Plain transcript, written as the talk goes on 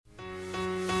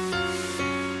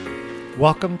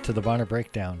Welcome to the Bonner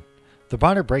Breakdown. The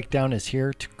Bonner Breakdown is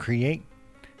here to create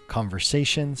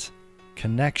conversations,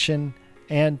 connection,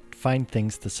 and find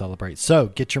things to celebrate.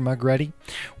 So get your mug ready.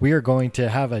 We are going to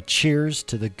have a cheers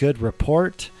to the good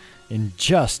report in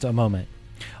just a moment.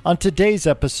 On today's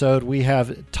episode, we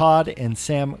have Todd and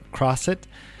Sam Crossett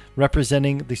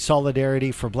representing the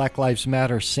Solidarity for Black Lives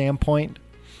Matter Sandpoint.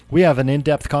 We have an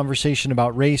in-depth conversation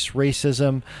about race,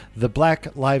 racism, the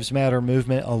Black Lives Matter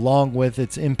movement, along with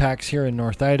its impacts here in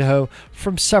North Idaho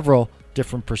from several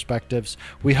different perspectives.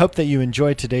 We hope that you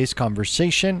enjoy today's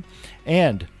conversation.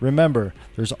 And remember,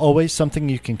 there's always something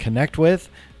you can connect with,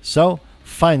 so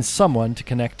find someone to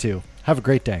connect to. Have a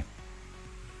great day.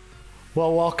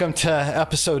 Well, welcome to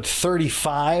episode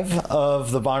 35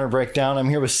 of the Bonner Breakdown. I'm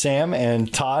here with Sam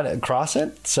and Todd at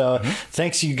Crossett. So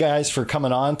thanks you guys for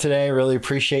coming on today. Really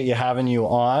appreciate you having you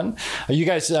on. You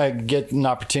guys get an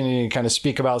opportunity to kind of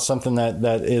speak about something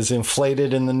that is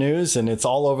inflated in the news, and it's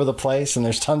all over the place. And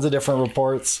there's tons of different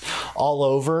reports all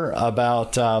over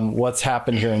about what's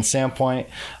happened here in Sandpoint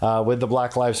with the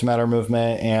Black Lives Matter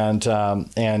movement.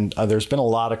 And there's been a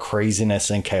lot of craziness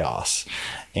and chaos.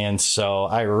 And so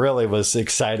I really was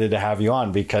excited to have you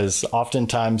on because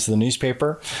oftentimes the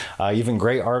newspaper, even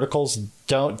great articles,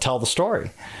 don't tell the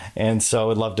story. And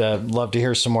so I'd love to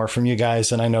hear some more from you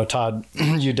guys. And I know, Todd,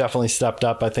 you definitely stepped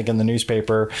up, I think, in the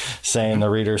newspaper saying, the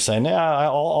reader saying, yeah,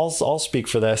 I'll speak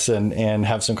for this and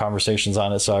have some conversations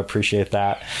on it. So I appreciate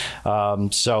that.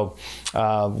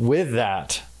 With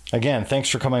that, again, thanks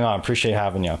for coming on. Appreciate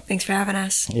having you. Thanks for having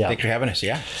us. Yeah. Thanks for having us.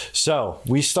 Yeah. So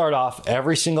we start off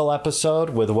every single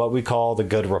episode with what we call the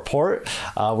good report.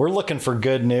 We're looking for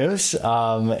good news.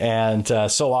 And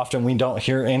so often we don't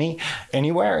hear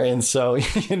anywhere. And so,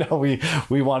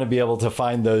 we want to be able to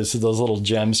find those little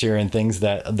gems here and things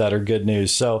that are good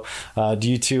news. So do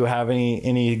you two have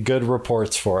any good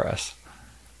reports for us?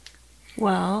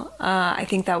 Well, I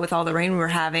think that with all the rain we're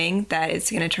having, that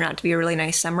it's going to turn out to be a really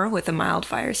nice summer with a mild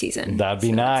fire season. That'd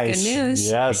be nice. That's good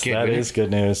news. Yes, that is good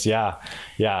news. Yeah.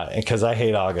 Yeah. Because I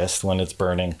hate August when it's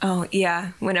burning. Oh,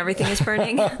 yeah. When everything is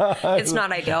burning, it's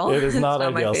not ideal. It is not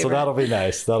ideal. So that'll be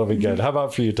nice. That'll be good. How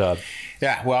about for you, Todd?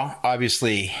 Yeah. Well,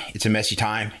 obviously, it's a messy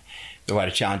time. There's a lot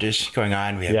of challenges going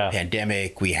on. We have a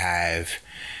pandemic. We have,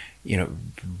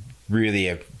 really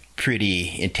a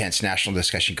pretty intense national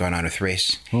discussion going on with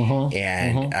race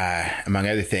and among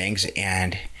other things.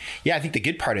 And I think the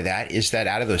good part of that is that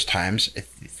out of those times, I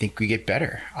think we get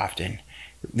better often.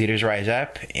 Leaders rise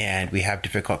up and we have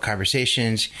difficult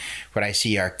conversations. What I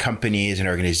see are companies and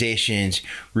organizations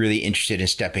really interested in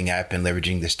stepping up and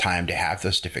leveraging this time to have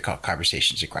those difficult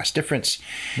conversations across difference.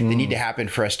 They need to happen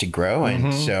for us to grow.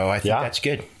 And so I think that's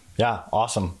good. Yeah.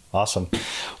 Awesome.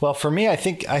 Well, for me, I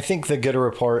think the good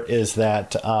report is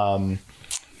that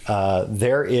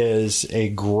there is a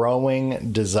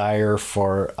growing desire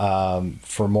for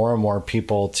more and more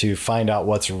people to find out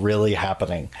what's really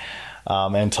happening.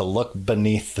 And to look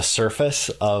beneath the surface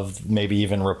of maybe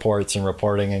even reports and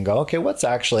reporting and go, okay, what's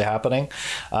actually happening?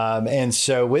 And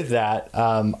so with that,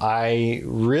 I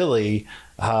really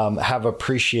have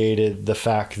appreciated the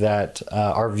fact that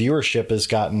our viewership has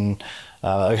gotten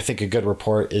I think a good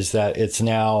report is that it's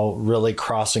now really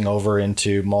crossing over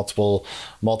into multiple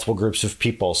groups of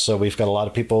people. So we've got a lot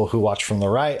of people who watch from the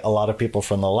right, a lot of people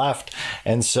from the left.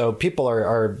 And so people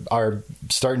are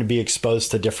starting to be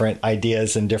exposed to different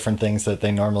ideas and different things that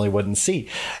they normally wouldn't see.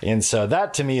 And so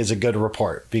that to me is a good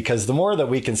report, because the more that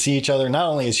we can see each other, not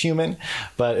only as human,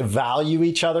 but value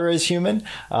each other as human,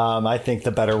 I think the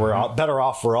better better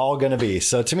off we're all going to be.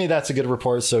 So to me, that's a good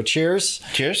report. So cheers.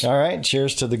 Cheers. All right.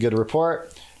 Cheers to the good report.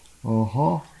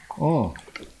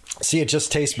 See, it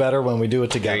just tastes better when we do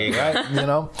it together,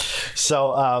 right?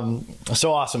 So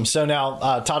awesome. So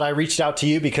now, Todd, I reached out to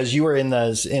you because you were in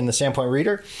the Sandpoint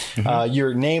Reader.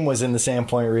 Your name was in the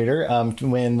Sandpoint Reader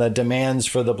when the demands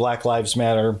for the Black Lives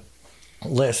Matter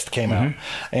list came out.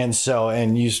 And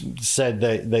you said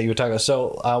that you were talking.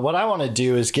 So what I want to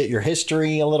do is get your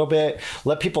history a little bit,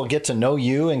 let people get to know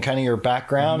you and kind of your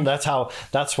background. That's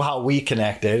how we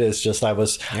connected. It's just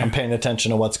I'm paying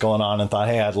attention to what's going on and thought,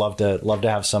 hey, I'd love to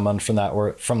have someone from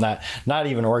that not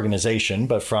even organization,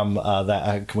 but from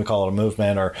that, can we call it a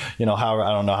movement, or how,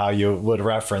 I don't know how you would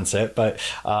reference it, but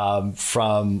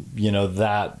from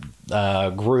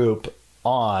that group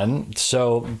on.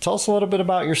 So tell us a little bit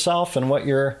about yourself and what's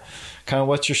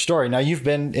your story. Now, you've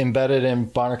been embedded in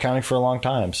Bonner County for a long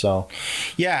time. So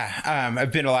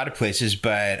I've been a lot of places,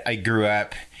 but I grew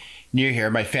up near here.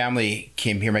 My family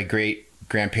came here. My great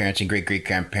grandparents and great great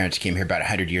grandparents came here about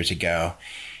 100 years ago,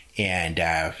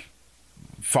 and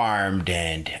farmed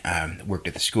and worked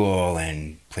at the school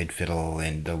and played fiddle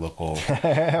in the local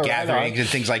gatherings and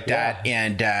things like that.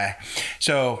 And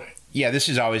so, yeah, this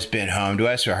has always been home to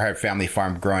us. Our family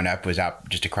farm growing up was out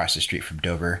just across the street from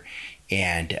Dover.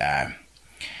 And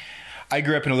I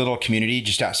grew up in a little community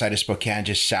just outside of Spokane,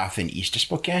 just south and east of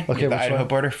Spokane, near the Idaho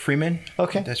border, Freeman.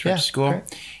 Okay. That's where I went to school. Great.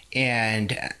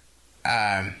 And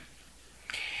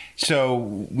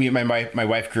so my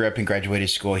wife grew up and graduated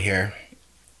school here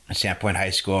at Sandpoint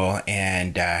High School.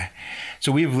 And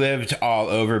so we've lived all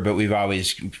over, but we've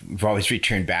always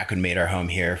returned back and made our home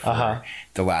here for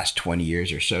the last 20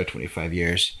 years or so, 25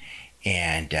 years.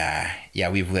 And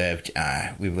we've lived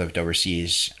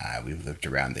overseas. We've lived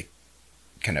around the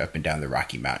kind of up and down the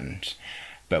Rocky Mountains,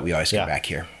 but we always come back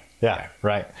here. Yeah,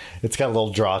 right. It's got a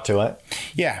little draw to it.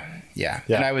 Yeah.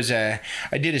 And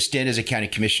I did a stint as a county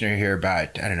commissioner here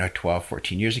about, 12,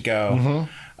 14 years ago.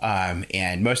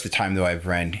 And most of the time, though, I've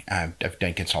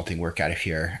done consulting work out of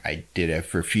here. I did it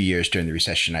for a few years during the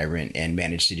recession. I ran and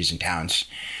managed cities and towns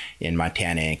in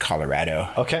Montana and Colorado.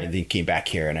 Okay. And then came back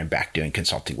here, and I'm back doing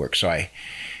consulting work. So I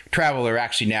travel, or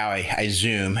actually now I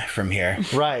Zoom from here.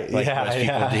 Right. Like most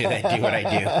people do that do what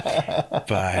I do.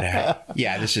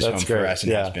 But this is home for us,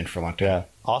 and it's been for a long time. Yeah.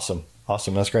 Awesome.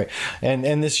 That's great.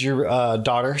 And this is your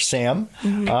daughter, Sam.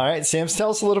 All right, Sam, tell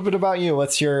us a little bit about you.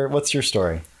 What's your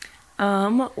story?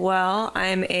 Well,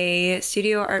 I'm a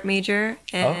studio art major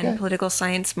and political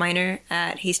science minor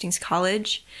at Hastings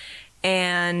College.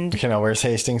 And where's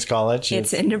Hastings College?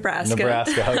 It's in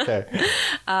Nebraska. Okay.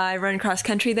 I run cross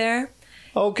country there.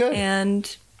 Oh, good.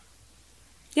 And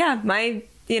my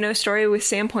story with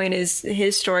Sandpoint is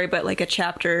his story, but like a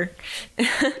chapter.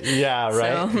 Yeah,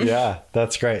 right. So. Yeah,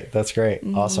 that's great.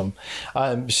 Awesome.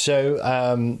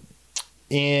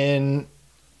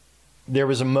 There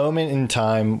was a moment in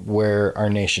time where our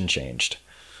nation changed.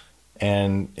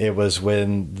 And it was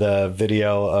when the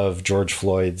video of George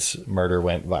Floyd's murder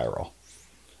went viral.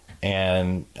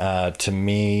 And to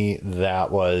me,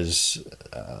 that was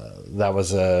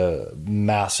a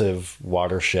massive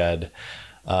watershed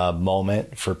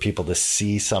moment for people to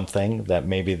see something that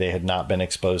maybe they had not been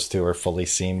exposed to or fully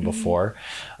seen before.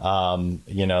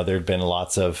 There'd been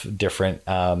lots of different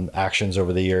actions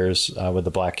over the years with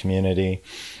the Black community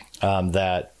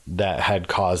that had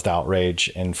caused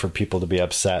outrage and for people to be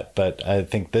upset. But I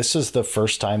think this is the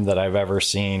first time that I've ever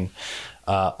seen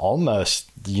almost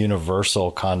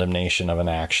universal condemnation of an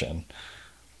action.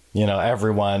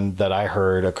 Everyone that I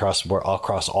heard across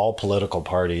all political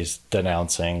parties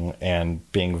denouncing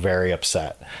and being very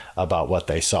upset about what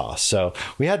they saw. So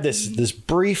we had this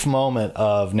brief moment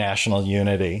of national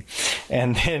unity,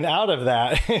 and then out of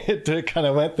that, it kind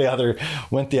of went the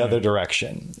other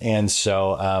direction. And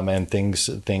so and things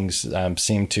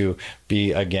seem to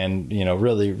be again,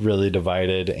 really, really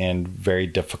divided and very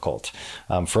difficult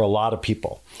for a lot of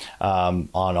people on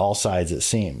all sides. It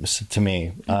seems to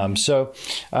me.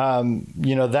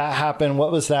 That happened.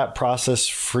 What was that process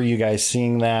for you guys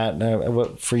seeing that?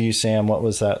 What for you, Sam? What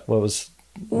was that? What was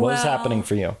happening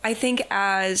for you? I think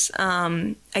as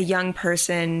a young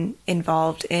person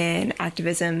involved in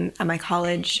activism at my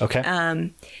college,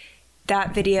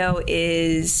 that video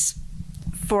is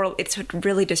it's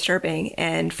really disturbing.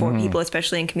 And for people,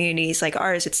 especially in communities like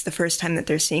ours, it's the first time that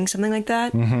they're seeing something like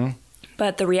that.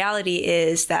 But the reality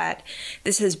is that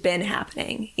this has been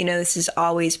happening. This has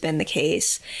always been the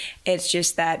case. It's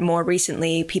just that more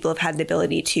recently, people have had the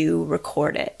ability to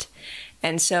record it.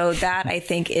 And so that, I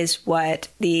think, is what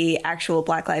the actual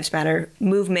Black Lives Matter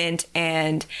movement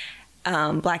and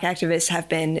Black activists have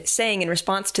been saying in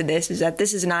response to this, is that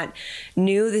this is not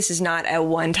new. This is not a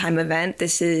one-time event.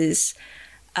 This is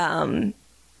a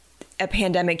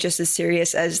pandemic just as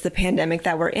serious as the pandemic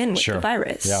that we're in with the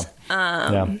virus.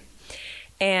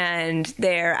 And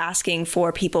they're asking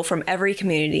for people from every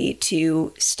community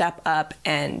to step up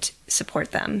and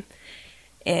support them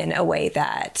in a way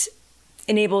that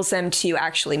enables them to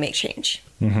actually make change.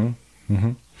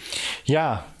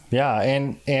 Yeah.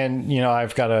 And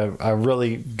I've got a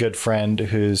really good friend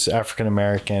who's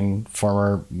African-American,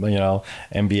 former,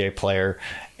 NBA player.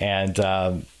 And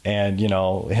him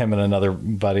and another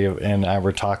buddy and I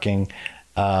were talking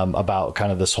about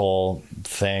kind of this whole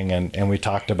thing. And we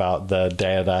talked about the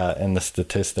data and the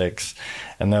statistics,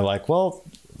 and they're like, well,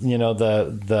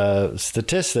 the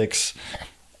statistics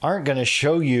aren't going to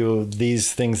show you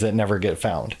these things that never get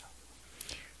found.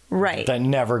 Right. That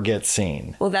never get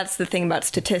seen. Well, that's the thing about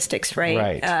statistics, right?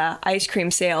 Right. Ice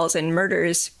cream sales and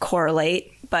murders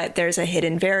correlate, but there's a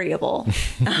hidden variable.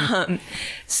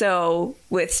 So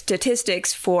with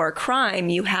statistics for crime,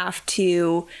 you have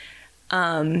to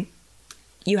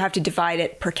divide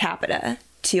it per capita.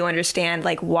 to understand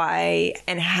like why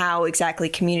and how exactly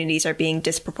communities are being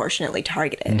disproportionately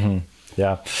targeted. Mm-hmm.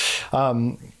 Yeah.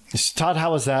 Todd,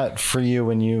 how was that for you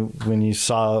when you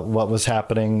saw what was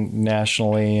happening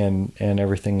nationally and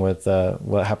everything with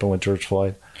what happened with George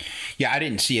Floyd? Yeah, I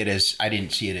didn't see it as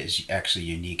actually a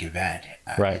unique event.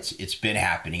 Right. It's been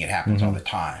happening. It happens all the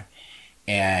time,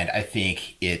 and I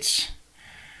think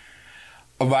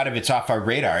a lot of it's off our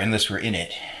radar unless we're in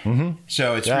it. Mm-hmm.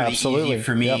 So it's really easy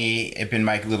for me up in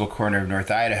my little corner of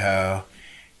North Idaho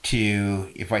to,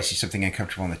 if I see something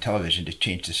uncomfortable on the television, to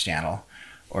change the channel,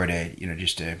 or to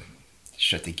just to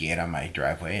shut the gate on my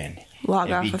driveway and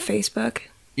log off of Facebook.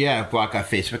 Yeah, block off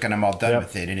Facebook, and I'm all done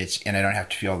with it, and I don't have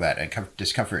to feel that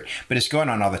discomfort. But it's going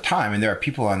on all the time, and there are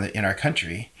people in our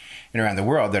country and around the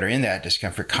world that are in that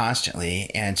discomfort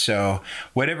constantly. And so,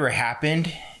 whatever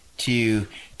happened to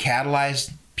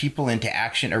catalyze people into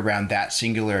action around that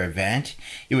singular event,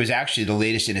 it was actually the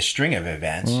latest in a string of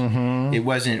events. Mm-hmm. It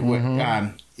wasn't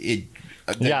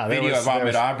video of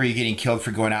Ahmaud Arbery getting killed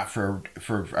for going out for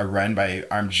a run by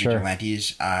armed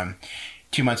vigilantes.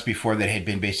 2 months before, that had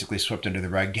been basically swept under the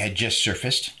rug, had just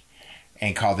surfaced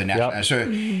and called the national. Yep. So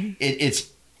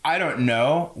it's I don't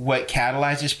know what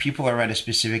catalyzes people around a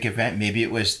specific event. Maybe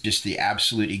it was just the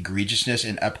absolute egregiousness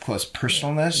and up close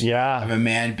personalness of a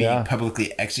man being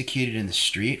publicly executed in the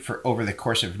street for over the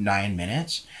course of 9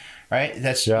 minutes. Right?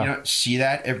 You don't see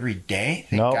that every day,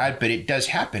 thank God, but it does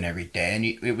happen every day, and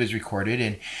it was recorded,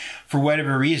 and for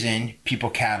whatever reason, people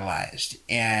catalyzed.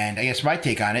 And I guess my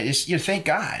take on it is, thank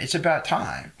God, it's about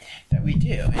time that we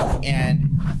do.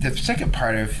 And the second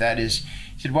part of that is,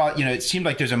 it seemed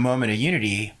like there's a moment of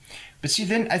unity, but see,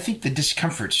 then I think the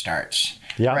discomfort starts,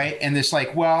 right? And it's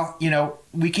like,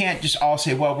 we can't just all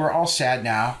say, well, we're all sad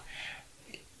now,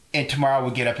 and tomorrow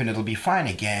we'll get up and it'll be fine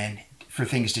again, for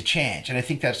things to change. And I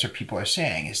think that's what people are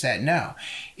saying, is that no,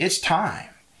 it's time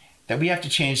that we have to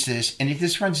change this. And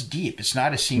this runs deep. It's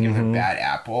not a singular bad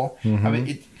apple. Mm-hmm. I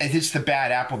mean, it's the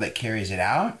bad apple that carries it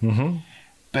out. Mm-hmm.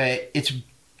 But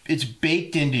it's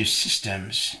baked into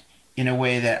systems in a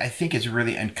way that I think is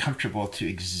really uncomfortable to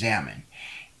examine.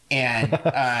 And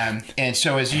and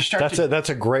so as you start that's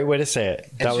a great way to say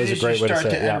it. That was a great way to say it. As you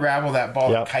start to unravel that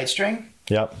ball of kite string.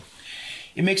 Yep.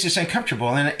 It makes us uncomfortable,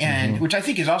 and which I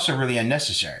think is also really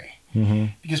unnecessary. Mm-hmm.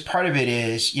 Because part of it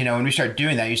is, when we start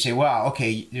doing that, you say, well,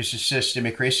 okay, there's a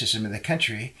systemic racism in the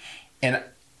country, and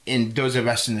those of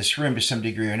us in this room, to some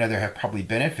degree or another, have probably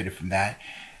benefited from that.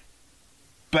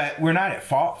 But we're not at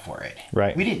fault for it.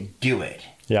 Right. We didn't do it.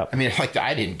 Yeah. I mean,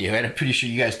 I didn't do it. I'm pretty sure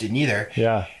you guys didn't either.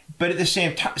 Yeah. But at the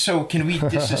same time, so can we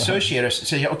disassociate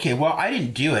ourselves and say, okay, well, I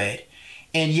didn't do it,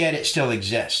 and yet it still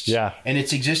exists. Yeah. And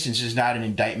its existence is not an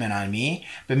indictment on me,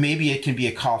 but maybe it can be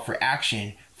a call for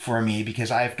action for me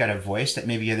because I've got a voice that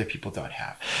maybe other people don't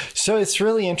have. So it's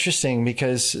really interesting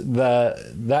because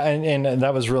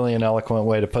that was really an eloquent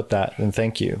way to put that. And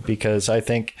thank you, because I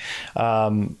think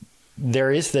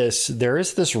there is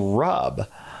this rub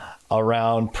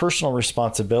around personal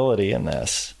responsibility in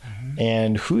this,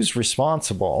 and who's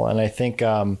responsible. And I think,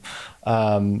 the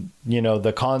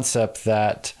concept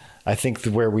that I think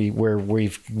where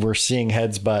we're seeing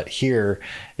heads butt here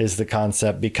is the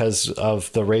concept, because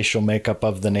of the racial makeup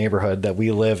of the neighborhood that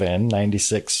we live in,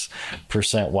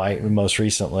 96% white most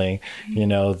recently,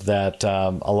 that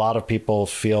a lot of people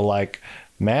feel like,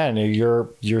 man,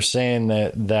 you're saying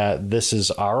that this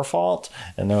is our fault,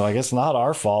 and they're like, it's not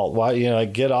our fault. Why,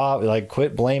 get off,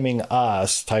 quit blaming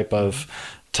us, type of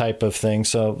thing.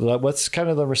 So what's kind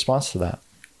of the response to that?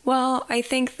 Well, I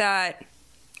think that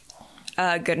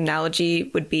a good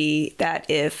analogy would be that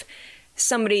if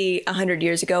somebody 100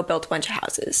 years ago built a bunch of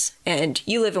houses and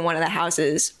you live in one of the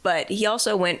houses, but he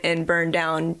also went and burned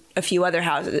down a few other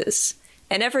houses,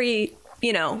 and every,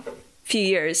 few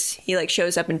years he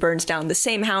shows up and burns down the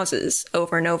same houses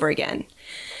over and over again.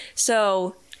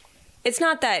 So it's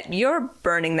not that you're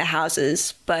burning the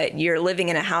houses, but you're living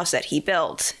in a house that he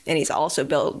built, and he's also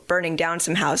burning down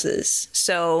some houses.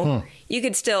 So you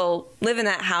could still live in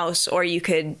that house, or you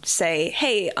could say,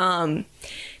 hey,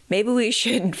 maybe we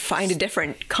should find a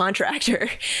different contractor,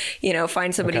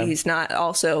 find somebody who's not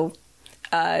also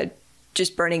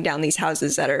just burning down these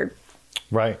houses that are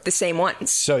the same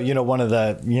ones. So, one of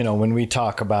the, when we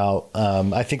talk about,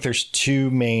 I think there's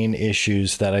two main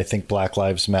issues that I think Black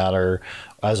Lives Matter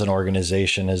as an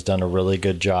organization has done a really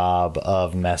good job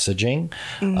of messaging.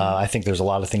 Mm-hmm. I think there's a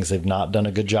lot of things they've not done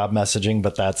a good job messaging,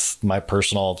 but that's my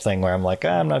personal thing where I'm like,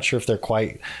 I'm not sure if they're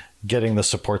quite getting the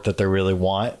support that they really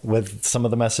want with some of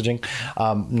the messaging.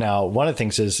 Now, one of the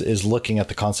things is looking at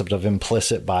the concept of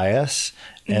implicit bias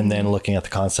and then looking at the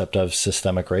concept of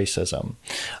systemic racism.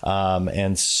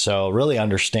 And so really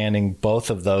understanding both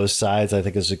of those sides, I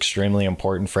think, is extremely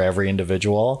important for every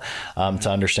individual to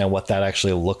understand what that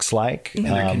actually looks like. And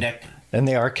they're connected. And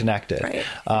they are connected. Right.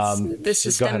 The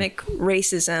systemic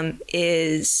racism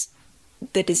is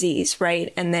the disease,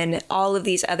 right? And then all of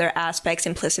these other aspects,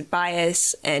 implicit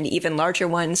bias, and even larger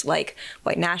ones like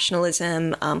white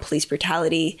nationalism, police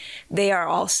brutality, they are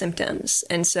all symptoms.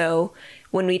 And so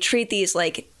when we treat these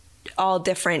like all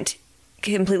different,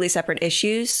 completely separate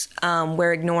issues,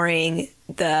 we're ignoring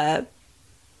the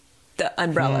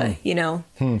umbrella, you know?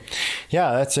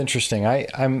 Yeah, that's interesting.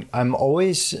 I'm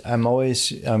always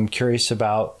curious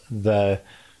about the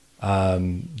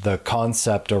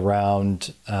concept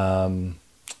around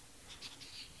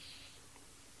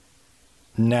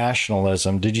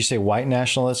nationalism. Did you say white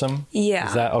nationalism? Yeah.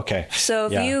 Is that okay? So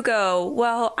if you go,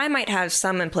 well, I might have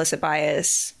some implicit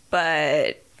bias,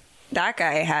 but that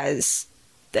guy has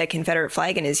a Confederate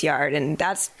flag in his yard, and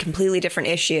that's a completely different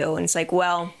issue. And it's like,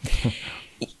 well,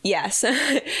 yes,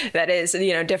 that is,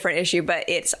 different issue, but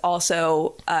it's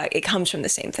also, it comes from the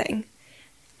same thing.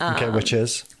 Okay,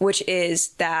 which is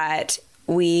that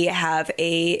we have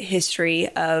a history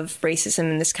of racism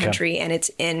in this country, and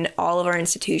it's in all of our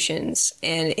institutions,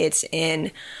 and it's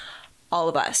in all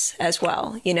of us as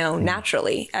well.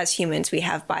 Naturally, as humans, we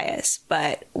have bias,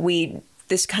 but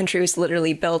this country was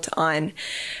literally built on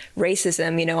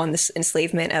racism, on the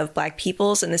enslavement of Black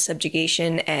peoples and the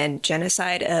subjugation and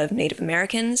genocide of Native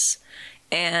Americans.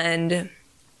 And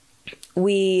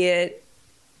we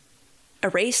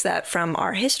erase that from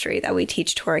our history that we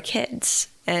teach to our kids.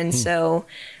 And so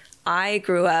I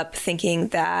grew up thinking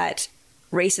that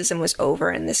racism was over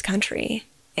in this country,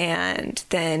 and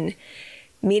then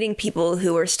meeting people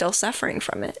who are still suffering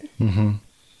from it.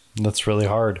 That's really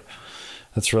hard.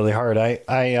 I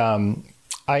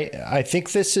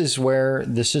think this is where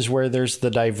there's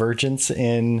the divergence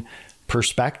in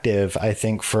perspective. I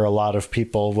think for a lot of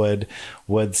people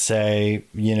would say,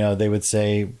 they would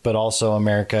say, but also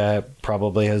America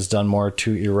probably has done more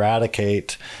to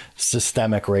eradicate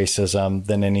systemic racism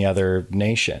than any other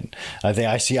nation.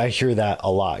 I hear that a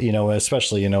lot,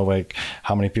 especially, like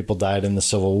how many people died in the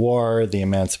Civil War, the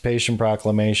Emancipation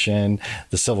Proclamation,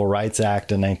 the Civil Rights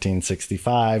Act in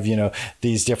 1965,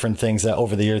 these different things that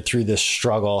over the year through this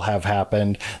struggle have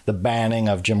happened, the banning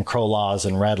of Jim Crow laws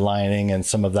and redlining and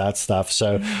some of that stuff.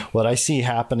 So what I see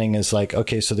happening is like,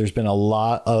 okay, so there's been a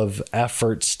lot of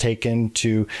efforts taken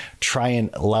to try and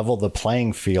level the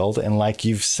playing field. And like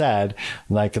you've said,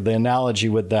 like the analogy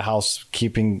with the house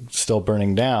keeping still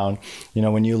burning down,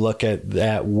 when you look at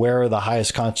where are the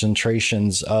highest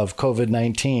concentrations of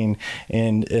COVID-19,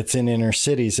 and it's in inner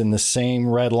cities in the same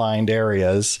redlined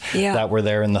areas that were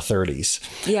there in the 30s.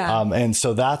 And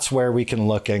so that's where we can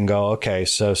look and go, okay,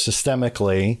 so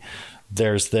systemically,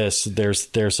 there's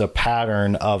a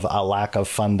pattern of a lack of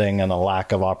funding and a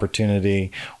lack of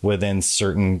opportunity within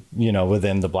certain,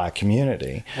 within the Black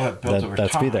community. Well, it builds over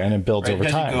time. Be there, and it builds over time.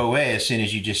 It doesn't go away as soon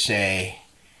as you just say,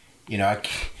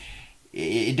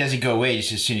 it doesn't go away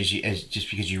just as soon as just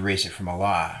because you erase it from a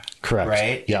law. Correct.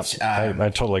 Right. Yep. I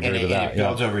totally agree with that. And it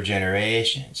builds over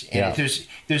generations. And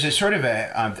there's a sort of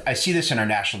I see this in our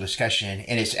national discussion,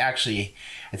 and it's actually,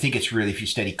 I think it's really, if you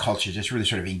study cultures, it's really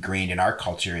sort of ingrained in our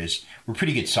culture is we're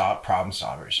pretty good problem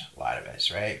solvers, a lot of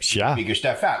us, right? Yeah. Figure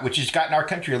stuff out, which has gotten our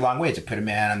country a long way to put a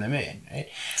man on the moon, right?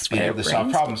 Being able to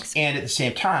solve problems. And at the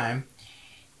same time,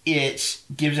 it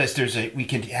gives us, we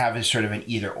can have a sort of an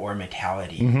either or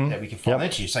mentality that we can fall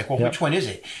into. It's like, well, which one is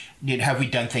it? Have we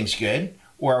done things good?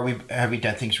 Or have we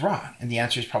done things wrong? And the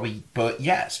answer is probably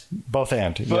yes. Both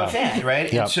and.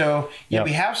 Right? And so,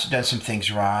 we have done some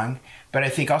things wrong. But I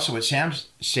think also what Sam's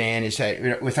saying is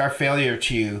that with our failure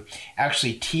to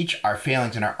actually teach our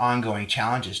failings and our ongoing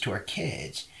challenges to our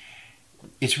kids,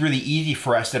 it's really easy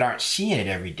for us that aren't seeing it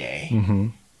every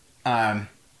day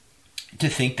to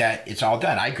think that it's all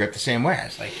done. I grew up the same way.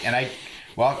 It's like,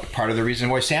 part of the reason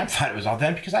why Sam thought it was all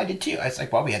done, because I did too. It's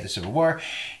like, well, we had the Civil War,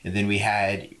 and then we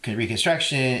had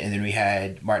Reconstruction, and then we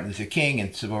had Martin Luther King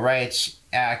and Civil Rights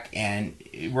Act, and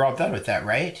we're all done with that,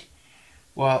 right?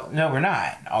 Well, no, we're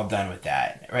not all done with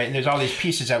that, right? And there's all these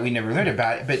pieces that we never learned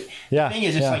about. But the thing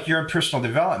is, it's like you're in personal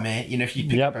development. If you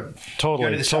pick up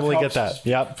totally get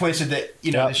that. Place at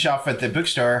the shelf at the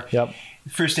bookstore.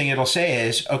 First thing it'll say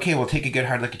is, okay, well, take a good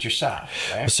hard look at yourself.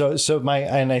 Right?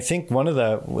 And I think one of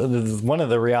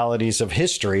the realities of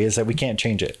history is that we can't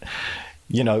change it.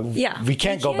 we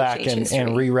can't go back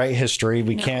and rewrite history.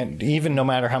 We can't, even no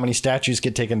matter how many statues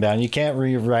get taken down, you can't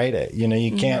rewrite it. You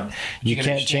can't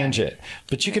change it,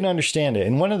 but you can understand it.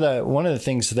 And one of the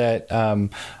things that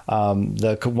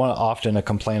often a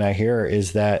complaint I hear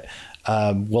is that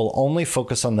we'll only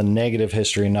focus on the negative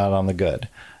history, not on the good.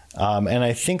 And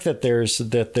I think that there's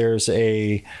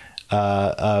a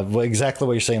exactly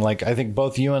what you're saying. Like, I think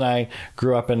both you and I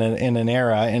grew up in an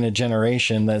era, in a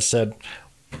generation that said,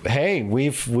 hey,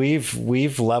 we've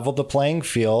leveled the playing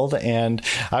field. And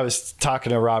I was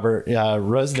talking to Robert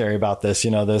Rosemary about this,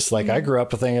 I grew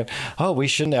up thinking, oh, we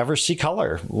should never see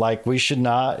color. Like, we should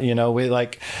not, we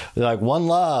like one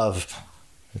love.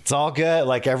 It's all good.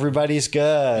 Like, everybody's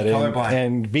good.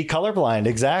 And be colorblind.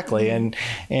 Exactly. Mm-hmm.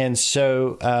 And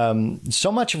so,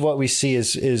 so much of what we see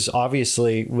is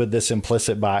obviously with this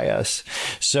implicit bias.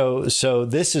 So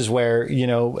this is where,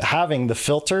 having the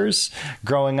filters,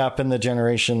 growing up in the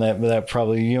generation that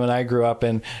probably you and I grew up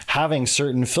in, having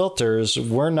certain filters,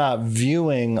 we're not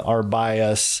viewing our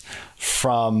bias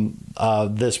from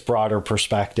this broader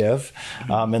perspective,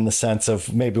 in the sense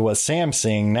of maybe what Sam's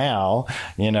seeing now,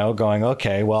 going,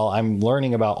 okay, well, I'm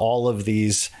learning about all of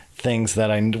these things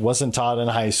that I wasn't taught in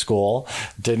high school,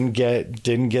 didn't get,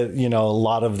 a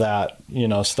lot of that,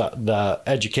 the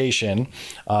education,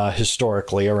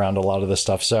 historically around a lot of this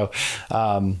stuff. So,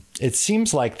 it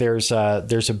seems like there's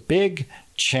a big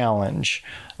challenge,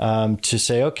 to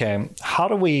say, okay, how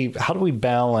do we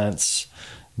balance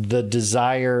the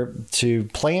desire to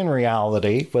play in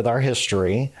reality with our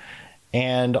history,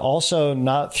 and also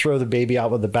not throw the baby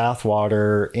out with the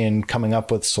bathwater in coming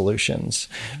up with solutions?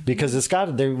 Because we've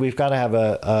got to have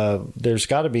there's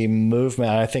got to be movement.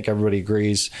 I think everybody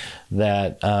agrees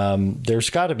that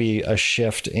there's got to be a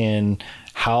shift in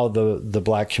how the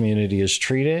Black community is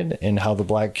treated, and how the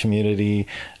Black community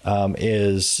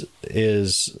is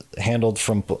handled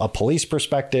from a police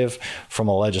perspective, from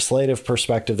a legislative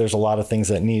perspective. There's a lot of things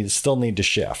that still need to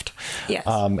shift. Yes.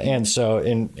 And so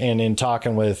in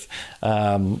talking with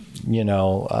my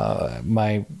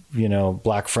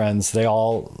Black friends, they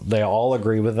all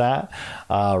agree with that.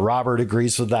 Robert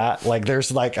agrees with that. Like,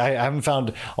 there's I haven't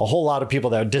found a whole lot of people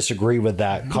that disagree with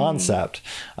that concept.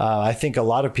 I think a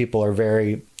lot of people are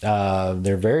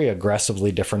they're very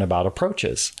aggressively different about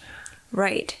approaches.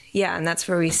 Right. Yeah. And that's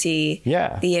where we see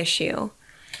the issue.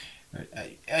 And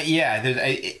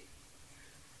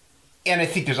I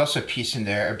think there's also a piece in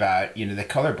there about, the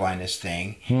color blindness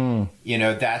thing.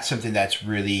 That's something that's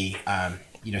really,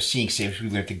 seeing saves. We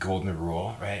learned the golden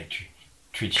rule, right?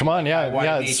 Come on.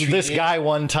 Yeah. This guy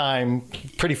one time,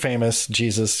 pretty famous,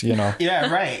 Jesus,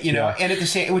 Yeah. Right. And at the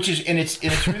same,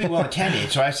 it's really well intended.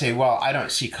 So I say, well, I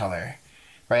don't see color.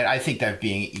 Right. I think that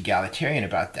being egalitarian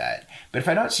about that. But if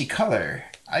I don't see color,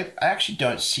 I actually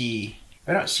don't see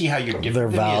how you're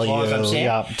different than me, as well as I'm saying.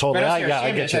 Yeah, totally.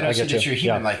 I get you. I don't see that you're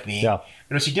human like me. Yeah. I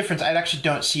don't see difference. I actually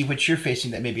don't see what you're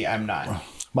facing that maybe I'm not.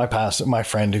 My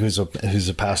friend who's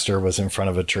a pastor was in front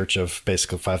of a church of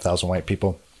basically 5,000 white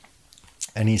people.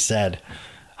 And he said,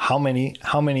 how many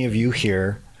of you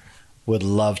here would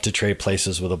love to trade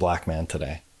places with a Black man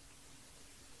today?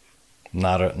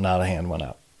 Not a hand went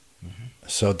up. Mm-hmm.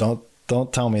 So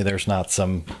don't tell me there's not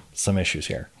some issues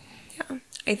here. Yeah.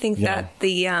 I think that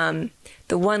the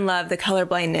one love, the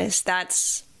colorblindness,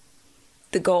 that's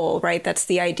the goal, right? That's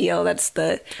the ideal. That's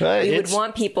we would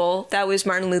want people. That was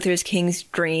Martin Luther King's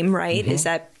dream, right? Mm-hmm. Is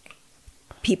that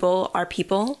people are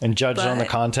people. And judged on the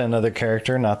content of their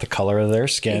character, not the color of their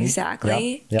skin.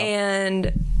 Exactly.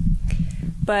 Yep.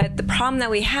 But the problem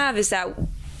that we have is that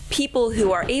people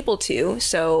who are able to,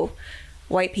 so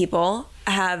white people,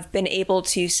 have been able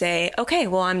to say, okay,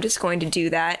 well, I'm just going to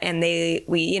do that. And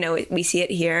we see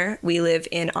it here. We live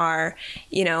in our,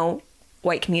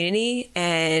 white community,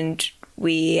 and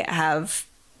we have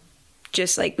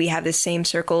this same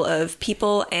circle of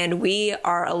people, and we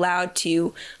are allowed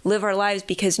to live our lives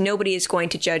because nobody is going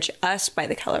to judge us by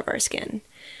the color of our skin.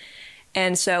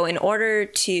 And so in order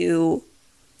to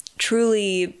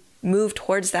truly move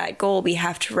towards that goal, we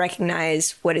have to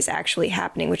recognize what is actually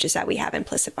happening, which is that we have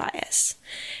implicit bias.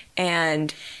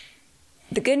 And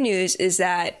the good news is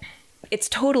that it's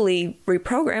totally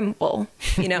reprogrammable,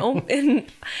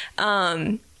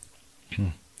 and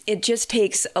it just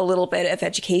takes a little bit of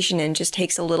education and just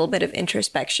takes a little bit of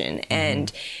introspection,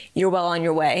 and you're well on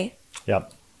your way.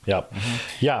 Yep.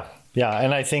 Mm-hmm. Yeah.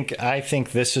 And I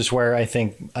think this is where I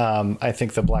think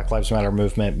the Black Lives Matter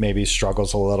movement maybe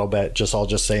struggles a little bit. I'll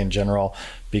just say in general,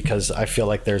 because I feel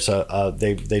like there's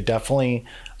they definitely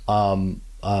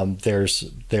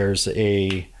there's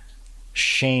a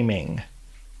shaming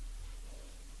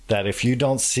that if you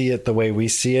don't see it the way we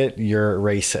see it, you're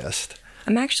racist.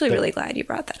 I'm actually really glad you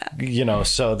brought that up. You know,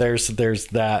 so there's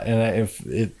that, and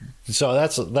so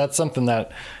that's something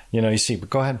that, you know, you see. But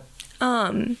go ahead.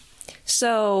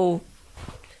 So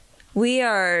we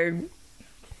are,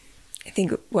 I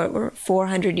think, we're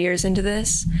 400 years into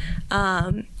this,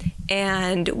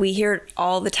 and we hear it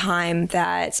all the time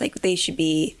that it's like they should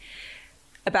be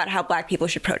about how Black people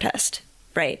should protest.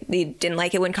 Right? They didn't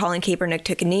like it when Colin Kaepernick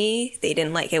took a knee. They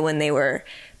didn't like it when they were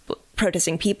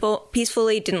protesting people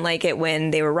peacefully, didn't like it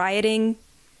when they were rioting.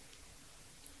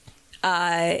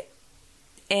 And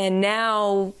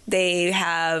now they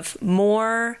have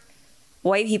more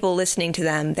white people listening to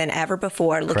them than ever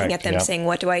before, looking at them saying,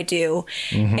 what do I do?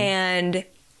 And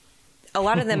a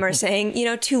lot of them are saying, you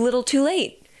know, too little, too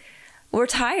late. We're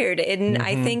tired. And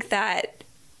I think that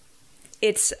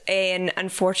it's an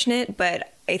unfortunate, but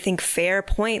I think fair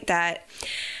point that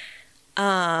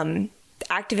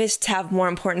activists have more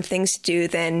important things to do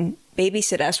than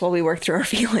babysit us while we work through our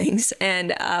feelings.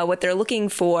 And what they're looking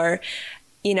for,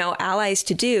 you know, allies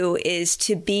to do is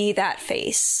to be that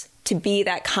face, to be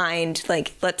that kind,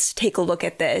 like, let's take a look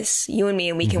at this, you and me,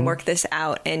 and we can work this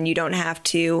out. And you don't have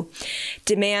to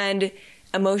demand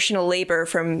emotional labor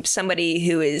from somebody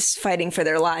who is fighting for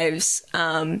their lives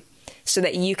so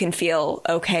that you can feel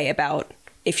okay about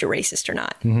if you're racist or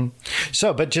not.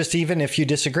 So, but just even if you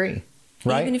disagree,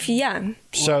 right? Even if you,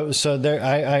 So there,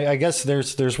 I guess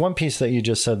there's one piece that you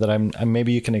just said that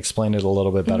maybe you can explain it a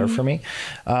little bit better for me.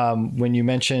 When you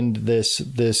mentioned this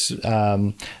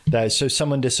that so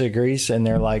someone disagrees and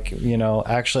they're like, you know,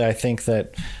 actually I think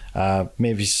that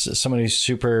maybe somebody who's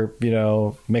super, you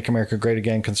know, make America great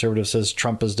again, conservative, says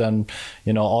Trump has done,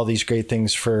 you know, all these great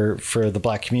things for the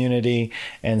Black community,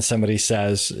 and somebody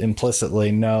says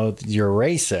implicitly, no, you're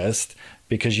racist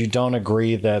because you don't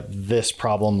agree that this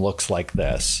problem looks like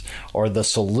this, or the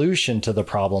solution to the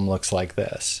problem looks like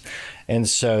this. And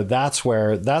so that's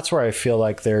where I feel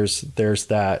like there's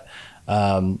that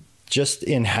just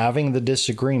in having the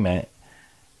disagreement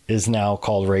is now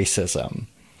called racism.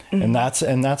 And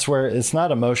that's where it's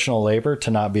not emotional labor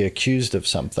to not be accused of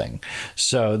something.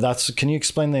 So can you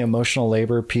explain the emotional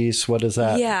labor piece? What is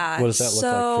that? Yeah. What does that look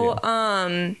like for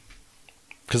you?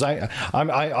 Because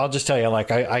I'll just tell you, like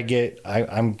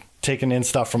I'm taking in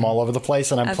stuff from all over the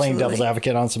place, and I'm playing devil's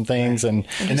advocate on some things and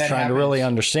trying to really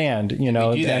understand, you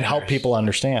know, and help people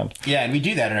understand. Yeah, and we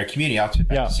do that in our community. I'll sit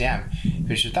back to Sam,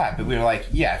 finish your thought. But we were like,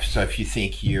 so if you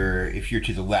think if you're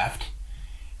to the left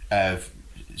of,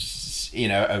 you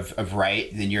know, of right,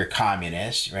 then you're a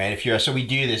communist, right? So we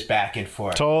do this back and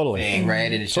forth thing,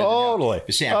 right? And it's totally.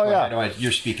 Sam,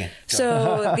 you're speaking.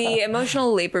 So the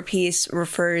emotional labor piece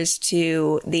refers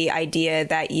to the idea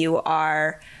that you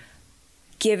are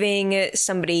giving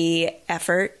somebody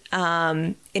effort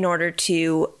in order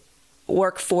to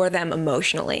work for them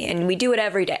emotionally, and we do it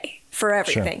every day for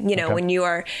everything. You know, when you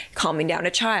are calming down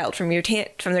a child from their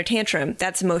tantrum,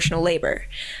 that's emotional labor.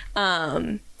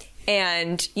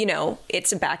 And, you know,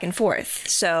 it's a back and forth.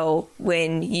 So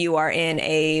when you are in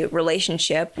a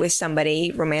relationship with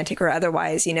somebody, romantic or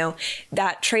otherwise, you know,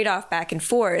 that trade-off back and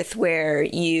forth where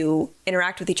you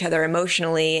interact with each other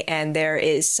emotionally and there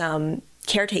is some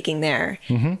caretaking there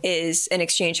is an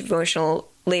exchange of emotional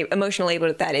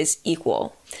labor that is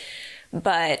equal.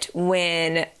 But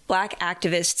when Black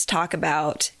activists talk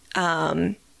about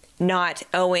not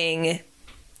owing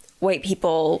white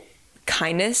people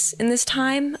kindness in this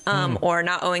time, or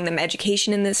not owing them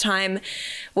education in this time,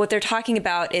 what they're talking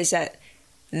about is that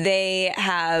they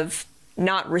have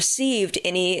not received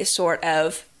any sort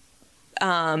of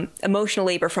emotional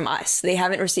labor from us. They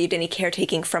haven't received any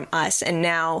caretaking from us. And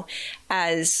now,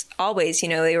 as always, you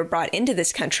know, they were brought into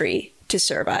this country to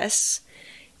serve us.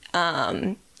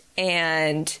 And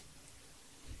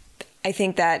I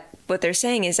think that what they're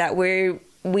saying is that we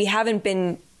haven't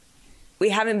been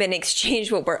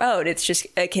exchanged what we're owed. It's just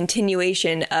a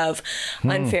continuation of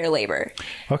unfair labor.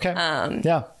 Okay.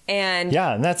 And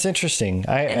that's interesting.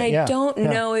 I don't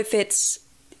know if it's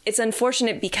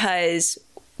unfortunate because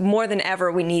more than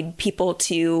ever we need people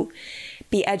to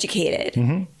be educated.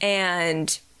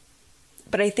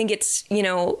 But I think it's, you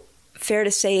know, fair to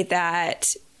say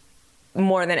that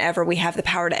more than ever, we have the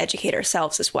power to educate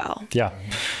ourselves as well. Yeah.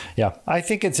 I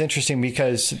think it's interesting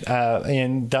because,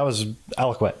 and that was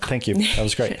eloquent. Thank you. That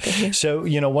was great. So,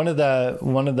 you know, one of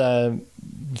the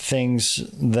things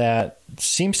that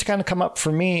seems to kind of come up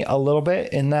for me a little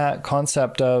bit in that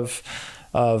concept of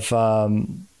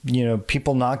you know,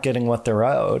 people not getting what they're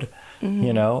owed,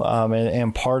 you know,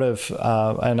 and part of,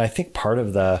 and I think part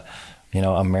of the, you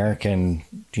know, American,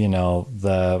 you know,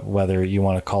 whether you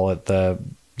want to call it the,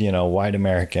 white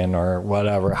American or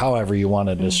whatever, however you want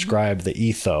to describe the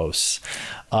ethos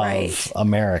of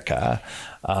America,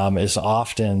 is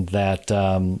often that,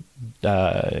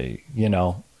 you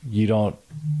don't,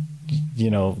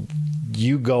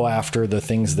 you go after the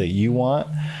things that you want.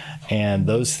 And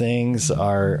those things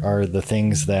are the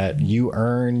things that you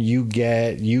earn, you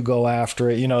get, you go after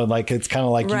it, like it's kind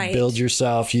of like you build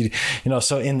yourself,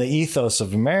 so in the ethos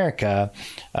of America,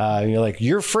 you're like,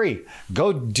 you're free,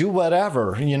 go do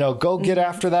whatever, go get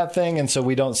after that thing. And so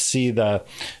we don't see the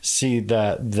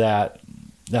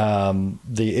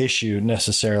issue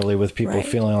necessarily with people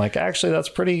feeling like, actually, that's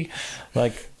pretty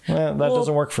that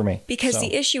doesn't work for me. Because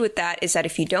the issue with that is that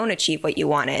if you don't achieve what you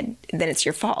wanted, then it's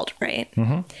your fault, right?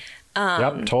 Mm-hmm.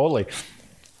 Yep, totally.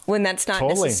 When that's not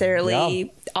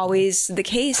necessarily always the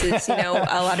case. Is, a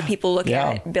lot of people look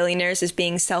at billionaires as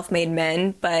being self-made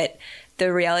men, but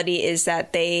the reality is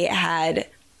that they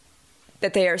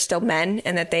are still men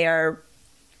and that they are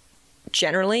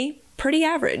generally pretty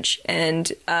average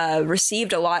and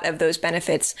received a lot of those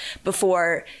benefits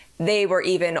before they were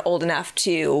even old enough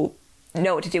to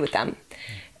know what to do with them.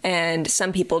 And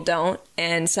some people don't,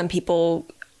 and some people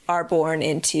are born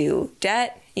into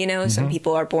debt. Some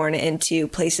people are born into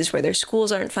places where their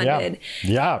schools aren't funded.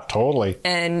 Yeah, totally.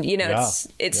 And,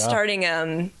 it's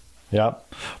starting...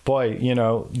 Boy,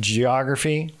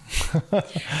 geography,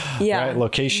 right?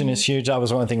 Location is huge. That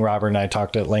was one thing Robert and I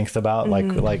talked at length about.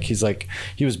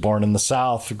 He was born in the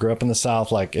South, grew up in the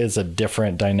South. It's a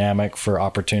different dynamic for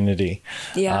opportunity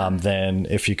than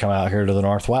if you come out here to the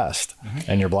Northwest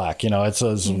and you're black. It's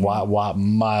a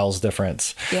miles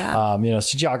difference. So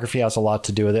geography has a lot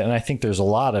to do with it. And I think there's a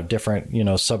lot of different,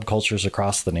 subcultures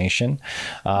across the nation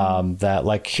that,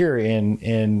 like here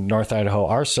in North Idaho,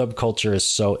 our subculture is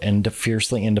so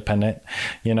fiercely independent,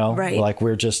 like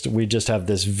we just have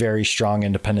this very strong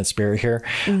independent spirit here.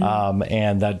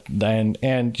 And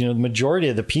the majority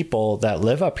of the people that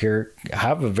live up here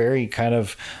have a very kind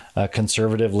of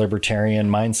conservative libertarian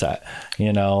mindset,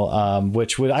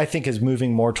 which I think is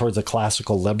moving more towards a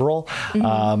classical liberal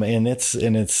in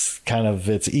its kind of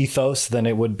its ethos than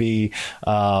it would be,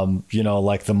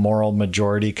 like the moral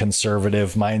majority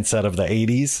conservative mindset of the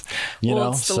 80s.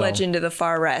 It's the legend of the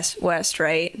far west,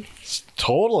 right?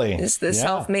 Totally. It's the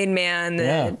self-made man,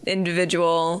 the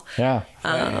individual,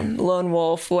 lone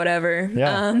wolf, whatever.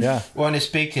 Well, and it's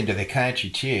baked into the country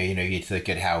too. You get to look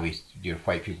at how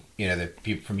white people, the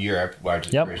people from Europe,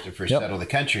 largely first settled the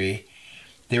country.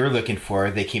 They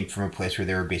came from a place where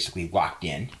they were basically locked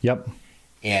in.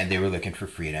 And they were looking for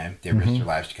freedom. They risked their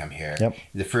lives to come here.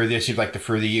 It seems like the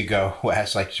further you go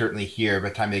west, like certainly here, by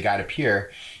the time they got up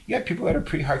here, you got people that are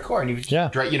pretty hardcore. And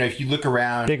if you look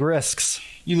around, big risks.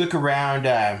 You look around,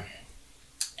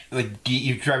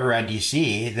 you drive around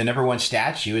DC, the number one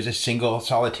statue is a single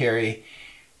solitary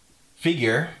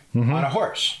figure on a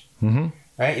horse.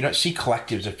 Right? You don't see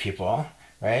collectives of people,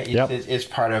 right? It's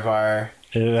part of our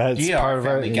deal. Part of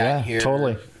our here.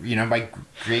 Totally. My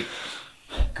great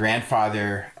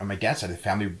grandfather on my dad's side of the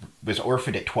family was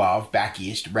orphaned at 12 back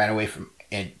east, ran away from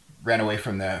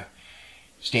the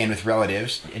staying with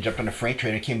relatives and jumped on a freight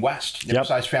train and came west. Never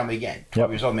saw his family again.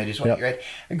 12 years old, made his way, right?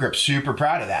 I grew up super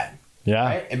proud of that.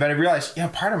 Right? But I realized,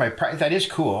 part of my pride, that is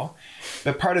cool.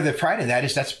 But part of the pride in that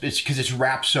is it's because it's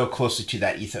wrapped so closely to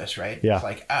that ethos, right? It's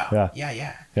like, that's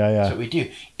what we do.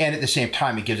 And at the same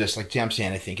time, it gives us, like Sam's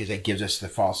saying, I think, is it gives us the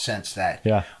false sense that,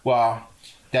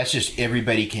 that's just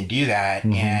everybody can do that.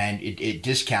 And it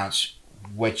discounts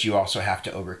what you also have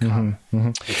to overcome.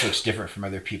 Which looks different from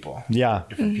other people.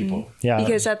 Different people.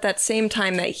 Because at that same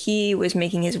time that he was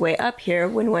making his way up here,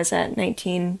 when was that?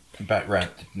 About around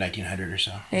 1900 or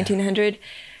so. 1900.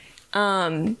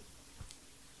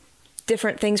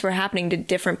 Different things were happening to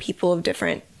different people of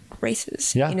different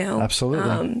races.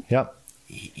 Absolutely.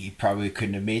 He probably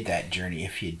couldn't have made that journey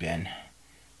if he'd been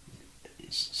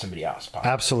somebody else.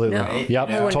 Possibly. Absolutely.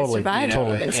 No. Totally.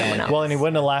 Well, and he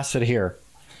wouldn't have lasted here.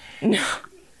 No.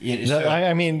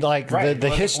 I mean, like the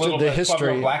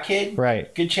history, black kid,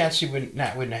 right? Good chance he wouldn't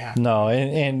have happened. No,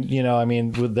 and I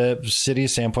mean, with the city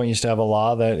standpoint, used to have a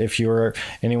law that if you were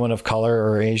anyone of color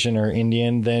or Asian or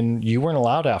Indian, then you weren't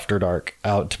allowed after dark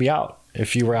to be out.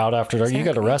 If you were out after dark, you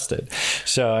got arrested.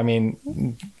 So, I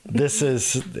mean, this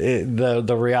is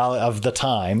the reality of the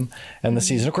time and the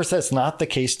season. Of course, that's not the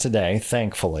case today,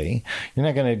 thankfully. You're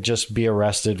not going to just be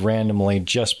arrested randomly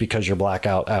just because you're black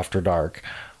out after dark.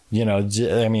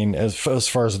 I mean, as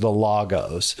far as the law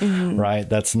goes, right?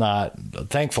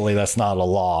 Thankfully, that's not a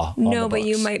law. No, but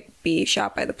you might be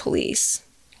shot by the police.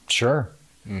 Sure.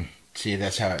 See,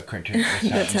 that's how it current.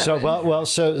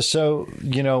 So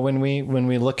you know, when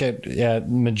we look at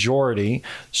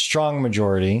strong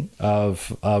majority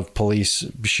of police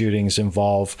shootings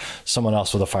involve someone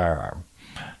else with a firearm.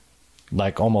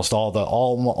 Like almost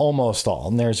all,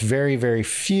 and there's very, very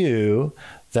few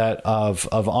that of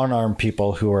unarmed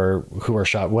people who are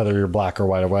shot, whether you're black or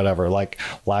white or whatever. Like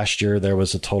last year, there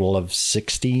was a total of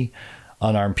 60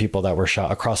 unarmed people that were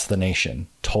shot across the nation.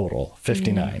 Total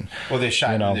 59. Well, they're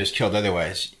shot and there's killed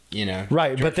otherwise. You know,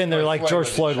 right? But then they're like George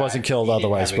Floyd wasn't killed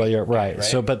otherwise. But you're right.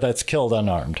 So, but that's killed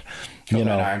unarmed.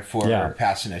 Unarmed for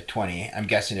passing a 20. I'm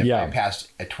guessing if I passed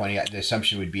a 20, the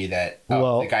assumption would be that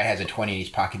the guy has a 20 in his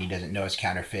pocket. He doesn't know it's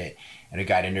counterfeit, and I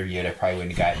got interviewed. I probably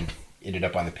wouldn't have ended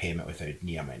up on the pavement with a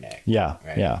knee on my neck. Yeah,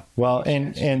 right? Yeah. Well,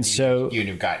 and so you'd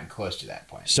have gotten close to that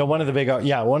point. So one of the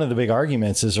big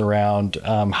arguments is around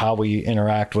how we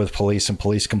interact with police and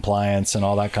police compliance and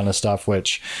all that kind of stuff,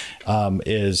 which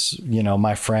is, you know,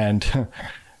 my friend.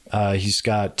 He's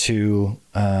got two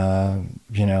young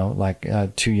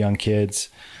kids,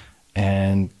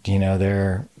 and, you know,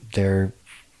 they're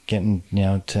getting,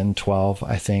 10, 12,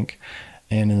 I think.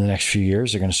 And in the next few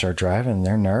years, they're going to start driving.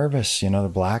 They're nervous, they're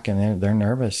black and they're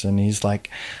nervous. And he's like,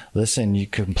 listen, you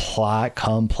comply,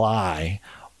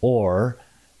 or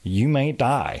you may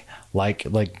die.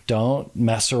 Like don't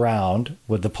mess around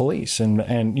with the police. And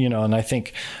I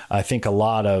think a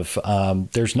lot of,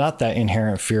 there's not that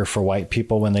inherent fear for white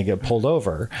people when they get pulled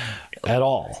over at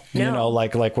all. No.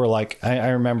 I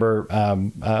remember,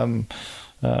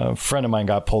 a friend of mine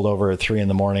got pulled over at 3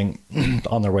 a.m.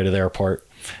 on their way to the airport.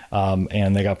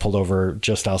 And they got pulled over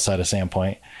just outside of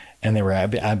Sandpoint, and they were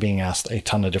being asked a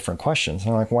ton of different questions.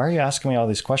 And I'm like, why are you asking me all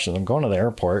these questions? I'm going to the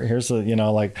airport. Here's the,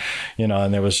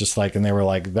 and it was just like, and they were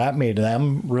like, that made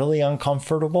them really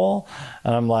uncomfortable.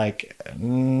 And I'm like,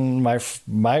 my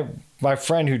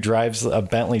friend who drives a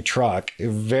Bentley truck,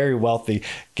 very wealthy,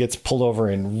 gets pulled over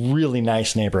in really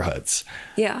nice neighborhoods.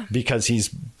 Yeah. Because he's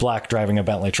black driving a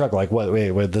Bentley truck. Like,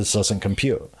 wait, this doesn't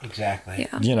compute. Exactly.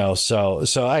 Yeah.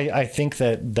 So I think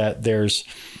that there's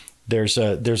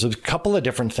a couple of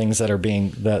different things that are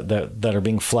being that are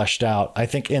being fleshed out, I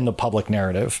think, in the public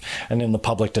narrative and in the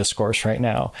public discourse right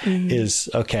now. Is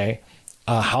okay.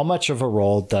 How much of a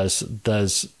role does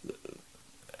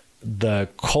the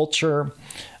culture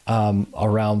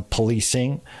around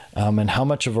policing, and how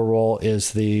much of a role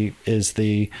is the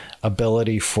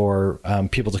ability for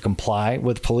people to comply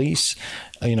with police,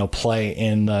 play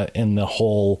in the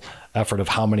whole effort of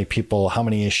how many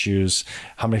issues,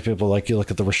 how many people, like you look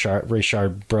at the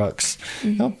Rayshard Brooks,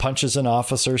 punches an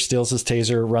officer, steals his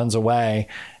taser, runs away,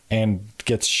 and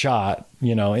gets shot,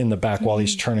 in the back while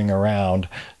he's turning around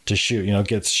to shoot,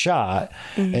 gets shot.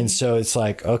 And so it's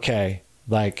like, okay,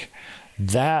 like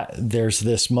that, there's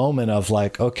this moment of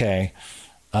like, okay,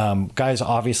 guy's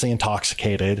obviously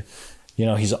intoxicated,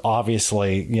 he's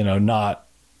obviously, not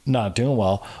doing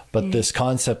well, but this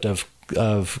concept of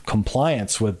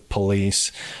compliance with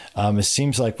police, it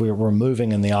seems like we're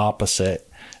moving in the opposite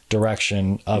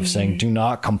direction of saying, do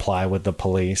not comply with the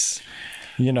police.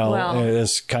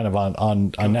 It's kind of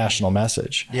on a national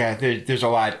message. Yeah, there's a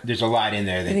lot in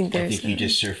there that I think you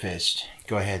just surfaced.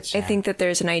 Go ahead, Sam. I think that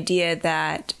there's an idea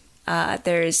that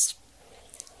there's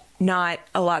not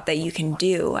a lot that you can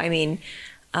do. I mean,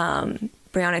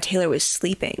 Breonna Taylor was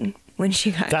sleeping when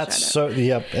she got shot up.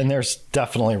 Yep. And there's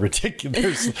definitely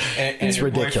ridiculous. and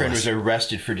her boyfriend was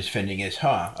arrested for defending his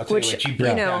home. I'll tell you what, you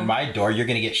break down my door, you're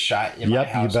going to get shot in my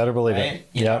house. You better believe it.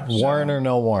 Yep. Warrant or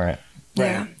no warrant. Right.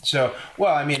 Yeah. So,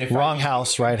 well, I mean, if wrong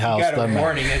house, right house. You got a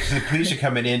warning. The police are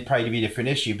coming in, probably to be a different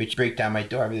issue, but you break down my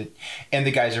door, and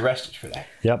the guy's arrested for that.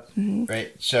 Yep.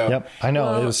 Right. So. Yep. I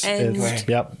know. It's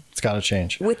got to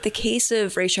change. With the case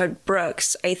of Rayshard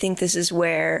Brooks, I think this is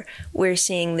where we're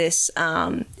seeing this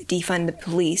defund the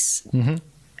police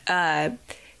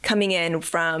coming in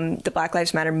from the Black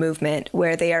Lives Matter movement,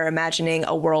 where they are imagining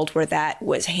a world where that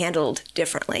was handled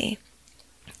differently.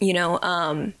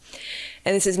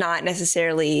 And this is not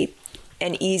necessarily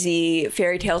an easy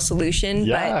fairy tale solution,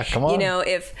 but come on.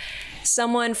 If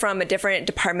someone from a different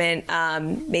department,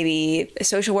 maybe a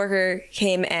social worker,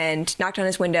 came and knocked on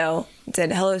his window and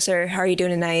said, "Hello, sir, how are you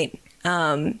doing tonight?"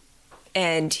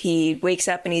 And he wakes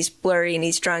up and he's blurry and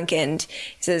he's drunk and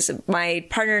he says, "My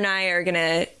partner and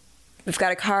I we've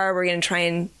got a car, we're going to try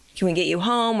and, can we get you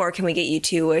home, or can we get you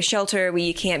to a shelter where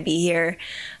you can't be here?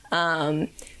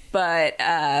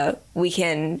 But we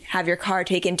can have your car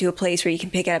taken to a place where you can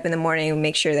pick it up in the morning and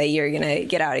make sure that you're going to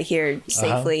get out of here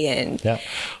safely." And,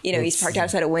 he's parked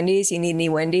outside of Wendy's. You need any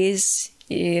Wendy's?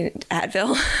 You need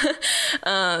Advil?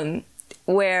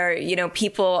 where,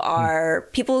 people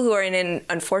who are in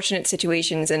unfortunate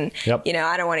situations. And, Yep.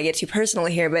 I don't want to get too personal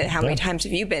here, but how many times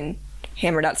have you been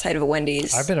hammered outside of a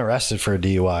Wendy's? I've been arrested for a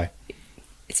DUI.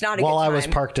 It's not a while good time. I was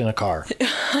parked in a car.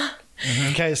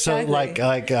 Okay, so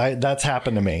Exactly. that's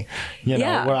happened to me,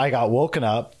 Yeah. where I got woken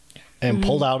up and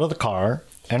pulled out of the car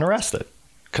and arrested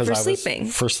because I was sleeping.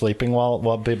 for sleeping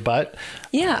but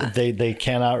Yeah. they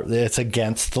cannot. It's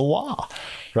against the law,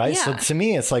 right? Yeah. So to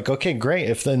me, it's like, okay, great.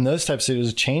 If in those types of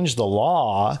things change the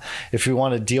law, if we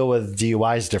want to deal with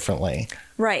DUIs differently,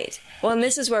 Right. Well, and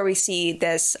this is where we see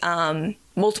this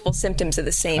multiple symptoms of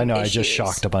the same I know issues. I just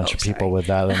shocked a bunch of people with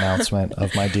that announcement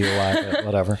of my DUI, but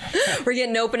whatever. We're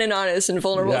getting open and honest and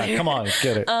vulnerable Yeah, here. come on,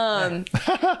 get it.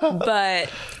 But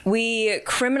we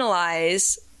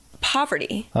criminalize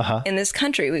poverty in this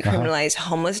country. We criminalize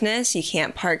homelessness. You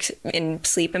can't park and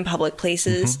sleep in public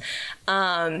places.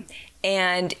 And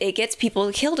it gets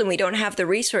people killed, and we don't have the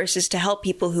resources to help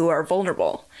people who are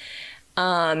vulnerable.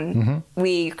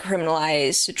 We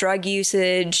criminalize drug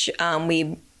usage.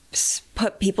 We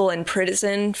put people in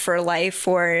prison for life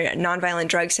for nonviolent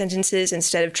drug sentences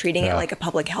instead of treating it like a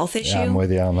public health issue. Yeah, I'm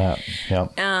with you on that.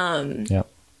 Yeah.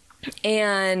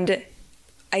 And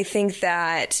I think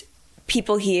that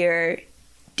people here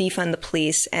defund the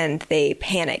police and they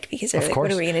panic because they're like,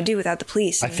 what are we going to do without the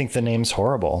police? I think the name's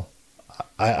horrible.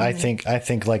 I think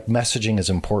like messaging is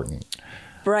important.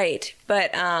 Right.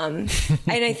 But, and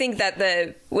I think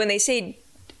that when they say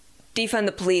defund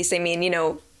the police, they mean,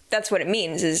 that's what it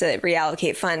means, is that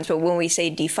reallocate funds. But when we say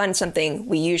defund something,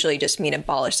 we usually just mean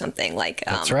abolish something, like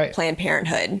Planned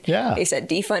Parenthood. Yeah. They said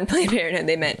defund Planned Parenthood.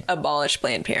 They meant abolish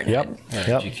Planned Parenthood.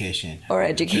 Education. Or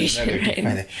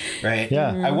education. Right.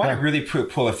 Yeah. I want to really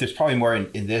pull, if there's probably more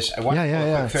in this, I want to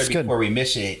pull a quick thread before we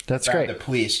miss it. That's about great. The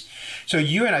police. So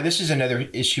you and I, this is another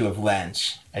issue of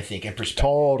lens, I think, and perspective.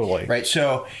 Totally. Right.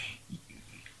 So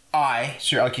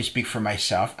Sir, I can speak for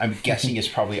myself. I'm guessing it's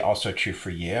probably also true for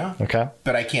you. Okay.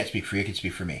 But I can't speak for you. I can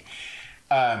speak for me.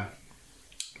 I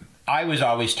was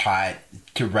always taught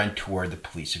to run toward the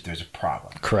police if there's a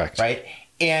problem. Correct. Right?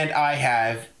 And I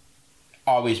have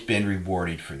always been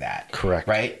rewarded for that. Correct.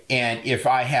 Right? And if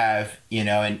I have,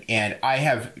 and I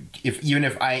have, even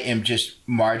if I am just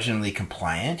marginally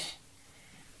compliant,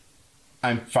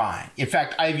 I'm fine. In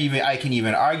fact, I can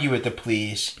even argue with the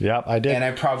police. Yep, I did. And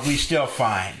I'm probably still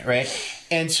fine, right?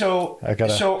 And so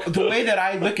the way that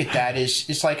I look at that is,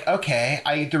 it's like, okay,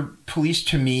 the police,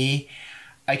 to me,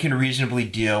 I can reasonably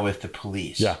deal with the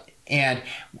police. Yeah. And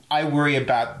I worry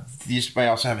about these. I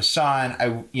also have a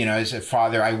son. As a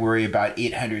father, I worry about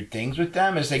 800 things with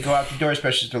them as they go out the door,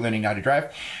 especially as they're learning how to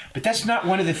drive. But that's not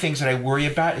one of the things that I worry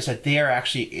about, is that they're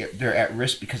at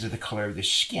risk because of the color of their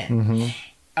skin.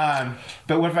 But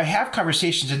if I have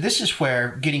conversations, and this is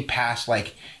where getting past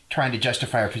like trying to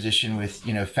justify our position with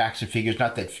facts and figures,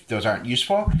 not that those aren't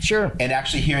useful, sure, and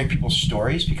actually hearing people's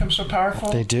stories become so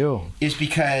powerful. They do. Is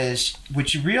because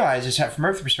what you realize is that from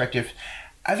Earth's perspective,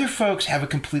 other folks have a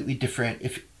completely different.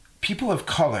 If people of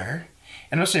color,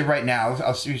 and I'll say right now,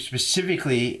 I'll say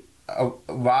specifically a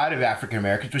lot of African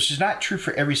Americans, which is not true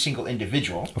for every single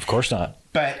individual. Of course not.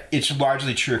 But it's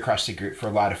largely true across the group for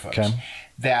a lot of folks. Okay.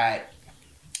 That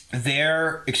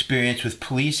their experience with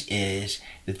police is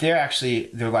that their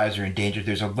lives are in danger.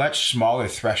 There's a much smaller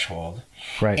threshold,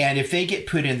 right? And if they get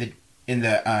put in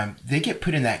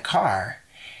that car,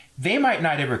 they might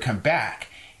not ever come back.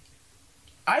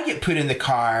 I get put in the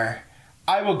car,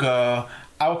 I will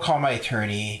call my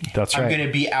attorney. That's right. I'm going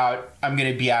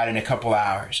to be out in a couple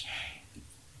hours.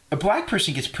 A black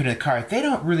person gets put in the car, they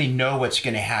don't really know what's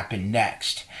going to happen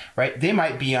next, right? They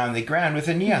might be on the ground with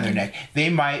a knee on their neck. They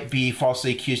might be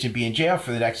falsely accused and be in jail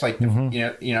for the next, like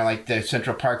the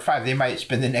Central Park 5. They might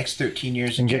spend the next 13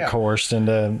 years in jail. And get coerced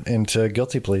into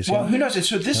guilty pleas. Well, who knows? And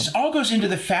so this all goes into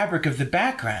the fabric of the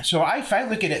background. So if I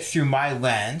look at it through my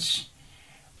lens,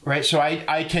 right? So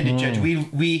I tend to judge.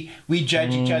 We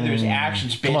judge each other's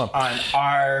actions based on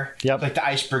our like the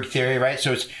iceberg theory, right?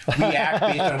 So we act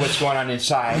based on what's going on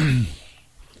inside,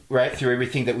 right? Through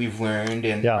everything that we've learned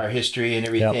and our history and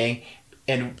everything,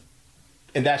 and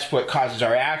that's what causes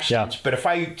our actions. But if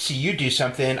I see you do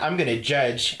something, I'm going to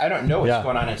judge. I don't know what's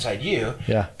going on inside you,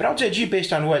 but I'll judge you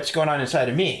based on what's going on inside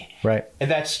of me, right? And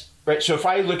that's right. So if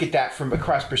I look at that from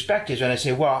across perspectives, and I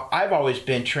say, well, I've always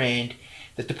been trained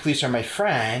that the police are my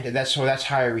friend, and that's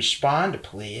how I respond to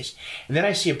police. And then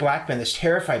I see a black man that's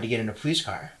terrified to get in a police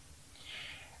car.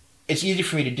 it's easy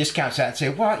for me to discount that and say,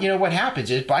 well, you know, what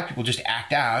happens is black people just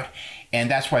act out, and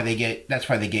that's why they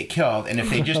get killed. And if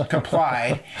they just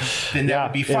complied, then that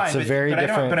would be fine. It's a very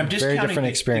different, I'm discounting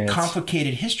experience. The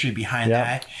complicated history behind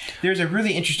that. There's a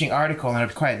really interesting article, and I'll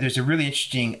be quiet. There's a really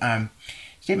interesting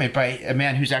statement by a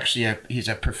man who's actually he's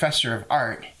a professor of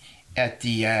art at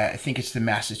the I think it's the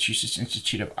Massachusetts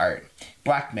Institute of Art.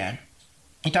 Black man.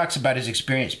 He talks about his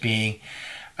experience being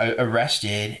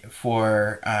arrested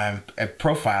for a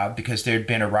profile because there had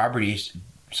been a robbery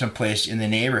someplace in the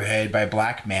neighborhood by a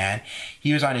black man.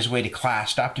 He was on his way to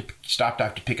class, stopped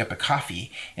off to pick up a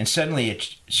coffee, and suddenly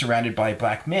it's surrounded by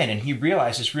black men. And he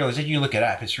realized, you look it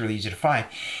up, it's really easy to find.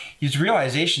 His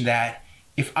realization that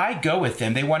if I go with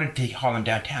them, they wanted to haul him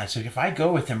downtown. So if I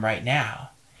go with them right now,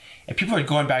 and people are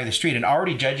going by the street and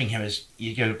already judging him as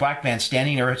a black man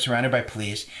standing there surrounded by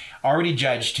police, already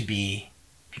judged to be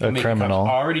a criminal.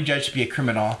 Already judged to be a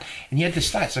criminal. And he had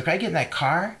this thought, so if I get in that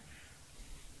car,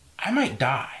 I might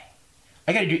die.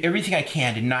 I got to do everything I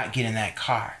can to not get in that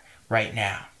car right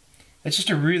now. It's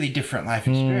just a really different life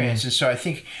experience. And so I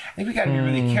think we got to be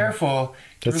really careful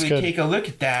to take a look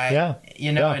at that. Yeah.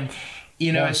 You know, and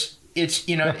you know, it's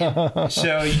you know,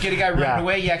 so you get a guy running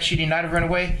away. Yeah, should he not have run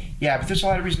away? Yeah, but there's a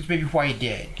lot of reasons maybe why he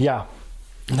did. Yeah.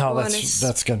 No,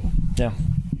 that's good. Yeah.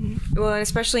 Well, and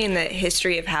especially in the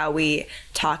history of how we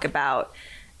talk about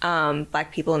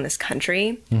black people in this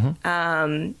country,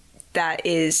 that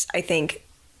is, I think,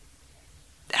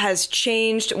 has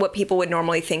changed what people would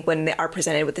normally think when they are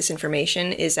presented with this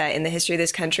information, is that in the history of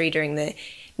this country during the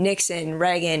Nixon,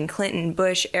 Reagan, Clinton,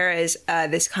 Bush eras,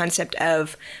 this concept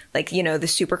of, like, you know, the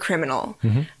super criminal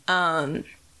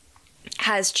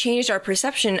has changed our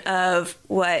perception of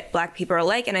what black people are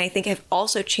like. And I think have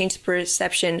also changed the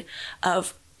perception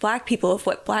of black people, of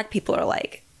what black people are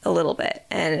like, a little bit.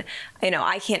 And you know,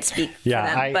 I can't speak for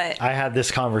them, but I had this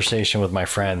conversation with my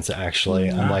friends, actually.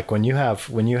 I'm like, when you have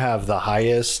the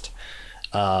highest,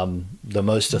 the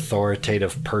most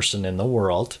authoritative person in the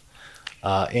world,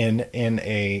 in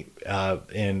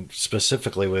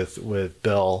specifically with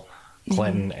Bill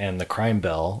Clinton and the crime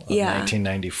bill of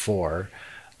 1994,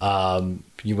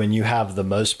 when you have the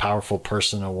most powerful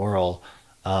person in the world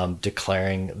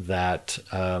declaring that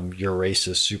your race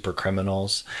is super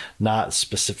criminals, not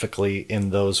specifically in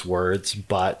those words,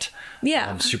 but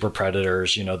super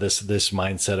predators, you know, this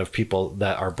mindset of people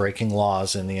that are breaking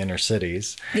laws in the inner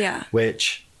cities,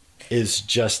 which is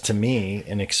just, to me,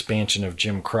 an expansion of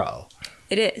Jim Crow.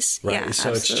 It is. Right. Yeah,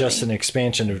 so absolutely. It's just an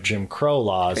expansion of Jim Crow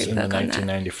laws in the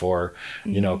 1994,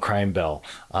 you know, crime bill.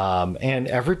 And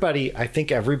I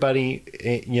think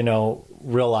everybody, you know,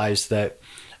 realized that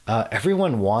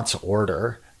everyone wants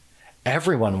order.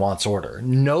 Everyone wants order.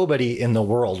 Nobody in the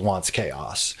world wants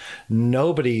chaos.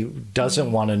 Nobody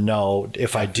doesn't want to know,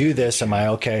 if I do this, am I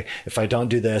okay? If I don't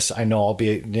do this, I know I'll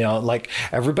be, you know, like,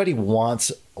 everybody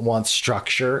wants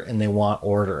structure and they want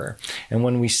order. And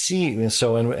when we see,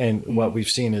 and what we've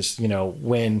seen is, you know,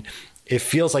 when it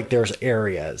feels like there's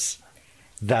areas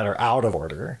that are out of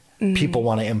order, people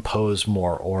want to impose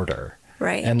more order.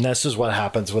 Right. And this is what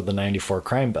happens with the 94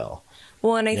 crime bill.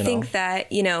 Well, and I think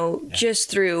that, you know, just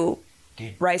through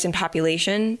rise in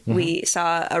population, we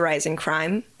saw a rise in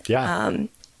crime. Yeah.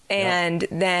 And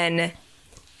then,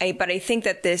 but I think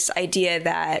that this idea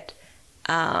that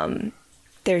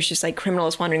there's just like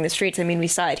criminals wandering the streets. I mean, we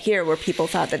saw it here where people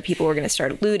thought that people were going to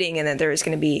start looting and that there was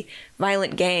going to be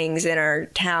violent gangs in our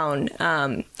town,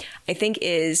 I think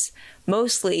is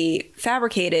mostly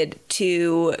fabricated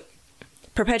to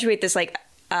perpetuate this, like,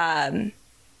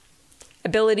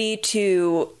 ability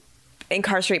to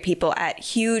incarcerate people at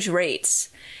huge rates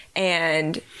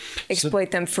and exploit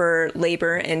them for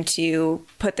labor and to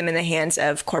put them in the hands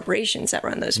of corporations that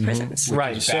run those prisons.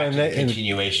 Right. So in the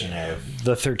continuation of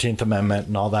the 13th Amendment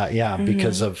and all that. Yeah.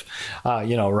 Because of,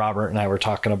 you know, Robert and I were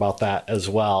talking about that as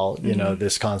well, you know,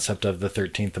 this concept of the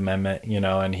 13th Amendment, you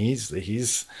know, and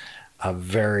he's a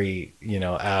very, you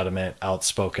know, adamant,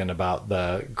 outspoken about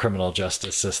the criminal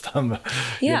justice system.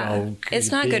 Yeah, you know,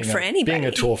 it's not good for anybody. Being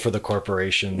a tool for the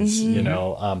corporations, you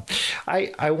know.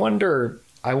 I wonder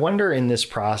in this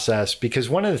process, because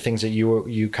one of the things that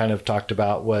you kind of talked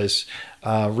about was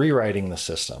rewriting the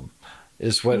system.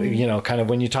 Is what you know, kind of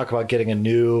when you talk about getting a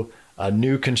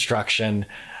new construction,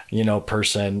 you know,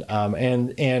 person.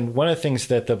 And one of the things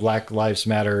that the Black Lives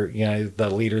Matter, you know, the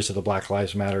leaders of the Black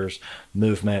Lives Matters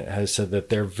movement has said that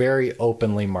they're very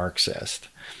openly Marxist.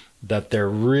 that they're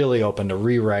really open to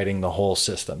rewriting the whole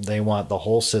system. They want the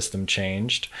whole system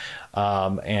changed,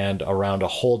 and around a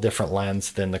whole different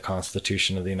lens than the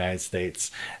Constitution of the United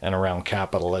States, and around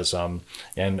capitalism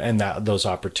and those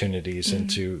opportunities, and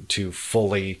to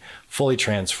fully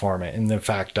transform it. And in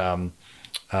fact,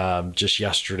 just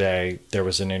yesterday there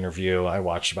was an interview. I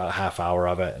watched about a half hour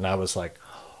of it, and I was like,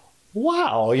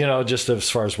 wow, just as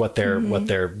far as what they're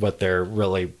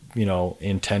really,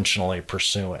 intentionally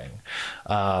pursuing.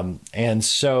 And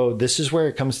so this is where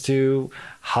it comes to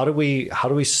how do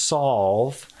we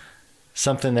solve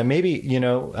something that maybe,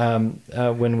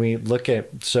 when we look at,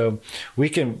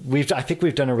 I think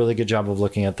we've done a really good job of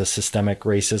looking at the systemic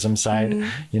racism side,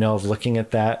 of looking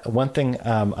at that. One thing,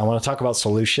 I want to talk about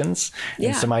solutions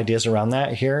and some ideas around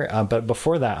that here. But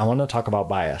before that, I want to talk about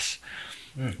bias.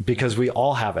 Because we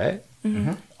all have it.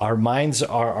 Mm-hmm. Our minds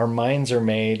are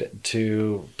made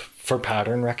for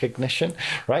pattern recognition,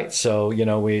 right? So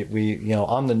we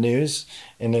on the news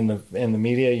and in the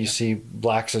media, you see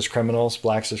blacks as criminals.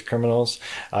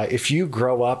 If you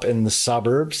grow up in the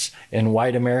suburbs in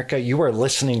white America, you are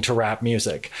listening to rap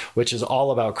music, which is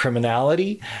all about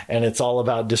criminality and it's all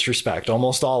about disrespect.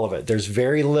 Almost all of it. There's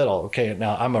very little. Okay,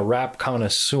 now I'm a rap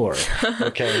connoisseur.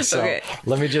 Okay, so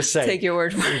let me just say, take your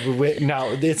word for it. Now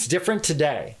it's different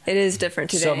today. It is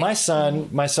different today. So my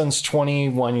son's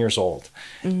 21 years old,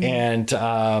 and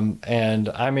I'm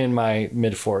in my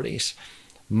mid 40s.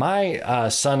 My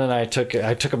son and I took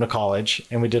him to college,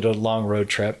 and we did a long road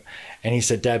trip. And he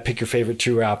said, "Dad, pick your favorite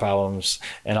 2 rap albums,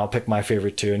 and I'll pick my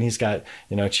favorite 2." And he's got,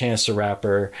 Chance the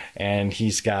Rapper, and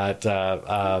he's got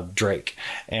Drake,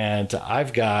 and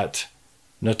I've got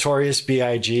Notorious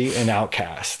B.I.G. and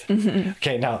Outkast. Mm-hmm.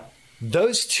 Okay, now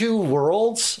those 2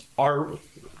 worlds are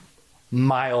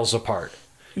miles apart.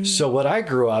 Mm-hmm. So what I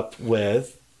grew up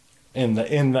with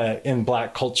in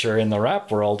Black culture in the rap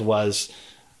world was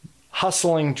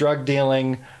hustling, drug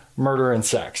dealing, murder, and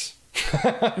sex.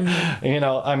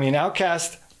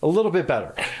 Outkast a little bit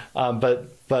better, but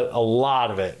a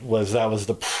lot of it was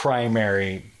the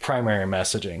primary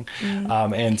messaging.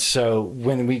 And so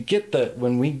when we get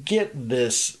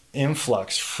this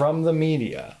influx from the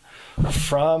media,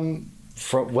 from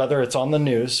whether it's on the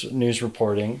news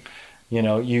reporting,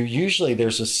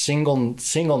 there's a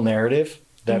single narrative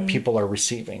that people are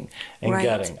receiving and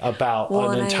getting about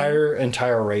an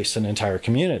entire race and entire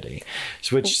community,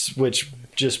 which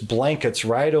just blankets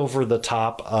right over the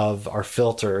top of our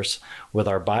filters with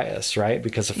our bias, right?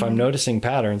 Because if I'm noticing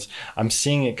patterns, I'm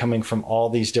seeing it coming from all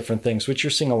these different things, which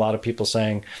you're seeing a lot of people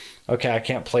saying, okay, I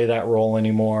can't play that role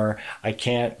anymore. I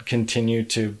can't continue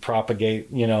to propagate,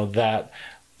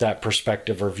 that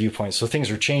perspective or viewpoint. So things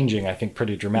are changing, I think,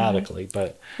 pretty dramatically.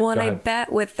 But and I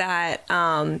bet with that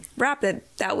rap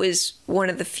that was one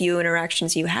of the few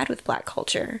interactions you had with Black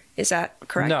culture. Is that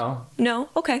correct? No.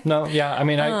 Okay. No. Yeah. I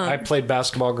mean, I played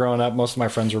basketball growing up. Most of my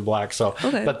friends were Black,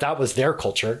 but that was their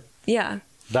culture. Yeah.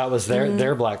 That was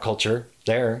their Black culture.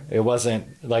 There, it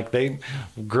wasn't like they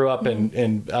grew up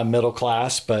in a middle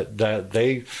class, but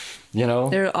they.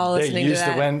 They're all they listening used to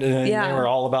that. The wind, and they were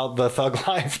all about the thug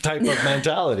life type of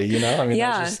mentality. That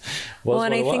just was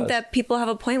and I think that people have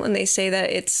a point when they say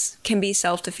that can be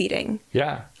self-defeating.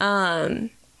 Yeah.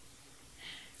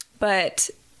 But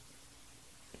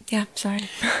yeah, sorry.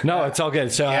 No, it's all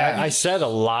good. So I said a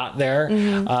lot there.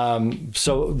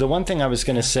 So the one thing I was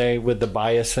going to say with the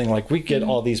bias thing, like we get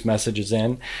all these messages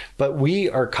in, but we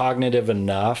are cognitive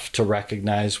enough to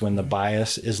recognize when the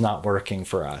bias is not working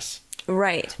for us.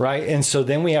 Right. And so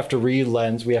then we have to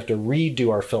re-lens, we have to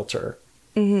redo our filter.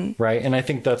 Right. And I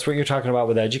think that's what you're talking about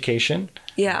with education.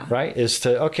 Yeah. Right. Is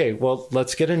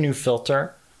let's get a new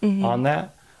filter on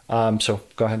that. So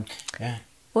go ahead. Yeah.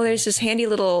 Well, there's this handy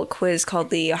little quiz called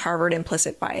the Harvard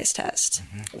Implicit Bias Test.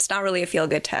 It's not really a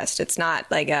feel-good test. It's not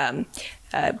like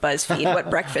BuzzFeed, what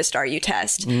breakfast are you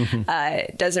test.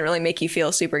 It doesn't really make you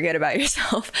feel super good about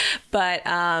yourself. But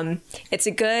it's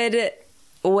a good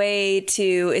way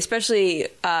to, especially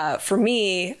for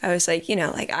me, I was like,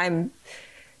 I'm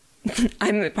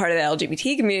a part of the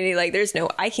LGBT community. Like,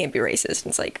 I can't be racist.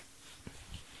 And it's like,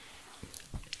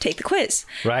 take the quiz.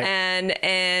 Right.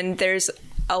 And there's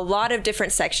a lot of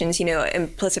different sections,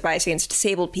 implicit bias against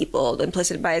disabled people,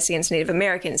 implicit bias against Native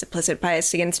Americans, implicit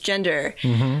bias against gender.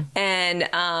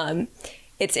 And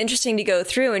it's interesting to go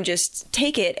through and just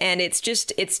take it. And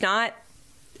it's not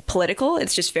political.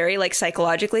 It's just very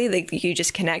psychologically, you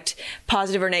just connect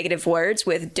positive or negative words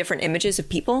with different images of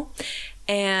people.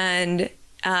 And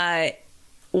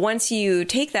once you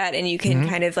take that and you can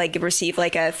kind of receive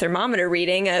a thermometer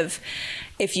reading of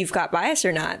if you've got bias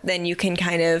or not, then you can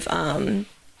kind of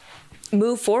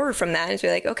move forward from that and be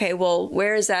like, okay, well,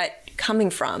 where is that coming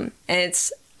from. And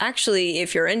it's actually,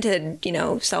 if you're into,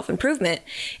 self-improvement,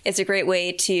 it's a great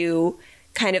way to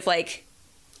kind of like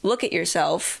look at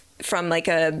yourself from like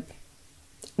a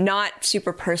not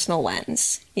super personal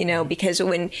lens, because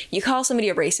when you call somebody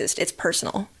a racist, it's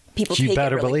personal. People take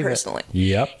it really personally.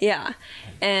 Yep. Yeah.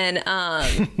 And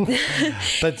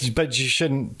but you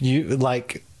shouldn't,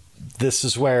 this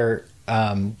is where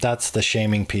that's the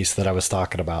shaming piece that I was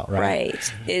talking about, right?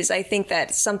 Right. Is I think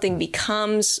that something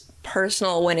becomes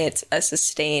personal when it's a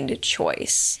sustained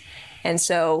choice. And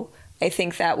so I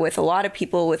think that with a lot of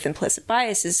people with implicit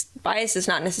bias is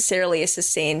not necessarily a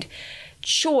sustained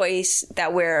choice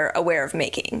that we're aware of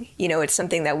making. It's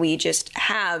something that we just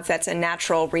have that's a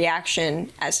natural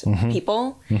reaction as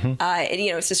people.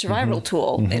 It's a survival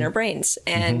tool in our brains.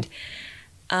 And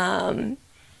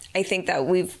I think that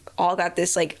we've all got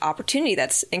this like opportunity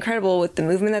that's incredible with the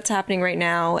movement that's happening right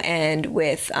now, and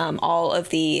with all of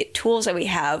the tools that we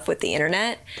have with the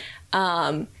internet,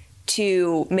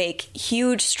 to make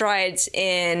huge strides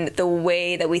in the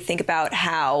way that we think about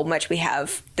how much we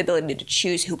have the ability to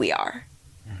choose who we are.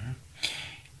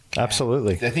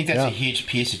 Absolutely. I think that's a huge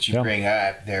piece that you bring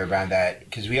up there around that,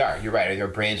 because you're right, our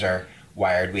brains are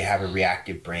wired. We have a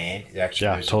reactive brain.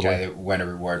 Actually, there's a guy that won a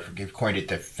reward for coined it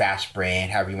the fast brain,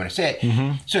 however you want to say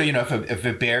it. So, if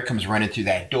a bear comes running through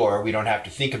that door, we don't have to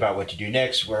think about what to do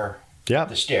next. We're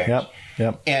the stairs.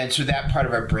 And so that part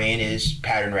of our brain is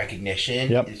pattern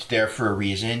recognition. It's there for a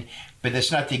reason. But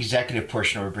that's not the executive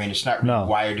portion of our brain. It's not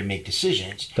wired to make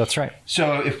decisions. That's right.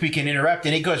 So if we can interrupt,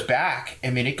 and it goes back,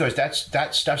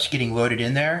 that stuff's getting loaded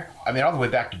in there, all the way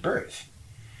back to birth.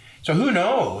 So who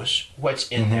knows what's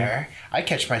in there? I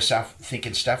catch myself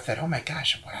thinking stuff that, oh my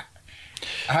gosh,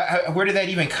 where did that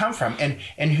even come from?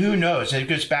 And who knows? And it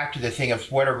goes back to the thing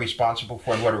of what are we responsible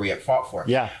for and what are we at fault for?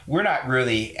 Yeah. We're not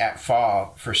really at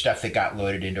fault for stuff that got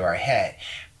loaded into our head.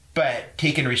 But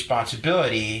taking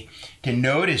responsibility to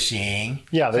noticing,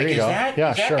 there you go. Is that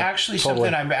actually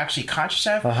something I'm actually conscious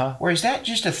of? Or is that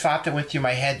just a thought that went through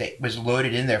my head that was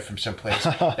loaded in there from someplace?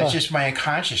 That's just my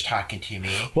unconscious talking to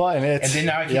me. Well, and then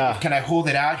now can I hold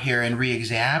it out here and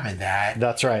re-examine that?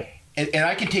 That's right. And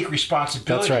I can take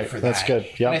responsibility for that. That's good.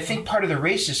 Yep. And I think part of the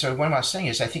racist, so one last thing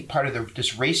is, I think part of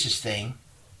this racist thing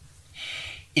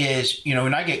is,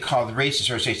 when I get called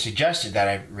racist or say suggested that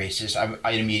I'm racist, I'm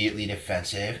immediately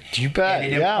defensive. You bet.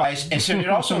 And it implies, and so it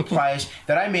also implies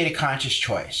that I made a conscious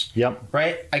choice. Yep.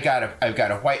 Right? I've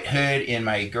got a white hood in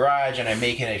my garage, and I'm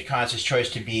making a conscious choice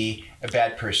to be a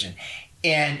bad person.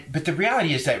 But the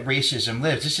reality is that racism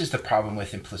lives. This is the problem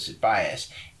with implicit bias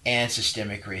and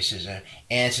systemic racism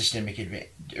and systemic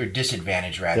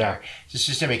disadvantage, rather. Yeah. The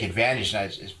systemic advantage,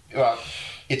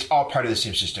 it's all part of the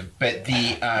same system. But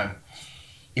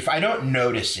if I don't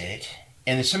notice it,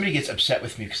 and then somebody gets upset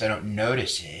with me because I don't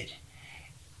notice it,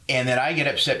 and then I get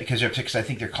upset because I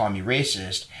think they're calling me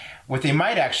racist, what they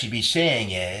might actually be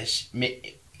saying is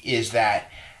that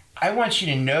I want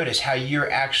you to notice how you're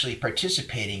actually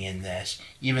participating in this,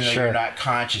 even though you're not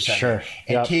conscious of it,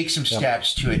 and take some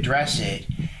steps to address it.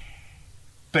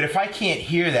 But if I can't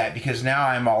hear that because now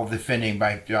I'm all defending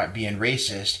by being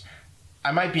racist,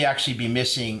 I might actually be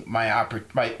missing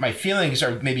my feelings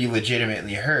are maybe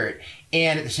legitimately hurt,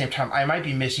 and at the same time I might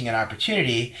be missing an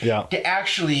opportunity to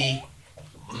actually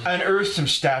unearth some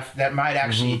stuff that might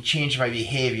actually change my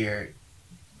behavior,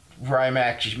 where I may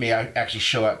actually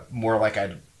show up more like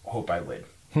I hope I would.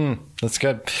 That's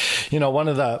good. One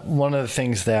of the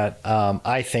things that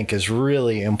I think is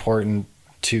really important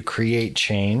to create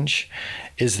change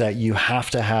is that you have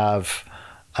to have.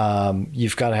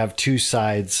 You've got to have two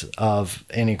sides of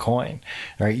any coin,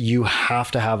 right? You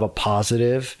have to have a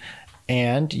positive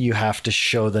and you have to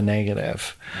show the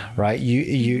negative, right?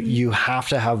 You have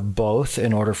to have both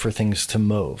in order for things to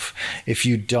move. If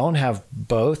you don't have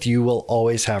both, you will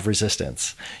always have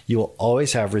resistance. You will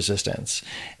always have resistance.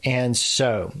 And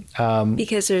so,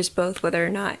 because there's both, whether or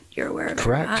not you're aware of it.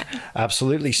 Correct.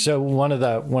 Absolutely. So one of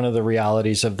the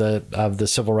realities of the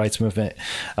civil rights movement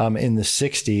in the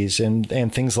 60s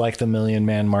and things like the Million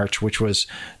Man March, which was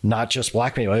not just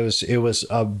black people, it was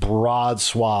a broad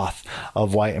swath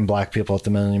of white and black people at the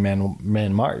Million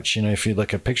Man March. If you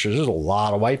look at pictures, there's a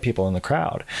lot of white people in the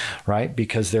crowd, right?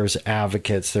 Because there's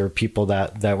advocates, there are people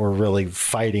that were really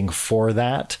fighting for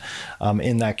that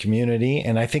in that community.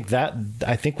 And I think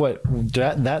what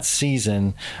that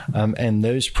season and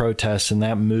those protests and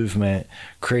that movement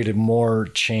created more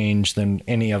change than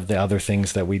any of the other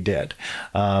things that we did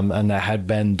and that had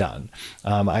been done.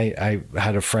 I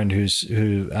had a friend who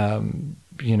said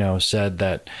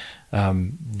that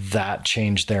that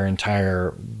changed their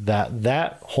entire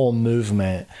that whole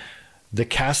movement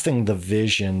casting the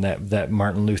vision that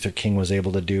Martin Luther King was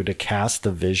able to do, to cast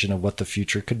the vision of what the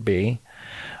future could be,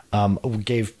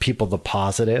 gave people the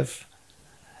positive,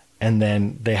 and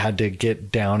then they had to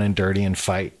get down and dirty and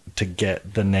fight to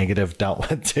get the negative dealt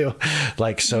with too.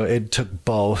 Like, so it took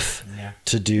both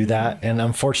to do that. And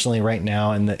unfortunately right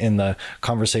now in the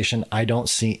conversation, I don't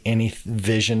see any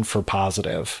vision for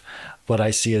positive. What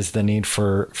I see is the need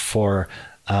for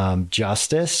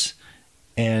justice.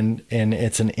 And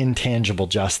it's an intangible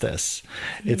justice.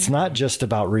 It's not just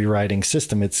about rewriting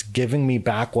system. It's giving me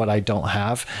back what I don't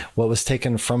have, what was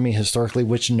taken from me historically,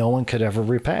 which no one could ever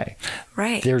repay.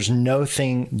 Right. There's no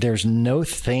thing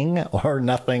or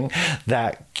nothing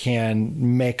that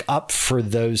can make up for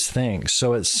those things.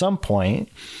 So at some point,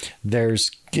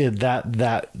 there's the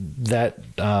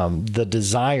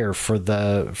desire for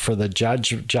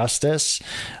the justice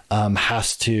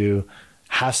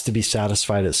has to be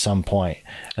satisfied at some point.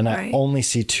 And I only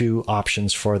see two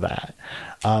options for that.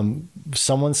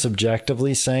 Someone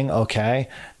subjectively saying, okay,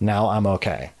 now I'm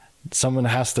okay. Someone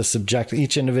has to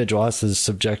each individual has to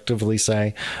subjectively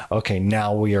say, okay,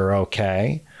 now we are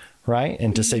okay. Right.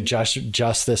 And to say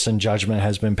justice and judgment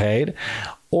has been paid,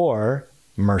 or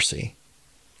mercy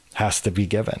has to be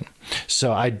given.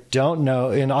 So I don't know.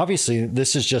 And obviously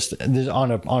this is just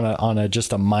on a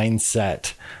just a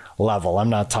mindset level. I'm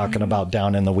not talking about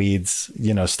down in the weeds,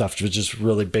 stuff, just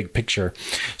really big picture.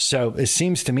 So it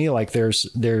seems to me like there's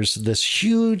this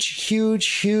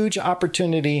huge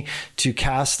opportunity to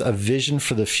cast a vision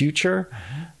for the future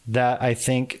that I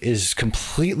think is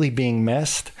completely being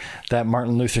missed, that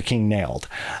Martin Luther King nailed.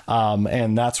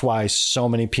 And that's why so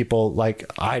many people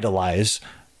idolize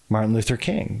Martin Luther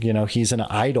King. He's an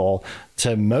idol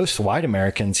to most white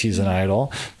Americans. He's an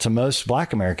idol to most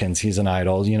Black Americans. He's an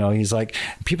idol. He's like,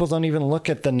 people don't even look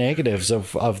at the negatives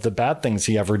of the bad things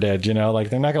he ever did. They're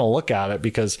not going to look at it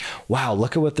because, wow,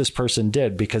 look at what this person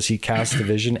did, because he cast the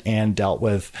vision and dealt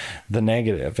with the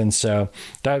negative. And so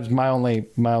that's my only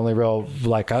real,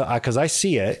 because I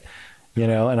see it,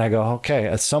 and I go, okay,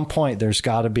 at some point we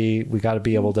got to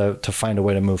be able to find a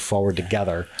way to move forward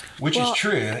together. Which is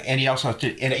true. And he also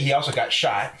got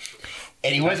shot,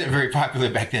 and he wasn't very popular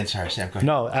back then. Sorry, Sam, go ahead.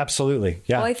 No, absolutely.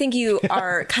 Yeah. Well, I think you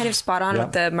are kind of spot on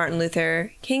with the Martin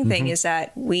Luther King thing, is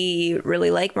that we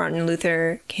really like Martin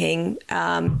Luther King,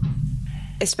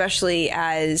 especially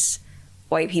as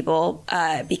white people,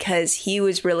 because he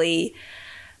was really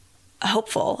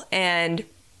hopeful.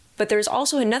 But there's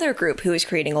also another group who is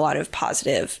creating a lot of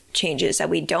positive changes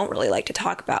that we don't really like to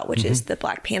talk about, which is the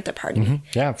Black Panther Party.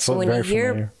 Yeah, so when you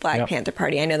hear Black Panther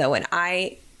Party, I know that when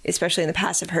I, especially in the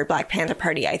past, have heard Black Panther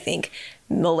Party, I think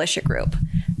militia group.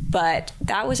 But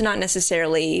that was not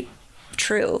necessarily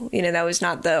true. That was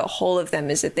not the whole of them,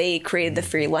 is that they created the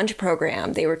free lunch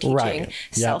program. They were teaching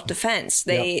self-defense.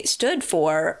 They stood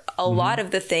for a lot of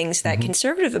the things that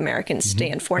conservative Americans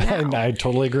stand for now. I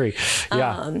totally agree.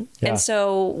 Yeah. And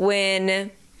so when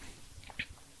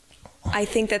I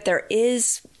think that there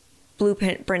is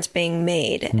blueprints being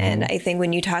made, and I think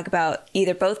when you talk about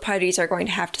either both parties are going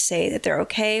to have to say that they're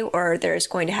okay, or there's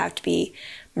going to have to be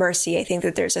mercy, I think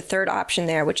that there's a third option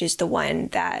there, which is the one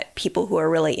that people who are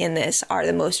really in this are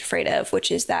the most afraid of,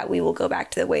 which is that we will go back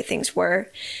to the way things were,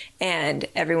 and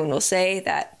everyone will say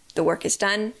that the work is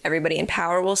done. Everybody in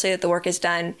power will say that the work is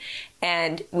done,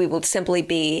 and we will simply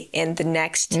be in the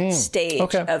next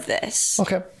stage of this.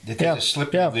 Okay. There's a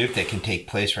slippery loop that can take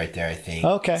place right there, I think.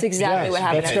 Okay. That's exactly what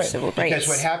happened at civil rights. Because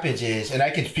what happens is, and I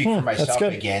can speak for myself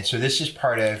again, so this is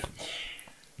part of,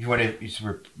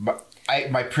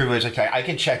 my privilege. I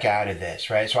can check out of this,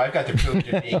 right? So I've got the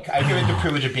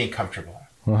privilege of being comfortable.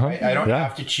 Right? I don't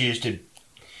have to choose to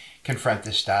confront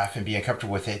this stuff and be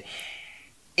uncomfortable with it.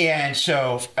 And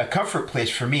so a comfort place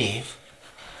for me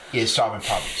is solving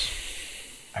problems.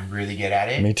 I'm really good at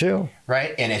it. Me too.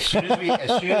 Right? And as soon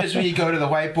as we go to the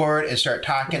whiteboard and start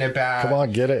talking about, come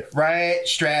on, get it. Right?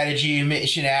 Strategy,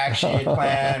 mission, action,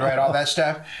 plan, right? All that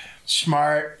stuff.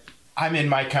 Smart. I'm in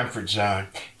my comfort zone.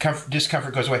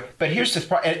 Discomfort goes away. But here's the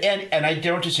problem, and I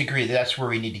don't disagree that that's where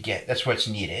we need to get. That's what's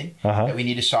needed. That we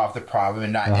need to solve the problem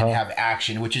and not and have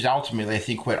action, which is ultimately, I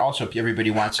think, what also everybody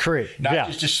wants. Correct. Not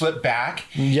just to slip back.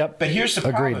 Yep. But here's the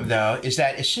problem, though, is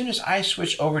that as soon as I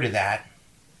switch over to that,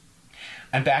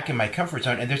 I'm back in my comfort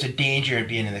zone, and there's a danger in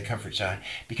being in the comfort zone,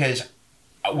 because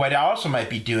what I also might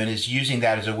be doing is using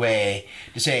that as a way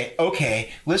to say,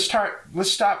 okay, let's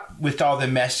stop with all the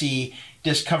messy,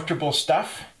 discomfortable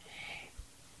stuff,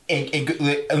 and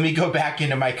let me go back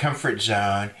into my comfort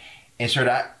zone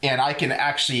and I can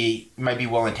actually, might be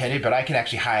well intended, but I can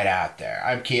actually hide out there.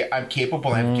 I'm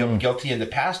capable, I'm guilty in the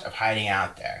past of hiding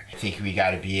out there. I think we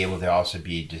got to be able to also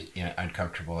be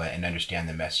uncomfortable and understand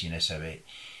the messiness of it.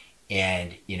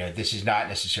 And, this is not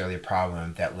necessarily a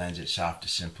problem that lends itself to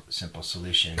simple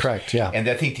solutions. Correct, yeah. And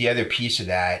I think the other piece of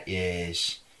that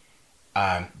is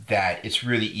that it's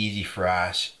really easy for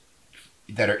us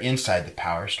that are inside the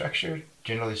power structure,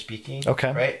 generally speaking.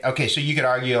 Okay. Right? Okay, so you could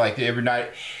argue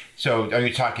so are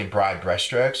you talking broad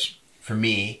brushstrokes? For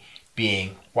me,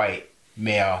 being white,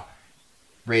 male,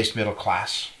 raised middle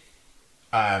class,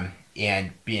 and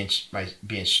being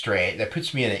straight, that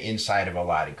puts me in the inside of a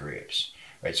lot of groups.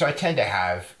 Right, so I tend to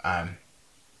have a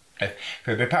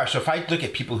fair bit of power. So if I look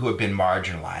at people who have been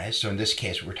marginalized, so in this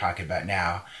case, what we're talking about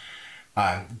now,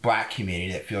 Black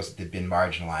community that feels that they've been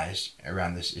marginalized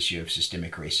around this issue of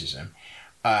systemic racism,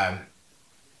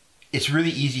 it's really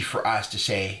easy for us to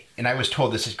say, and I was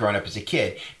told this as growing up as a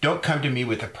kid, don't come to me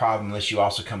with a problem unless you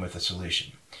also come with a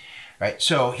solution. Right,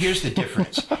 so here's the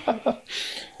difference.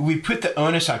 We put the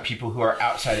onus on people who are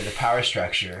outside of the power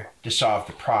structure to solve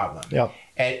the problem. Yep.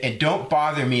 And don't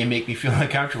bother me and make me feel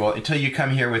uncomfortable until you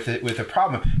come here with a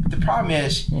problem. But the problem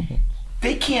is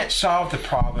they can't solve the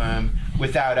problem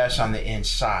without us on the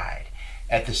inside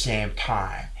at the same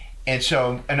time. And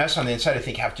so, and us on the inside, I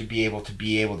think, have to be able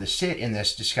to sit in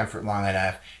this discomfort long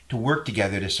enough to work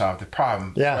together to solve the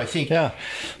problem. Yeah. So I think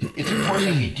it's important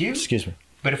that we do. Excuse me.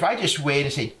 But if I just wait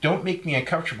and say, don't make me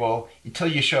uncomfortable until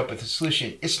you show up with a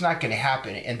solution, it's not going to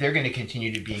happen. And they're going to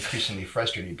continue to be increasingly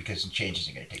frustrated because the change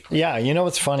isn't going to take place. Yeah.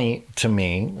 What's funny to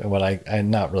me,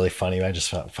 not really funny, I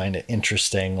just find it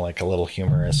interesting, like a little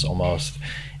humorous almost,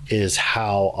 is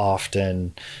how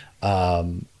often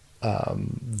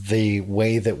the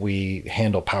way that we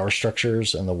handle power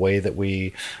structures and the way that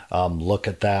we look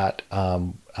at that,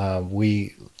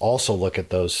 we also look at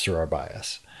those through our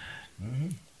bias. Mm-hmm.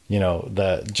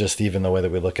 Even the way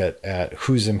that we look at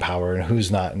who's in power and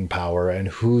who's not in power and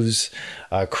who's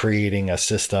creating a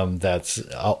system that's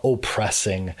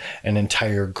oppressing an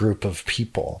entire group of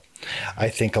people. I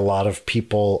think a lot of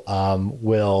people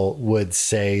would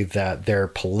say that their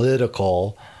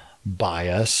political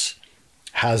bias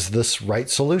has this right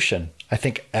solution. I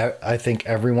think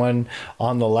everyone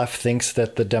on the left thinks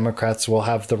that the Democrats will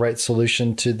have the right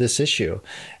solution to this issue,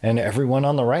 and everyone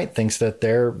on the right thinks that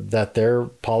their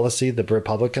policy, the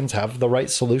Republicans, have the right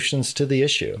solutions to the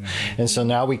issue. Mm-hmm. And so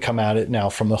now we come at it now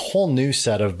from a whole new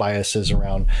set of biases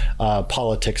around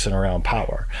politics and around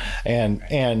power,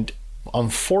 and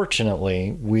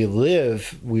unfortunately, we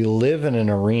live in an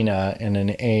arena in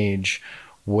an age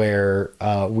where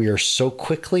we are so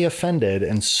quickly offended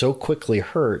and so quickly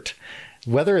hurt,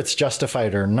 whether it's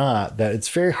justified or not, that it's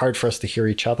very hard for us to hear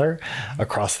each other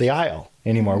across the aisle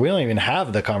anymore. We don't even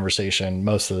have the conversation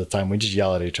most of the time. We just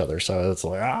yell at each other. So it's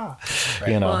like, Well,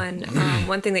 and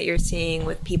one thing that you're seeing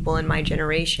with people in my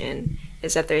generation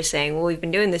is that they're saying, well, we've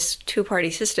been doing this two-party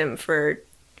system for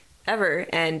ever,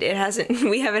 and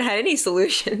we haven't had any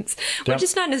solutions, which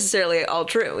is not necessarily all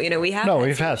true. We've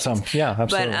had some. Yeah,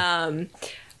 absolutely.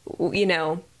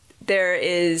 But, there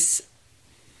is,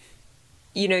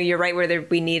 you're right, where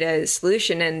we need a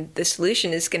solution, and the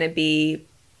solution is going to be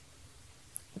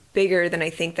bigger than I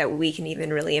think that we can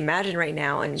even really imagine right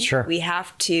now. And sure. we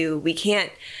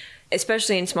can't,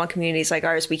 especially in small communities like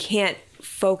ours, we can't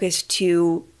focus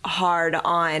too hard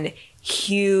on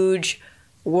huge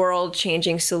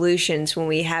world-changing solutions when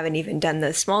we haven't even done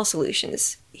the small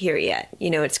solutions here yet.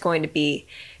 It's going to be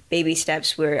baby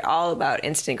steps. We're all about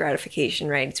instant gratification,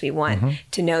 right? So we want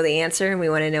to know the answer, and we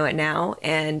want to know it now.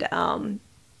 And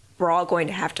we're all going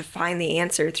to have to find the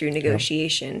answer through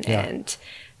negotiation. Yeah. And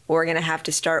we're going to have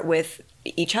to start with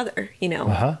each other,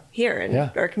 here in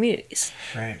our communities.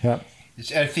 Right. Yeah.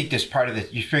 I think this part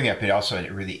of you bring up also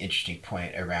a really interesting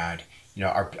point around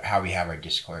how we have our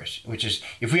discourse, which is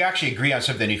if we actually agree on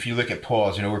something. If you look at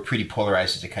polls, we're pretty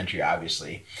polarized as a country,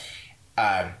 obviously.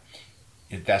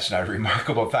 That's not a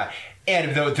remarkable thought.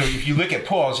 And though if you look at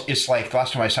polls, it's like the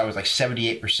last time I saw it was like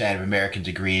 78% of Americans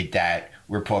agreed that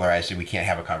we're polarized and we can't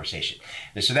have a conversation.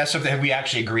 And so that's something we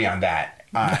actually agree on that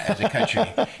as a country.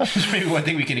 It's maybe one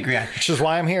thing we can agree on. Which is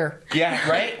why I'm here. Yeah,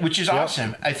 right? Which is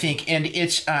awesome, I think. And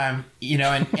it's, and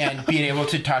being able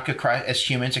to talk as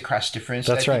humans across difference.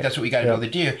 That's right. Think that's what we got to be able to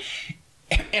do.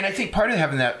 And I think part of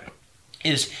having that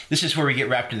is, this is where we get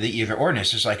wrapped into the either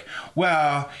orness. It's like,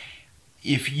 well,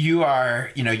 if you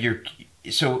are,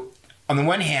 so on the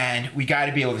one hand, we got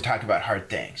to be able to talk about hard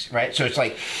things, right? So it's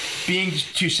like being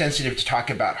too sensitive to talk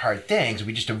about hard things.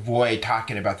 We just avoid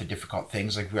talking about the difficult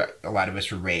things. Like a lot of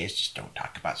us were raised, just don't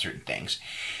talk about certain things.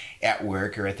 at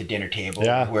work or at the dinner table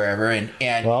or wherever.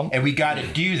 And we got to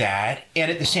do that. And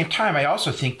at the same time, I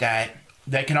also think that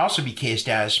can also be cased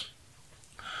as,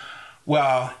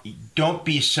 well, don't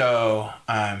be so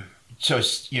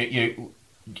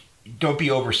don't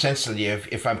be oversensitive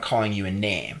if I'm calling you a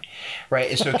name, right?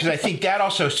 And so, because I think that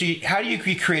also, how do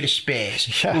you create a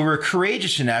space where we're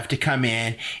courageous enough to come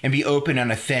in and be open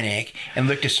and authentic and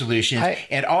look to solutions,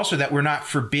 and also that we're not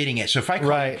forbidding it. So if I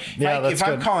call, if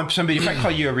I'm calling somebody, if I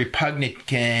call you a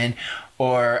Republican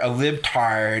or a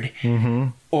libtard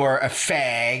or a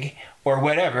fag or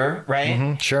whatever,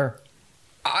 right? Sure.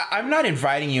 I'm not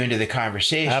inviting you into the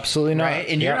conversation. Absolutely not. Right?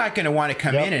 And you're not going to want to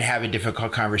come in and have a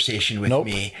difficult conversation with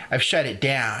me. I've shut it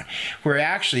down. Where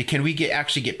actually, can we get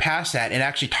past that and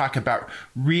actually talk about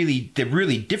the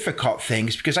really difficult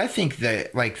things? Because I think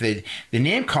that like the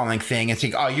name calling thing and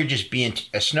think, oh, you're just being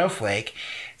a snowflake.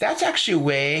 That's actually a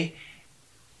way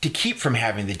to keep from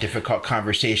having the difficult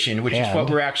conversation, which is what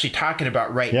we're actually talking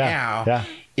about right now.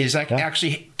 Is like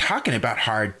actually talking about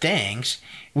hard things.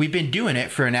 We've been doing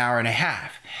it for an hour and a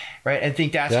half, right? I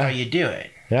think that's how you do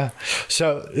it. Yeah.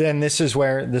 So, and this is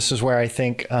where I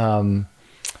think,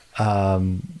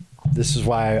 this is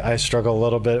why I struggle a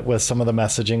little bit with some of the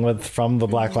messaging from the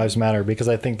Black Lives Matter, because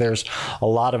I think there's a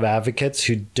lot of advocates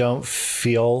who don't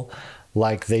feel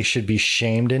like they should be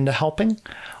shamed into helping,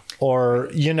 or,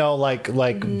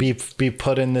 be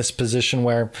put in this position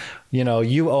where,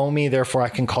 you owe me, therefore I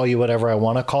can call you whatever I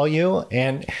want to call you.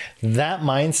 And that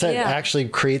mindset actually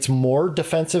creates more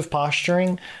defensive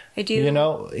posturing. I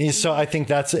do. So I think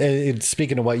that's,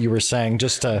 speaking of what you were saying,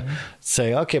 just to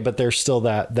say, okay, but there's still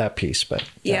that piece. But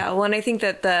well, and I think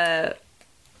that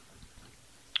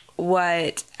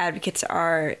what advocates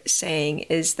are saying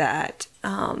is that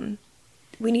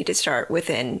we need to start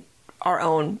within our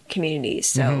own communities.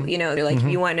 So, they're like, if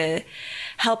you want to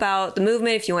help out the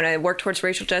movement, if you want to work towards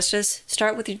racial justice,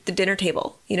 start with the dinner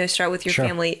table, start with your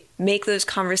family, make those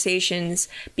conversations,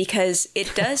 because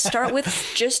it does start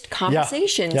with just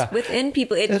conversations within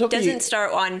people. It doesn't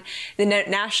start on the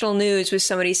national news with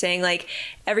somebody saying like,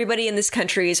 everybody in this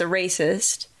country is a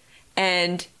racist,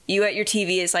 and you at your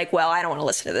TV is like, well, I don't want to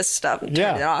listen to this stuff, and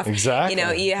turn it off.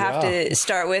 Exactly. You have to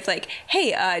start with like,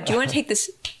 hey, do you want to take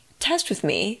this test with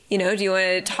me? Do you want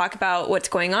to talk about what's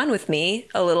going on with me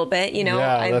a little bit?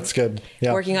 That's good.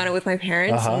 Working on it with my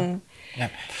parents. And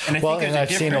I think I've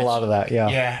seen a lot of that.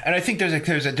 And I think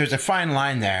there's a fine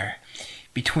line there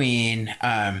between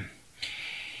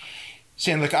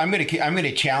saying, look, I'm going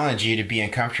to challenge you to be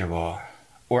uncomfortable,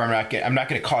 or I'm not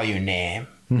going to call you a name,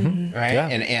 right?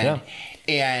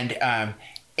 And at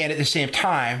the same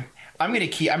time, I'm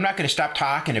not going to stop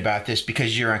talking about this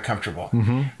because you're uncomfortable,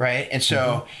 right? And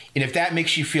so, and if that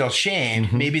makes you feel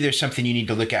shamed, maybe there's something you need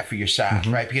to look at for yourself,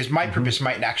 right? Because my purpose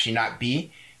might actually not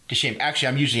be to shame. Actually,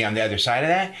 I'm usually on the other side of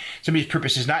that. Somebody's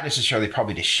purpose is not necessarily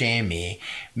probably to shame me.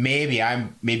 Maybe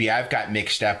I've got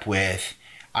mixed up with,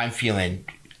 I feel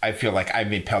like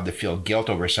I'm impelled to feel guilt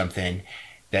over something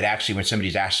that actually, when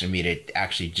somebody's asking me to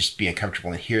actually just be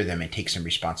uncomfortable and hear them and take some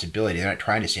responsibility, they're not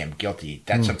trying to say I'm guilty.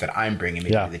 That's something I'm bringing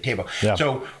to the table.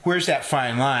 So where's that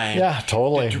fine line?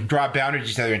 Totally. To draw boundaries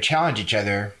to each other and challenge each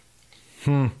other.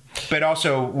 But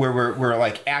also where we're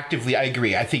like actively, I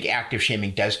agree. I think active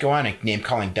shaming does go on, and name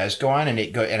calling does go on, and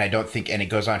it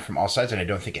goes on from all sides, and I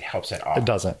don't think it helps at all. It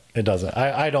doesn't.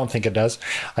 I don't think it does.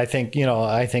 I think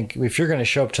if you're going to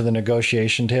show up to the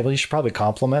negotiation table, you should probably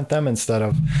compliment them instead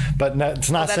of. But it's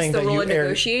not saying that you. That's the rule of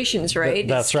negotiations, right?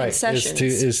 That's right.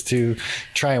 Is to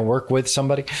try and work with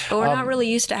somebody. But we're not really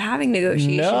used to having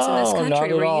negotiations in this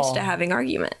country. We're used to having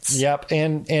arguments. Yep,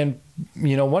 and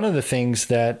one of the things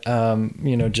that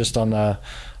just on the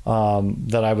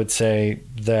that I would say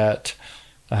that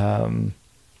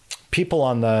people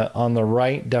on the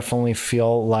right definitely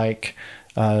feel like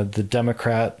the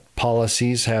Democrat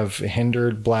policies have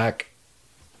hindered Black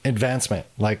advancement.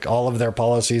 Like all of their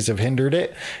policies have hindered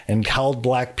it and held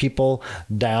Black people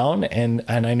down. And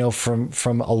I know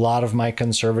from a lot of my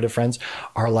conservative friends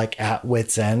are like at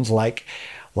wit's end, like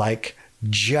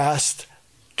just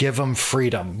give them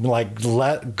freedom, like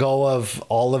let go of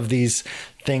all of these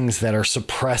things that are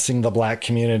suppressing the Black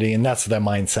community, and that's the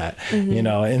mindset,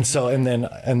 and so and then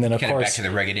of course back to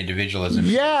the rugged individualism.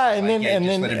 And then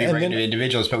let it be rugged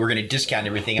individuals, but we're going to discount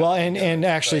everything else. Well, and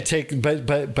actually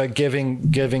but giving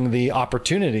the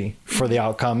opportunity for the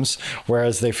outcomes,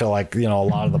 whereas they feel like a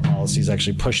lot of the policies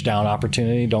actually push down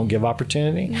opportunity, don't give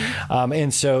opportunity,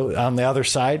 and so on the other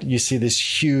side you see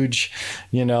this huge,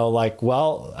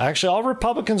 actually all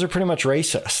Republicans are pretty much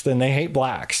racist and they hate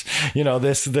Blacks.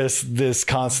 This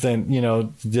constant,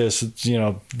 this,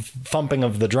 thumping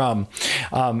of the drum.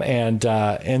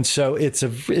 And so it's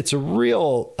a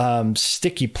real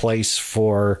sticky place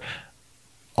for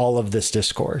all of this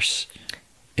discourse.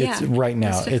 It's right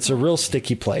now. It's a real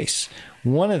sticky place.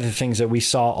 One of the things that we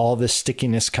saw all this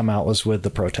stickiness come out was with the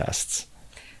protests.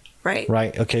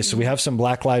 Right. Okay. So we have some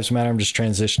Black Lives Matter. I'm just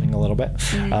transitioning a little bit.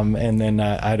 And then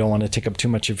I don't want to take up too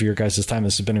much of your guys' time.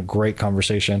 This has been a great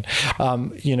conversation.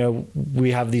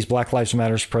 We have these Black Lives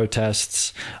Matters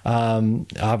protests.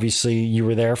 Obviously you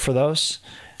were there for those.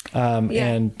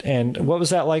 And what was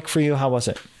that like for you? How was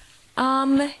it?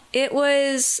 It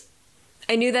was,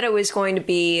 I knew that it was going to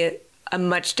be a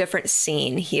much different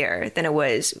scene here than it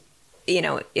was,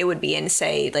 it would be in,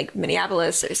 say, like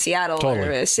Minneapolis or Seattle or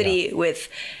a city with,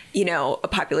 a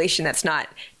population that's not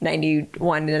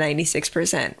 91 to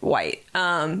 96% white.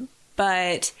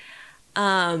 But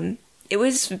it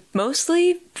was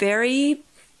mostly very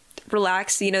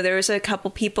relaxed. There was a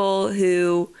couple people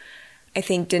who I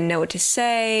think didn't know what to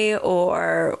say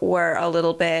or were a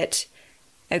little bit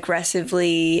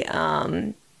aggressively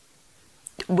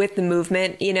with the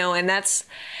movement, and that's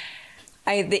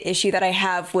the issue that I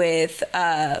have with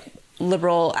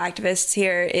liberal activists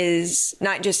here is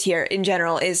not just here in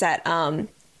general is that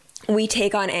we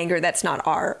take on anger that's not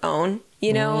our own,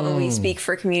 and we speak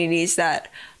for communities that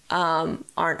aren't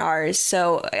ours.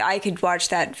 So I could watch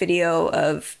that video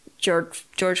of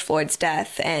George Floyd's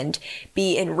death and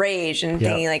be enraged and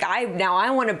thinking like,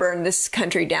 I want to burn this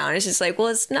country down. It's just like, well,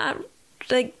 it's not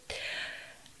like,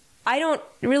 I don't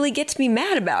really get to be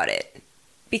mad about it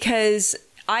because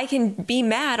I can be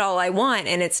mad all I want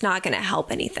and it's not going to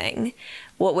help anything.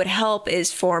 What would help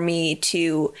is for me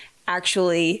to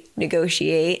actually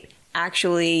negotiate,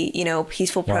 actually,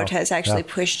 peaceful protest, actually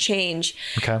push change.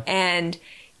 Okay. And,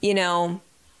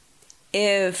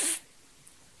 if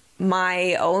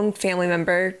my own family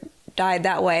member died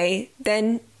that way,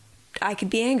 then I could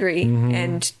be angry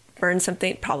and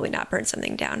probably not burn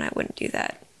something down. I wouldn't do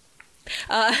that.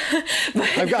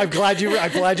 I'm glad you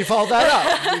followed that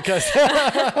up because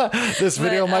this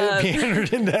video might be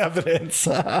entered into evidence.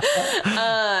 But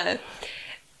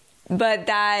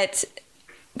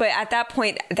at that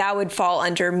point, that would fall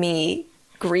under me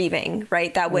grieving,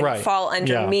 right? That would fall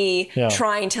under me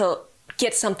trying to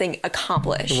get something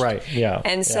accomplished. Right. Yeah.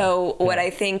 And so what I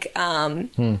think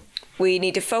we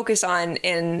need to focus on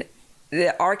in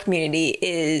our community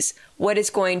is what is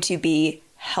going to be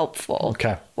helpful.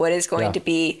 Okay. What is going to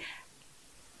be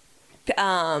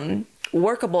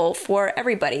workable for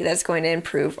everybody that's going to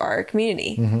improve our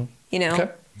community. Okay.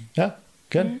 Yeah.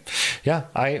 Good. Yeah.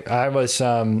 I was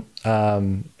the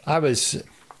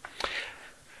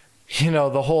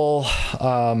whole,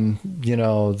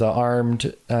 the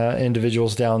armed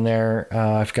individuals down there.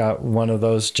 I've got one of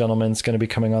those gentlemen's going to be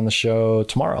coming on the show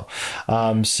tomorrow.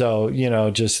 So,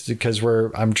 just because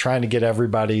I'm trying to get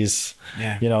everybody's,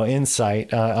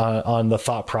 insight on the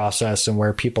thought process and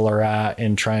where people are at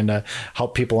and trying to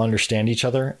help people understand each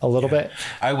other a little bit.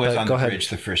 I was on the bridge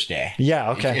the first day.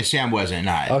 Yeah. Okay. And Sam wasn't.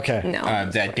 Not. Okay.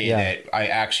 No. That day that I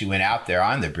actually went out there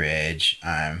on the bridge,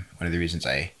 one of the reasons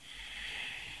I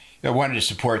wanted to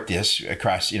support this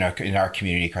across, in our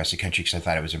community across the country, because I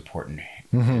thought it was important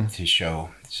to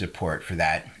show support for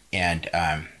that. And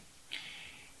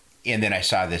then I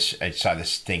saw this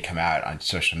thing come out on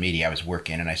social media. I was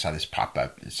working and I saw this pop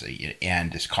up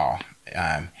and this call.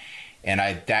 And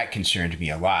that concerned me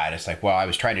a lot. It's like, well, I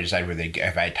was trying to decide whether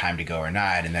if I had time to go or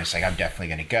not. And then it's like, I'm definitely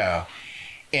going to go.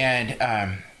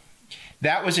 And,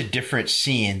 that was a different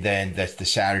scene than the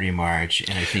Saturday March,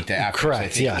 and I think that after, correct, I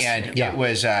think, yes, and it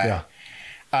was, and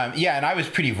I was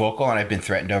pretty vocal, and I've been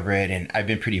threatened over it, and I've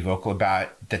been pretty vocal about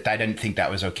that. I didn't think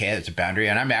that was okay. It's a boundary,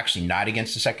 and I'm actually not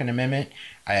against the Second Amendment.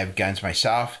 I have guns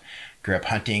myself. Grew up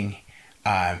hunting,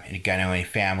 in a gun-owning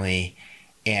family,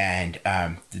 and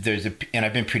and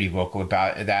I've been pretty vocal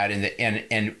about that.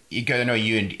 And you gotta know,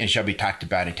 you and Shelby talked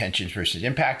about intentions versus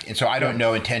impact, and so I don't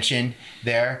know intention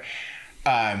there.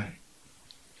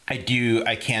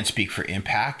 I can speak for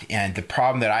impact, and the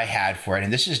problem that I had for it,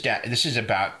 and this is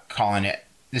about calling it,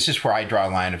 this is where I draw a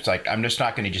line. It's like, I'm just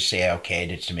not going to just say, okay,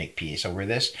 just to make peace over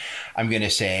this. I'm going to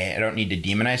say, I don't need to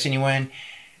demonize anyone,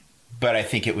 but I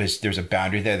think there's a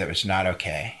boundary there that was not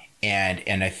okay.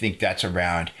 And I think that's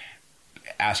around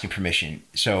asking permission.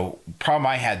 So problem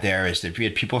I had there is that we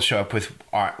had people show up with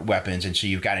weapons. And so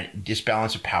you've got a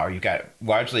disbalance of power. You've got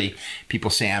largely people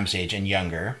Sam's age and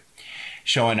younger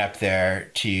showing up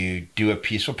there to do a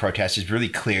peaceful protest. Is really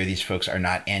clear these folks are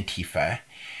not Antifa.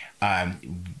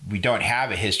 We don't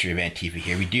have a history of Antifa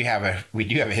here. We do have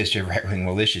a history of right-wing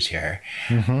militias here.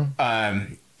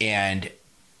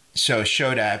 so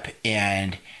showed up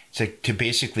and to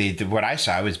basically what I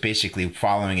saw was basically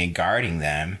following and guarding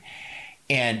them.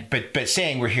 And but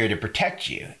saying we're here to protect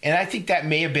you. And I think that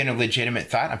may have been a legitimate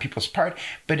thought on people's part.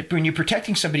 But when you're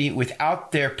protecting somebody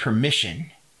without their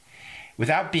permission,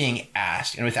 without being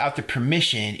asked, and without the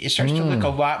permission, it starts to look a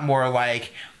lot more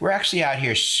like we're actually out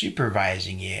here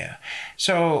supervising you.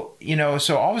 So,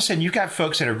 so all of a sudden you've got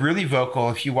folks that are really vocal.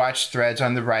 If you watch threads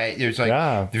on the right, there's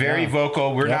very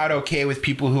vocal. We're not okay with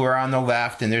people who are on the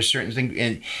left, and there's certain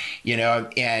things,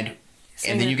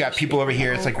 and then you got people over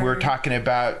here. It's like we're talking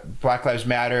about Black Lives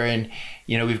Matter, and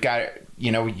we've got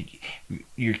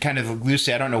you're kind of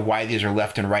loosely. I don't know why these are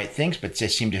left and right things, but they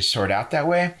seem to sort out that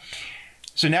way.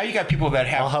 So now you got people that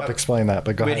have. I'll help explain that,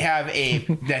 but go ahead. That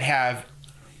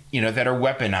are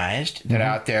weaponized, that are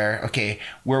out there. Okay,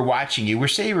 we're watching you. We're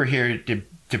saying we're here to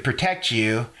protect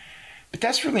you, but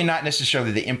that's really not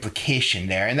necessarily the implication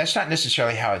there, and that's not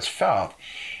necessarily how it's felt.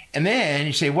 And then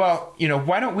you say, well,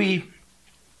 why don't we?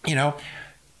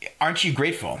 Aren't you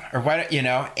grateful? Or why,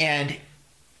 and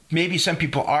maybe some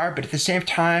people are, but at the same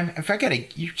time, if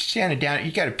you're standing down,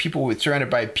 you got people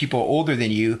surrounded by people older than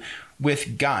you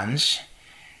with guns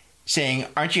saying,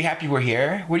 aren't you happy we're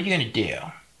here? What are you going to do?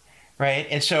 Right.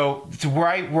 And so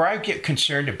where I get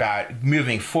concerned about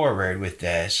moving forward with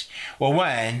this, well,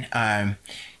 one,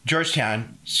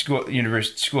 Georgetown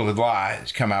University School of Law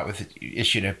has come out with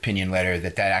issued an opinion letter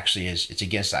that actually it's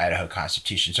against the Idaho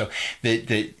Constitution. So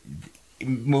the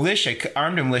militia,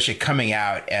 armed militia, coming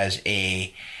out as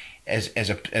a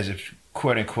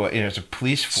quote unquote, as a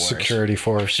police force, security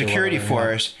force.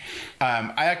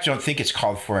 I actually don't think it's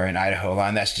called for in Idaho law,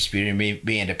 and that's disputed. It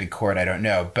may end up in court. I don't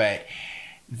know, but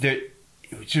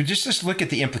so just look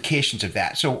at the implications of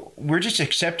that. So we're just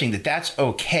accepting that that's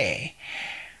okay.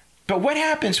 But what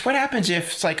happens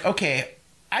if it's like, okay,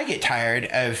 I get tired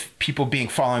of people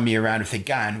following me around with a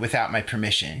gun without my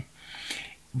permission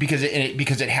because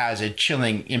it has a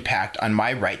chilling impact on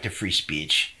my right to free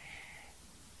speech.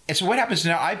 And so what happens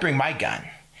now? I bring my gun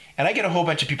and I get a whole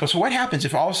bunch of people. So what happens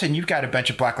if all of a sudden you've got a bunch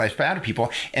of Black Lives Matter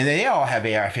people and they all have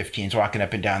AR-15s walking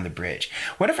up and down the bridge?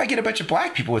 What if I get a bunch of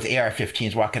black people with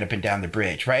AR-15s walking up and down the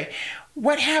bridge, right?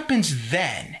 What happens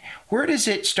then? Where does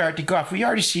it start to go off? We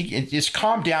already see it's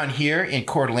calmed down here in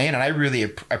Coeur d'Alene, and I really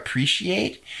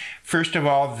appreciate, first of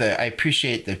all, I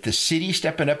appreciate the city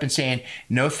stepping up and saying,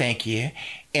 no, thank you.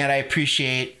 And I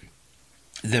appreciate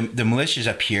the militias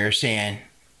up here saying,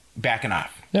 backing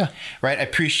off. Yeah. Right. I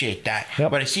appreciate that. Yep.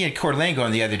 But I see in Coeur d'Alene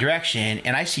going the other direction,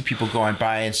 and I see people going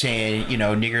by and saying,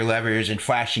 nigger lovers and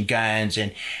flashing guns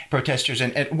and protesters.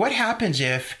 And what happens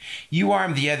if you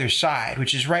arm the other side,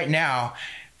 which is right now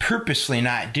purposely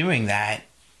not doing that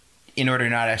in order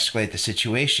not to escalate the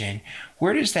situation?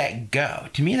 Where does that go?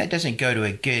 To me, that doesn't go to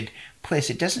a good place.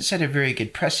 It doesn't set a very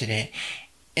good precedent.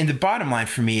 And the bottom line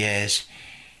for me is,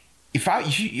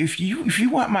 if you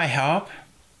want my help,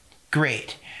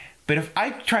 great. But if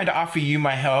I'm trying to offer you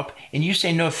my help and you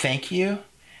say no thank you,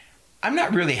 I'm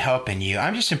not really helping you.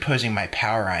 I'm just imposing my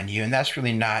power on you, and that's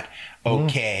really not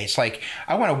okay. Mm-hmm. It's like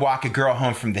I want to walk a girl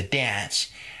home from the dance,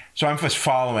 so I'm just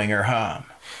following her home.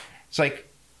 It's like,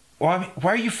 well,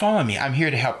 why are you following me? I'm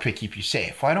here to help keep you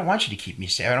safe. Well, I don't want you to keep me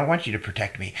safe. I don't want you to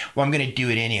protect me. Well, I'm going to do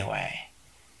it anyway.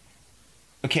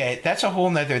 Okay, that's a whole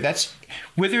nother, that's,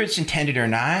 whether it's intended or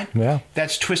not,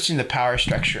 that's twisting the power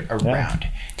structure around.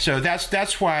 Yeah. So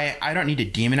that's why I don't need to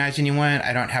demonize anyone.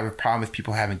 I don't have a problem with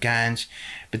people having guns,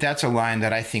 but that's a line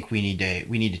that I think we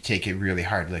need to take a really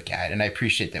hard look at. And I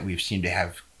appreciate that we've seemed to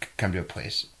have come to a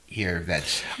place here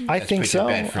that's I think so.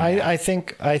 I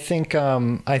think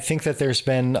that there's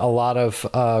been a lot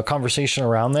of conversation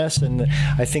around this, and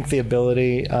I think the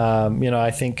ability,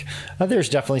 I think there's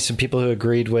definitely some people who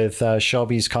agreed with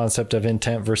Shelby's concept of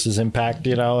intent versus impact,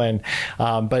 but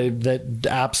that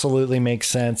absolutely makes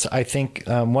sense. I think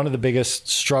one of the biggest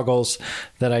struggles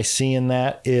that I see in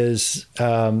that is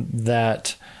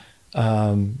that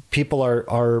people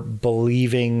are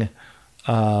believing.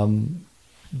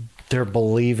 They're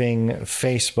believing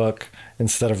Facebook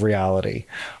instead of reality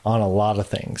on a lot of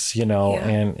things,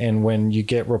 and when you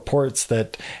get reports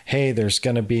that, hey, there's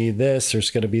going to be this,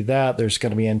 there's going to be that, there's going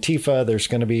to be Antifa, there's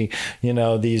going to be,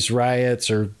 these riots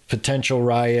or potential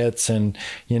riots. And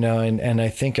I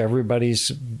think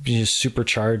everybody's just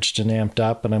supercharged and amped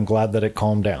up, and I'm glad that it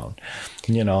calmed down.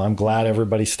 I'm glad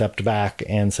everybody stepped back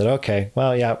and said, okay,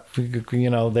 well, yeah,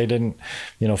 they didn't,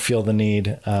 feel the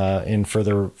need in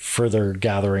further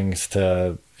gatherings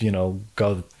to,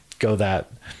 go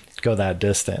that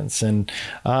distance. And,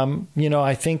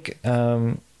 I think,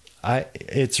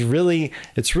 it's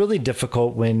really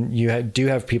difficult when you do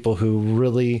have people who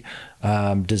really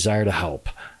desire to help,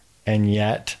 and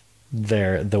yet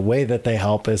the way that they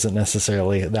help isn't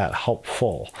necessarily that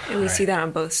helpful. And we see that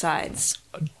on both sides.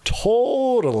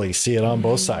 Totally see it on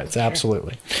both sides.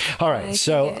 Absolutely. All right.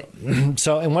 So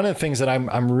and one of the things that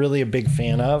I'm really a big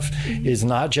fan of is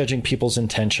not judging people's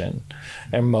intention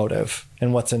and motive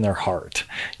and what's in their heart.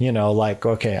 Like,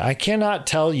 okay, I cannot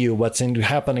tell you what's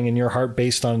happening in your heart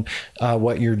based on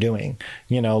what you're doing.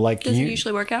 Like doesn't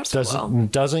usually work out so well.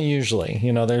 Doesn't usually.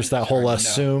 There's that whole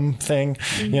assume thing.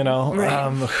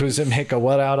 Right. Who's it make a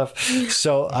what out of?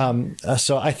 So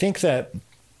I think that.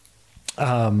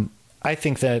 I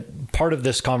think that part of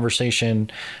this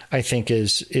conversation, I think,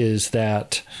 is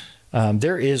that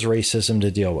there is racism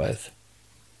to deal with.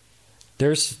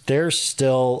 There's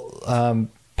still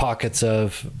pockets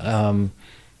of,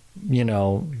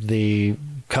 the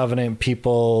Covenant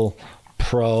people,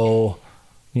 Aryan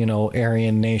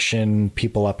Nation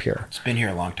people up here. It's been here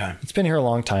a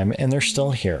long time. And they're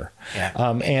still here.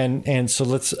 Yeah. And so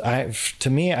to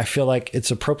me, I feel like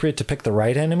it's appropriate to pick the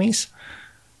right enemies.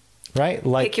 Right.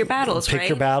 Like pick your battles, pick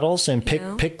your battles and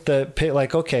pick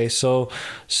like, okay, so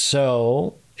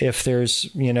if there's,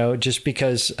 just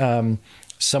because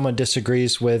someone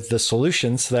disagrees with the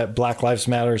solutions that Black Lives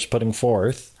Matter is putting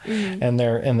forth and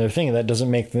their thing, that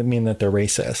doesn't mean that they're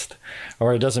racist,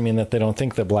 or it doesn't mean that they don't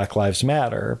think that Black Lives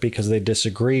Matter because they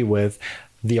disagree with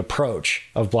the approach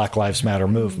of Black Lives Matter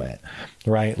movement,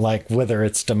 right? Like whether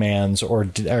it's demands or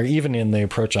even in the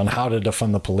approach on how to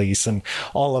defund the police and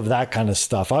all of that kind of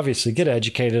stuff. Obviously, get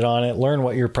educated on it, learn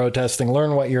what you're protesting,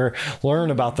 learn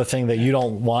about the thing that you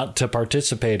don't want to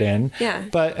participate in. Yeah.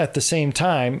 But at the same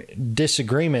time,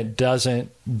 disagreement doesn't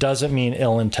mean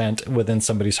ill intent within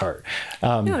somebody's heart.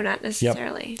 No, not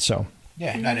necessarily. Yep. So.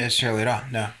 Yeah, not necessarily at all.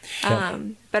 No.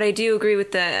 But I do agree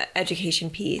with the education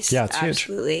piece. Yeah, it's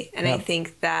absolutely. Huge. And I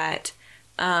think that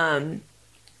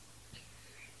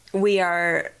we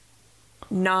are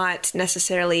not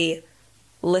necessarily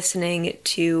listening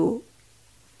to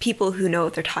people who know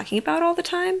what they're talking about all the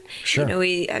time. Sure.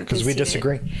 Because we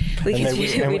disagree. We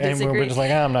disagree. And we're just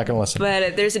like, I'm not going to listen.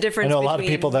 But there's a difference. I know a lot of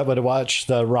people that would watch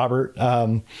the Robert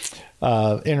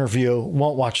interview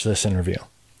won't watch this interview.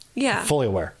 Yeah. Fully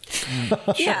aware.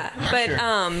 Yeah.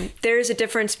 But there's a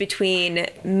difference between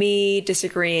me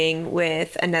disagreeing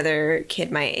with another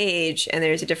kid my age, and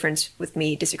there's a difference with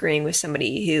me disagreeing with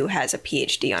somebody who has a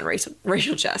PhD on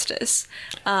racial justice.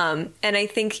 And I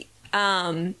think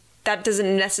that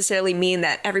doesn't necessarily mean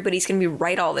that everybody's going to be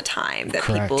right all the time, that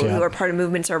Correct, people who are part of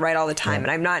movements are right all the time. Yeah.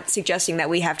 And I'm not suggesting that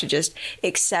we have to just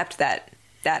accept that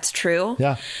that's true.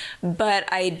 Yeah. But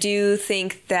I do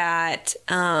think that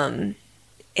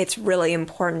it's really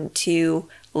important to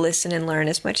listen and learn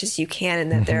as much as you can,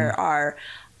 and that there are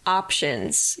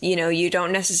options. You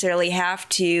don't necessarily have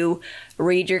to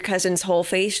read your cousin's whole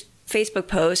Facebook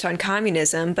post on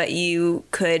communism, but you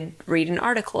could read an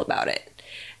article about it.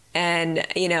 And,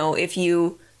 if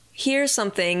you hear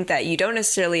something that you don't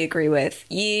necessarily agree with,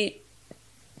 you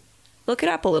look it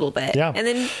up a little bit. Yeah.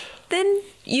 And then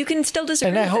you can still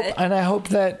disagree with it. And I hope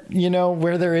that,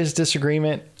 where there is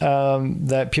disagreement,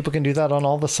 that people can do that on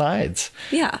all the sides.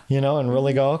 Yeah. And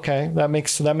really go, okay, that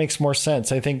makes more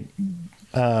sense. I think,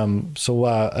 an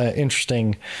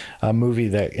interesting movie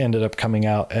that ended up coming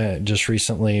out just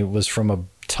recently was from a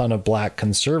ton of Black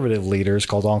conservative leaders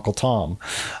called Uncle Tom,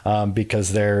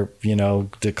 because they're,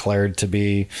 declared to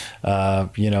be,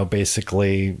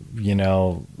 basically,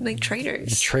 like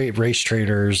traitors, race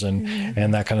traitors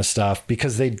and that kind of stuff,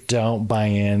 because they don't buy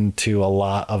into a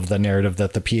lot of the narrative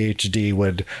that the PhD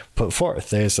would put forth.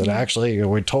 They said, actually,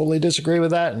 we totally disagree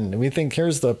with that. And we think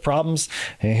here's the problems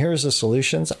and here's the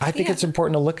solutions. I think it's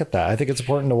important to look at that. I think it's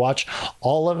important to watch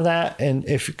all of that. And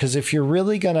because if you're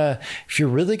really gonna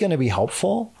be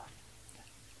helpful,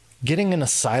 getting in a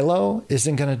silo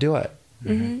isn't going to do it.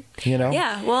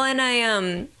 Yeah. Well,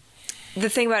 and the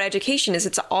thing about education is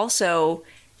it's also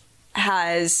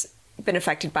has been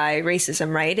affected by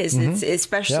racism, right? It's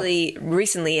especially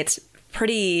recently, it's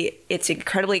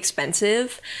incredibly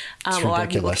expensive. A lot of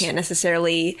people can't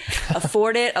necessarily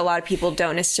afford it. A lot of people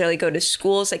don't necessarily go to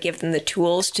schools that give them the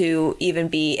tools to even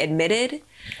be admitted.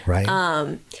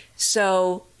 Right.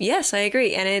 So yes, I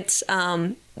agree. And it's,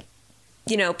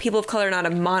 people of color are not a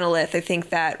monolith. I think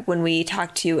that when we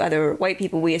talk to other white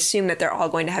people, we assume that they're all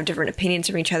going to have different opinions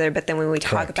from each other. But then when we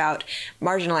talk about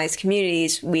marginalized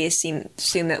communities, we assume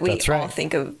that we all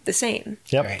think of the same.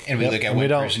 Yep. Right. And we look at one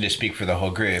person to speak for the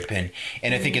whole group. And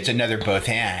I think it's another both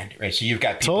and, right? So you've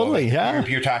got people totally, in the group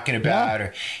you're talking about,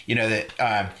 or,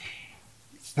 that,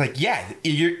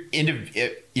 you're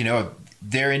into,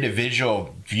 their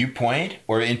individual viewpoint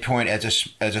or endpoint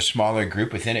as a smaller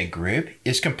group within a group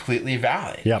is completely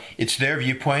valid. Yep. It's their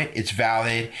viewpoint. It's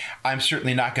valid. I'm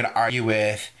certainly not going to argue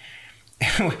with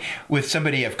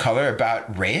somebody of color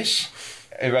about race,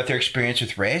 about their experience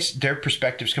with race. Their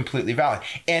perspective is completely valid.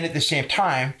 And at the same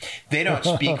time, they don't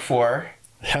speak for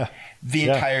the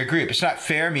entire group. It's not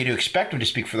fair of me to expect them to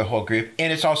speak for the whole group.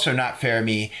 And it's also not fair of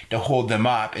me to hold them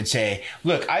up and say,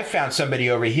 look, I found somebody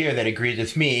over here that agrees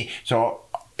with me. So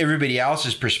everybody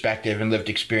else's perspective and lived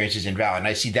experience is invalid. And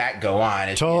I see that go on.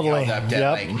 It's totally.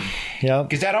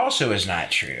 Because that also is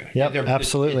not true. Yep,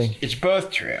 absolutely. It's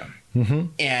both true. Mm-hmm.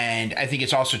 And I think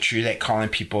it's also true that calling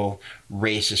people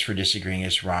racist for disagreeing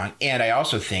is wrong. And I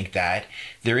also think that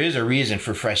there is a reason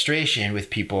for frustration with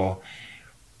people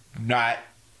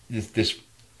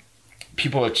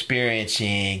people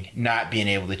experiencing not being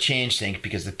able to change things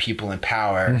because the people in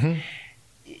power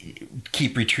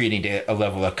keep retreating to a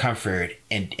level of comfort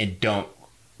and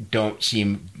don't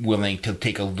seem willing to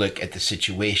take a look at the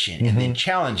situation and then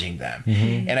challenging them.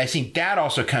 And I think that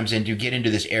also comes in to get into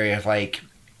this area of like,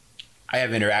 I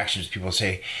have interactions with people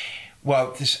say,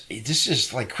 well, this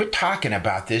is like, quit talking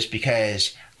about this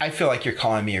because I feel like you're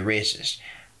calling me a racist.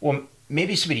 Well,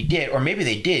 maybe somebody did, or maybe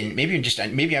they didn't. Maybe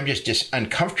I'm just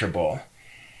uncomfortable.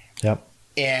 Yep.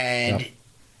 And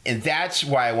that's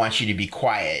why I want you to be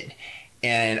quiet.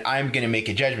 And I'm going to make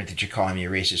a judgment that you're calling me a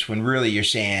racist when really you're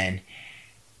saying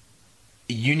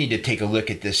you need to take a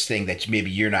look at this thing that maybe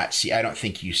you're not I don't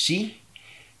think you see,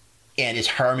 and it's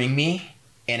harming me,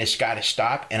 and it's got to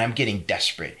stop. And I'm getting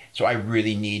desperate. So I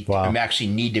really need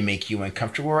to make you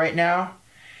uncomfortable right now.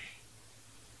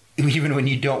 Even when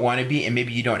you don't want to be, and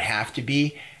maybe you don't have to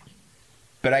be,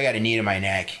 but I got a knee in my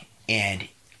neck, and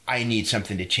I need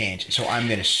something to change. So I'm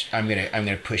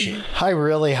gonna push it. I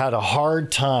really had a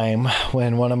hard time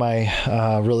when one of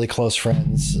my really close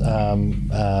friends,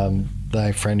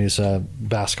 my friend who's a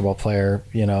basketball player,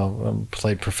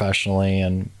 played professionally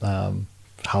and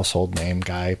household name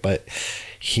guy, but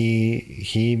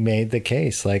he made the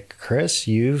case like, Chris,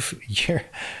 you've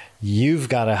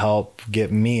got to help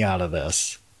get me out of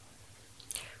this.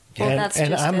 Well,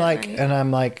 I'm like,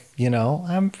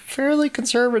 I'm fairly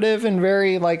conservative and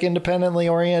very like independently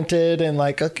oriented and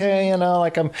like, okay, I'm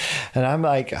like, man,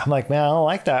 I don't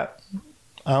like that.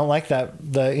 I don't like that.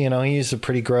 He used a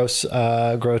pretty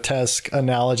grotesque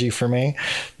analogy for me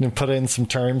and put in some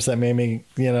terms that made me,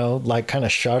 like kind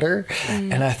of shudder.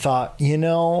 And I thought,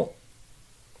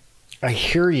 I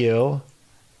hear you.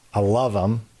 I love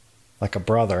him like a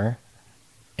brother,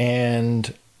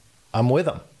 and I'm with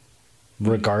him.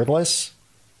 Regardless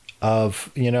of,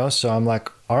 so I'm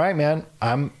like, all right, man,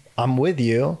 I'm with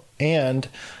you. And,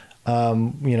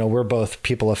 we're both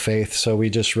people of faith. So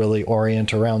we just really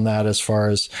orient around that as far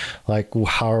as like,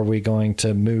 how are we going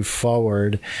to move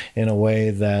forward in a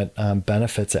way that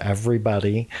benefits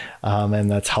everybody, and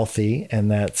that's healthy,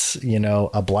 and that's,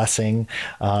 a blessing,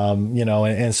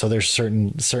 and so there's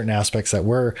certain aspects that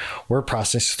we're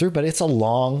processing through, but it's a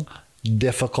long,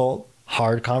 difficult,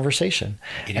 hard conversation.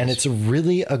 It's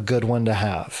really a good one to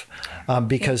have,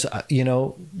 because, we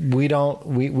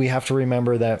have to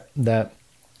remember that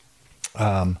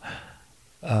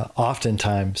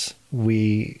oftentimes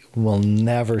we will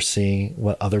never see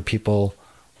what other people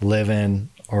live in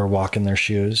or walk in their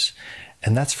shoes.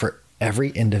 And that's for every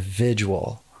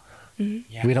individual.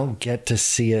 Yeah. We don't get to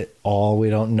see it all. We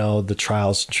don't know the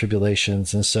trials and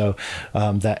tribulations. And so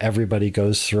that everybody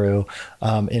goes through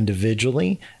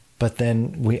individually. But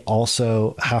then we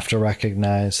also have to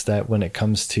recognize that when it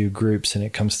comes to groups and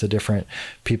it comes to different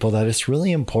people, that it's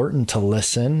really important to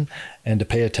listen and to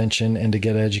pay attention and to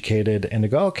get educated and to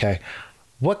go, okay,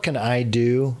 what can I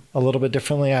do a little bit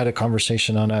differently? I had a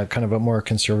conversation on a kind of a more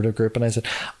conservative group, and I said,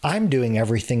 I'm doing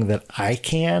everything that I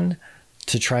can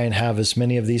to try and have as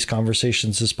many of these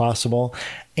conversations as possible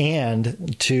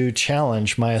and to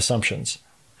challenge my assumptions.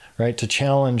 Right, to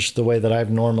challenge the way that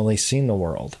I've normally seen the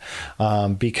world,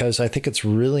 because I think it's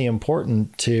really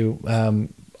important to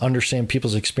understand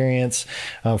people's experience,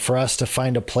 for us to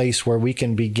find a place where we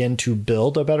can begin to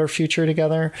build a better future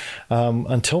together.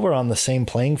 Until we're on the same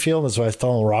playing field, as I was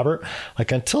telling Robert,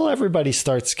 like until everybody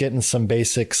starts getting some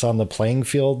basics on the playing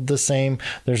field the same,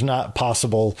 there's not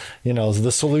possible,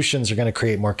 the solutions are going to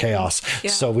create more chaos. Yeah.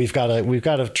 So we've got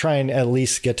to try and at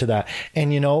least get to that.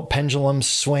 And, pendulums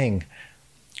swing.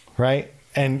 Right.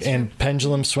 And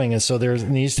pendulum swing. And so there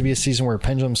needs to be a season where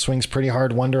pendulum swings pretty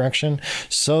hard one direction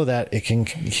so that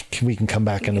we can come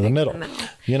back into the middle,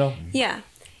 Yeah.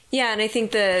 Yeah. And I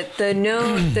think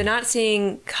the not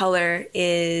seeing color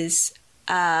is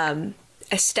a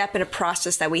step in a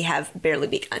process that we have barely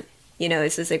begun.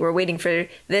 It's just like we're waiting for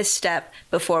this step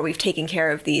before we've taken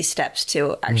care of these steps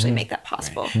to actually make that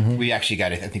possible. Right. We actually got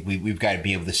to, I think we've got to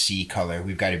be able to see color.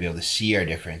 We've got to be able to see our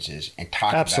differences and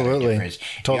talk about our difference.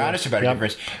 Totally. Be honest about our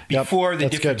difference before the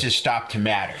differences stop to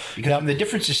matter. Because when the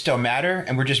differences still matter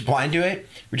and we're just blind to it,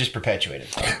 we're just perpetuating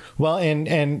it. Well,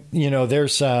 and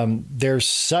there's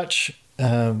such...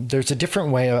 there's a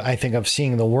different way, I think, of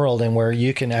seeing the world, and where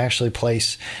you can actually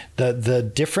place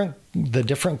the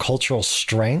different cultural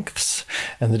strengths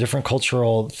and the different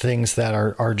cultural things that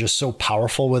are just so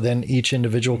powerful within each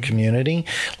individual community.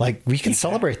 Like, we can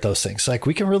celebrate those things. Like,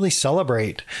 we can really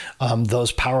celebrate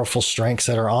those powerful strengths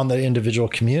that are on the individual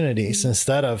communities,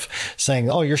 instead of saying,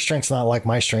 oh, your strength's not like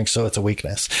my strength, so it's a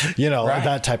weakness,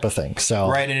 that type of thing. So,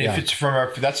 right. And if it's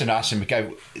that's an awesome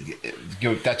guy.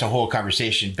 That's a whole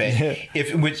conversation. But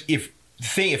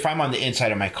if I'm on the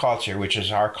inside of my culture, which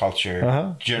is our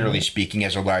culture, generally speaking,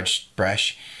 as a large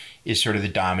brush, is sort of the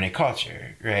dominant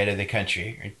culture, right, of the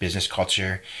country, right? Business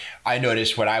culture. I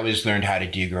noticed what I was learned how to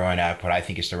do growing up, what I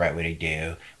think is the right way to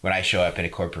do when I show up in a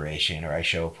corporation or I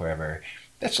show up wherever.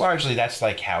 That's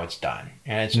like how it's done.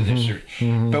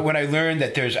 And but when I learned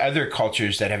that there's other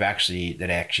cultures that actually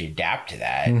adapt to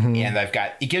that, and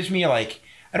it gives me I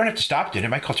don't have to stop doing it.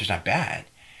 My culture's not bad.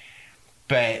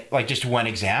 But like, just one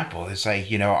example is like,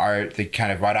 the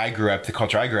kind of the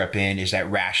culture I grew up in is that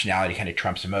rationality kind of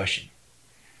trumps emotion,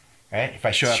 right? If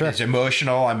I show up as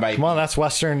emotional, I might. Well, that's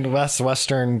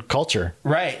Western culture,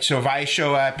 right? So if I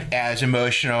show up as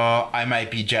emotional, I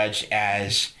might be judged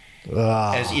as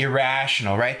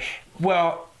irrational, right?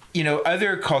 Well,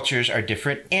 other cultures are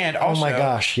different, and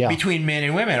also between men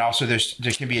and women, also there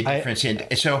can be a difference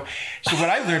so what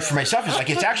I learned for myself is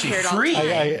it's actually free.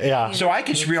 So I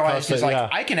can realize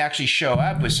I can actually show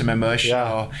up with some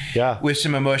emotional,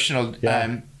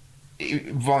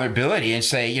 vulnerability and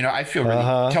say, I feel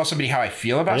really tell somebody how I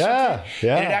feel about something,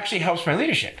 and it actually helps my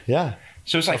leadership.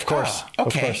 So it's like, of course,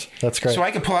 that's great. So I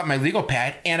can pull out my legal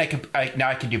pad, and now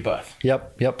I can do both.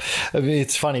 Yep.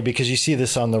 It's funny because you see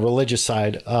this on the religious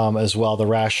side as well, the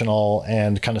rational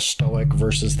and kind of stoic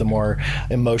versus the more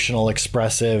emotional,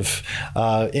 expressive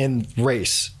in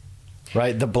race.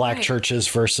 Right, the black churches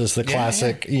versus the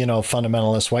classic,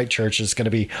 fundamentalist white church is going to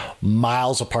be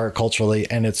miles apart culturally,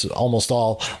 and it's almost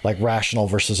all like rational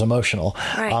versus emotional.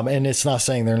 And it's not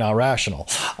saying they're not rational.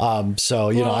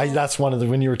 That's one of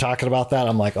when you were talking about that,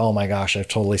 I'm like, oh my gosh, I've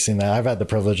totally seen that. I've had the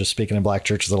privilege of speaking in black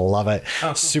churches that'll love it. Oh,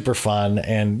 cool. Super fun,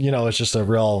 and it's just a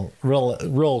real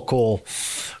cool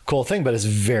thing, but it's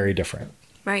very different.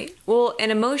 Right. Well,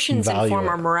 and emotions inform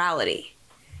our morality.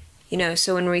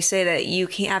 So when we say that you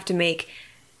can't have to make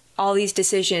all these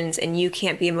decisions and you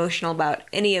can't be emotional about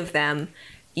any of them,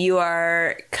 you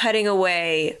are cutting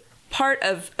away part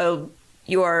of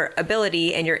your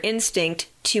ability and your instinct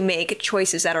to make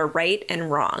choices that are right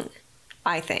and wrong,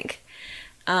 I think.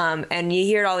 And you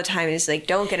hear it all the time. It's like,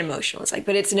 don't get emotional. It's like,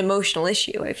 but it's an emotional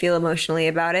issue. I feel emotionally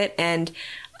about it. And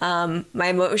my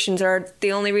emotions are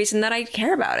the only reason that I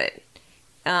care about it.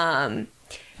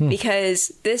 Because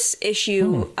this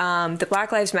issue, the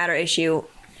Black Lives Matter issue,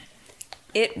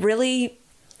 it really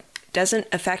doesn't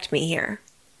affect me here.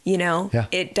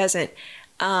 It doesn't.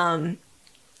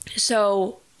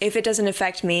 So if it doesn't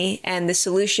affect me and the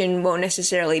solution won't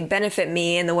necessarily benefit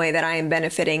me in the way that I am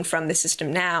benefiting from the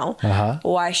system now,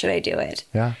 why should I do it?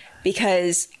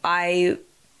 Because I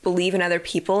believe in other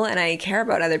people and I care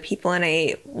about other people and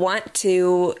I want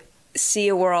to see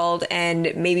a world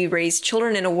and maybe raise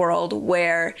children in a world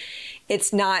where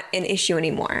it's not an issue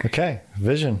anymore. Okay.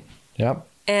 Vision. Yep.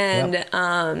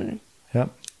 And,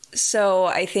 so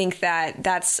I think that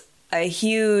that's a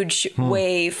huge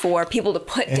way for people to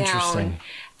put down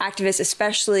activists,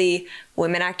 especially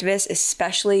women activists,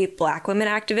 especially Black women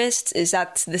activists, is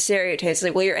that's the stereotype. It's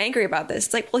like, well, you're angry about this.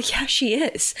 It's like, well, yeah, she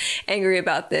is angry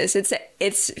about this.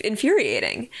 It's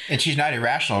infuriating. And she's not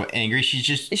irrational angry. She's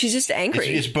just angry.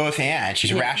 It's both and.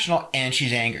 She's rational and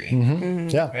she's angry.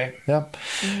 Yeah. Right?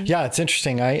 Yeah. It's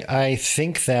interesting. I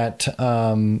think that,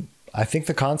 I think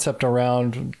the concept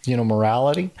around,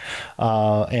 morality,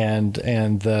 and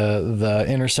the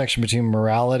intersection between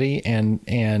morality and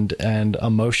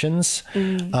emotions,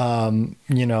 I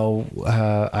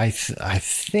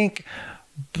think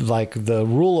like the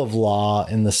rule of law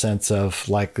in the sense of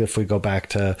like, if we go back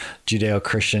to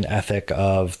Judeo-Christian ethic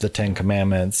of the 10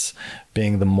 Commandments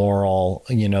being the moral,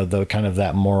 the kind of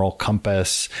that moral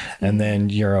compass, and then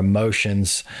your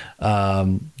emotions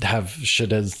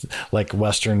should have like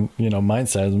Western,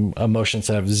 mindset, emotions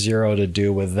have zero to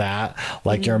do with that.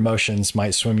 Like your emotions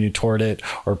might swim you toward it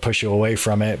or push you away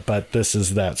from it, but this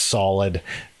is that solid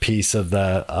piece of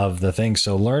the thing.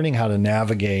 So learning how to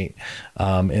navigate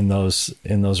in those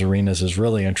arenas is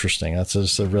really interesting. That's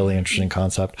just a really interesting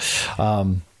concept.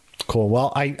 Cool.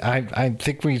 Well, I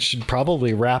think we should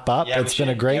probably wrap up. Yeah, it's been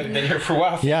a great. Been here for a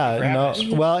while. Yeah.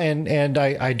 No. Well, and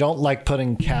I don't like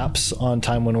putting caps on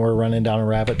time when we're running down a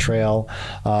rabbit trail,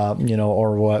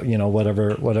 or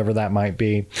whatever that might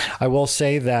be. I will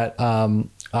say that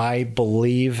I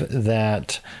believe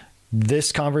that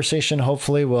this conversation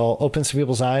hopefully will open some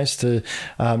people's eyes to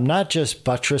not just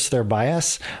buttress their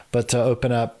bias, but to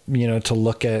open up, to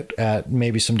look at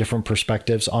maybe some different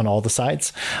perspectives on all the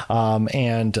sides.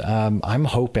 And I'm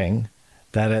hoping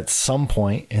that at some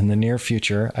point in the near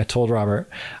future, I told Robert,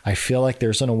 I feel like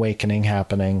there's an awakening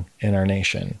happening in our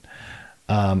nation.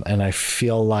 And I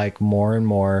feel like more and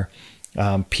more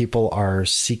people are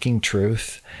seeking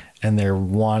truth, and they're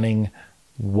wanting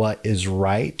what is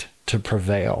right to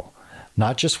prevail.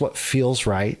 Not just what feels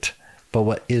right, but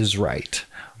what is right,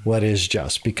 what is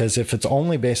just. Because if it's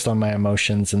only based on my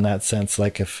emotions in that sense,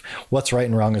 like if what's right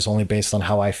and wrong is only based on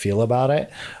how I feel about it,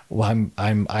 well,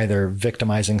 I'm either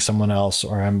victimizing someone else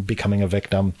or I'm becoming a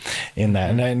victim in that.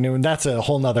 And I knew that's a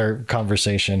whole nother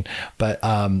conversation. But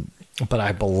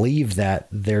I believe that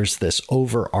there's this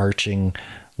overarching,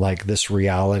 like this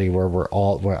reality where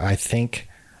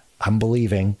I'm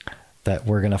believing that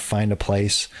we're going to find a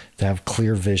place to have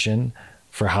clear vision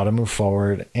for how to move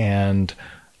forward. And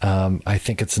I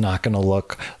think it's not going to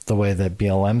look the way that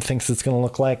BLM thinks it's going to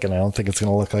look like. And I don't think it's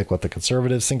going to look like what the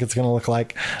conservatives think it's going to look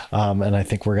like. And I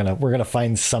think we're going to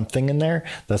find something in there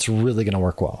that's really going to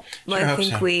work well. Well,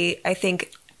 I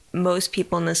think most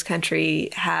people in this country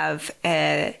have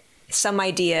some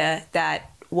idea that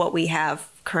what we have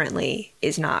currently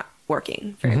is not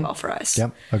working very well for us.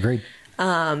 Yep. Agreed.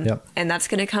 And that's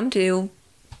going to come to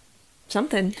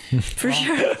something for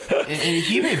sure. And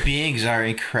human beings are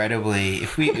incredibly,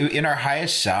 in our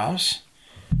highest selves,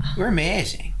 we're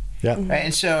amazing. Yeah. Right?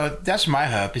 And so that's my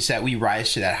hope, is that we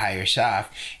rise to that higher self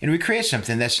and we create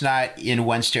something that's not in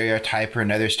one stereotype or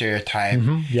another stereotype.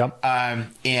 Yep.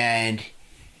 And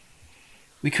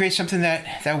we create something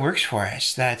that works for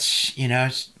us. That's,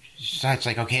 it's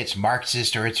like, okay, it's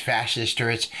Marxist or it's fascist or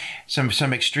it's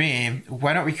some extreme.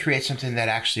 Why don't we create something that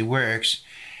actually works,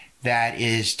 that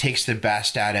takes the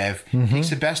best out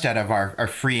of our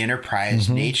free enterprise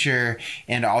nature,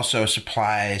 and also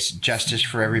supplies justice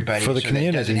for everybody, for the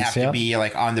community. That it doesn't have to be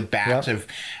like on the backs of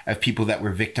people that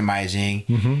we're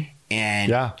victimizing,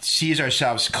 and sees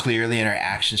ourselves clearly and our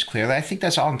actions clearly. I think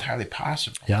that's all entirely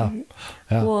possible. Yeah.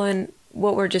 Well, and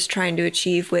what we're just trying to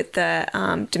achieve with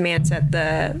the demands that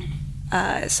the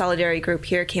solidarity group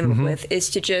here came up with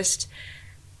is to just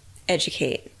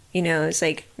educate. It's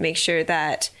like make sure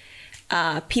that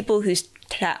people whose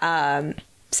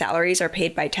salaries are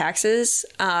paid by taxes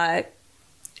have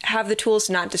the tools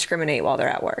to not discriminate while they're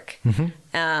at work.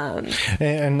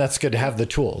 And that's good to have the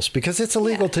tools, because it's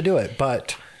illegal to do it,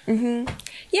 but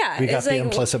yeah, we got the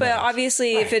implicit but bias.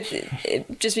 Obviously, if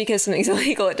it just because something's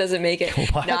illegal, it doesn't make it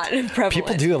not prevalent.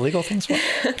 People do illegal things.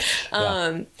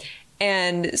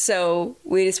 And so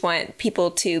we just want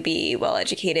people to be well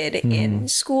educated in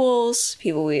schools,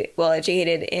 well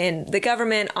educated in the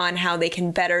government on how they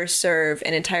can better serve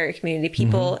an entire community of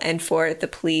people, and for the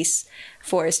police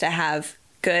force to have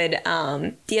good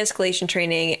de-escalation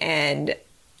training and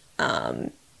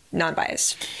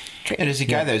non-bias training. And as a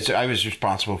guy I was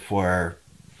responsible for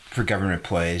government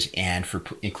employees and for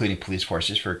including police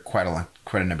forces for quite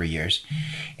a number of years,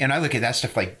 and I look at that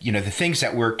stuff like the things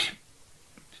that worked,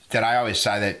 that I always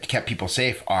saw that kept people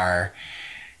safe, are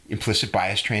implicit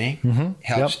bias training.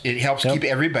 It helps keep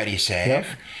everybody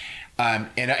safe,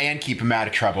 and keep them out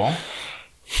of trouble.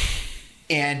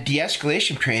 And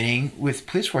de-escalation training with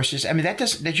police forces. I mean,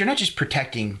 you're not just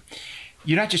protecting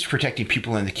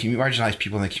people in the community, marginalized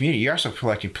people in the community. You're also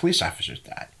protecting police officers.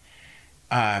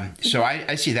 So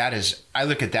I see that as, I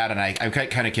look at that and I'm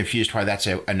kind of confused why that's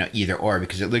an either or,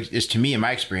 because it's to me, in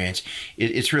my experience,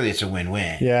 it's a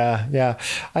win-win. Yeah.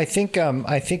 I think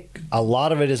a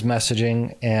lot of it is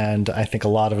messaging, and I think a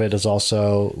lot of it is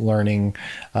also learning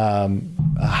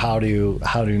how to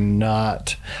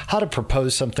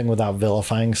propose something without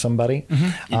vilifying somebody.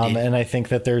 And I think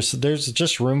that there's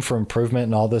just room for improvement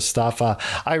and all this stuff.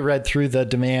 I read through the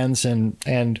demands,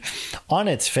 and on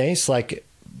its face, like,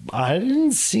 I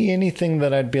didn't see anything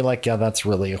that I'd be like, yeah, that's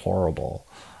really horrible.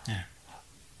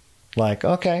 like,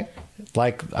 okay,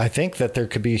 like I think that there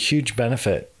could be a huge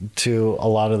benefit to a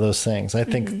lot of those things. I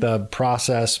think the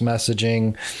process,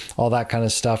 messaging, all that kind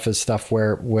of stuff is stuff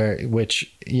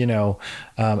which, you know,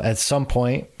 at some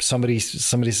point somebody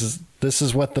says, this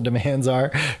is what the demands are,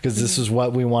 because this is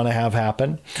what we want to have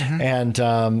happen. And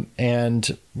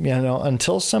you know,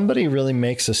 until somebody really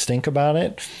makes a stink about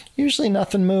it, usually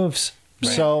nothing moves.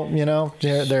 Right. So, you know,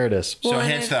 there it is. So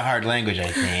hence the hard language,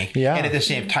 I think. Yeah. And at the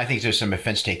same time, I think there's some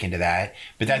offense taken to that.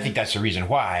 But I think that's the reason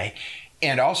why.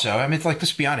 And also, I mean, like,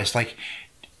 let's be honest, like,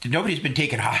 nobody's been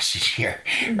taken hostage here,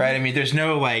 right? I mean, there's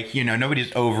no, like, you know,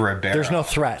 nobody's over a barrel. There's no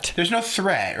threat. There's no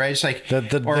threat, right? It's like,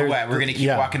 or what? We're going to keep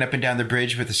walking up and down the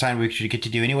bridge with the sign we should get to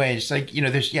do anyway. It's like, you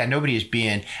know, nobody is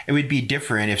being, it would be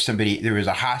different if there was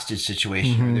a hostage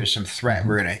situation or there's some threat.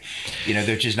 We're going to, you know,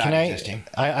 they're just not existing.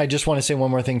 I just want to say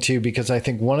one more thing too, because I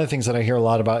think one of the things that I hear a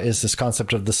lot about is this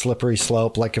concept of the slippery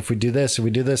slope. Like if we do this,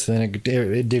 then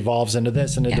it devolves into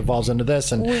this and it devolves into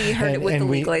this. And we heard it with the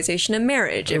legalization of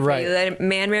marriage. If we let a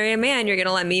man marry a man, you're going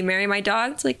to let me marry my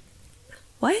dog? It's like,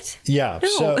 what? Yeah.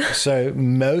 No. So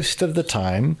most of the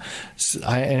time,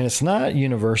 and it's not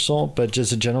universal, but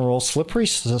just a general, slippery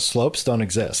slopes don't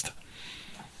exist.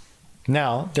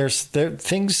 Now,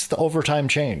 things over time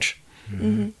change.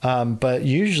 But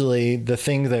usually the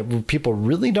thing that people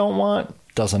really don't want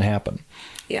doesn't happen.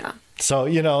 Yeah. So,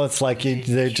 you know, it's like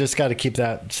they just got to keep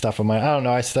that stuff in mind. I don't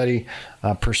know. I study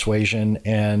persuasion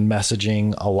and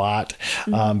messaging a lot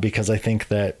because I think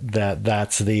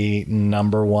that's the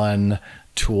number one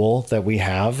tool that we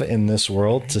have in this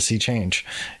world to see change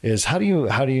is how do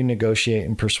you negotiate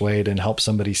and persuade and help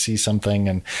somebody see something.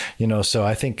 And, you know, so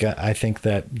I think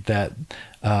that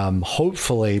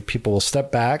hopefully people will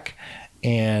step back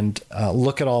and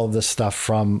look at all of this stuff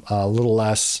from a little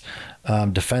less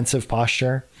defensive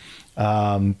posture.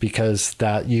 Because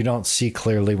that you don't see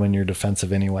clearly when you're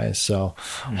defensive anyway. So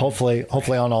hopefully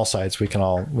on all sides, we can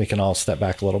all step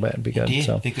back a little bit and be good. Indeed.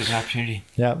 So I think there's an opportunity.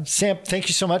 Yeah. Sam, thank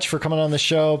you so much for coming on the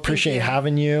show. Appreciate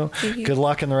having you. Good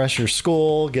luck in the rest of your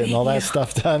school, getting all that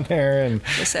stuff done there. And,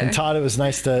 and Todd, it was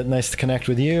nice to connect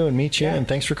with you and meet you. And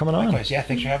thanks for coming on. Yeah.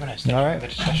 Thanks for having us. All right. For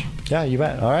the discussion. Yeah, you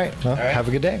bet. All right. Well, have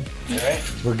a good day. All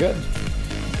right. We're good.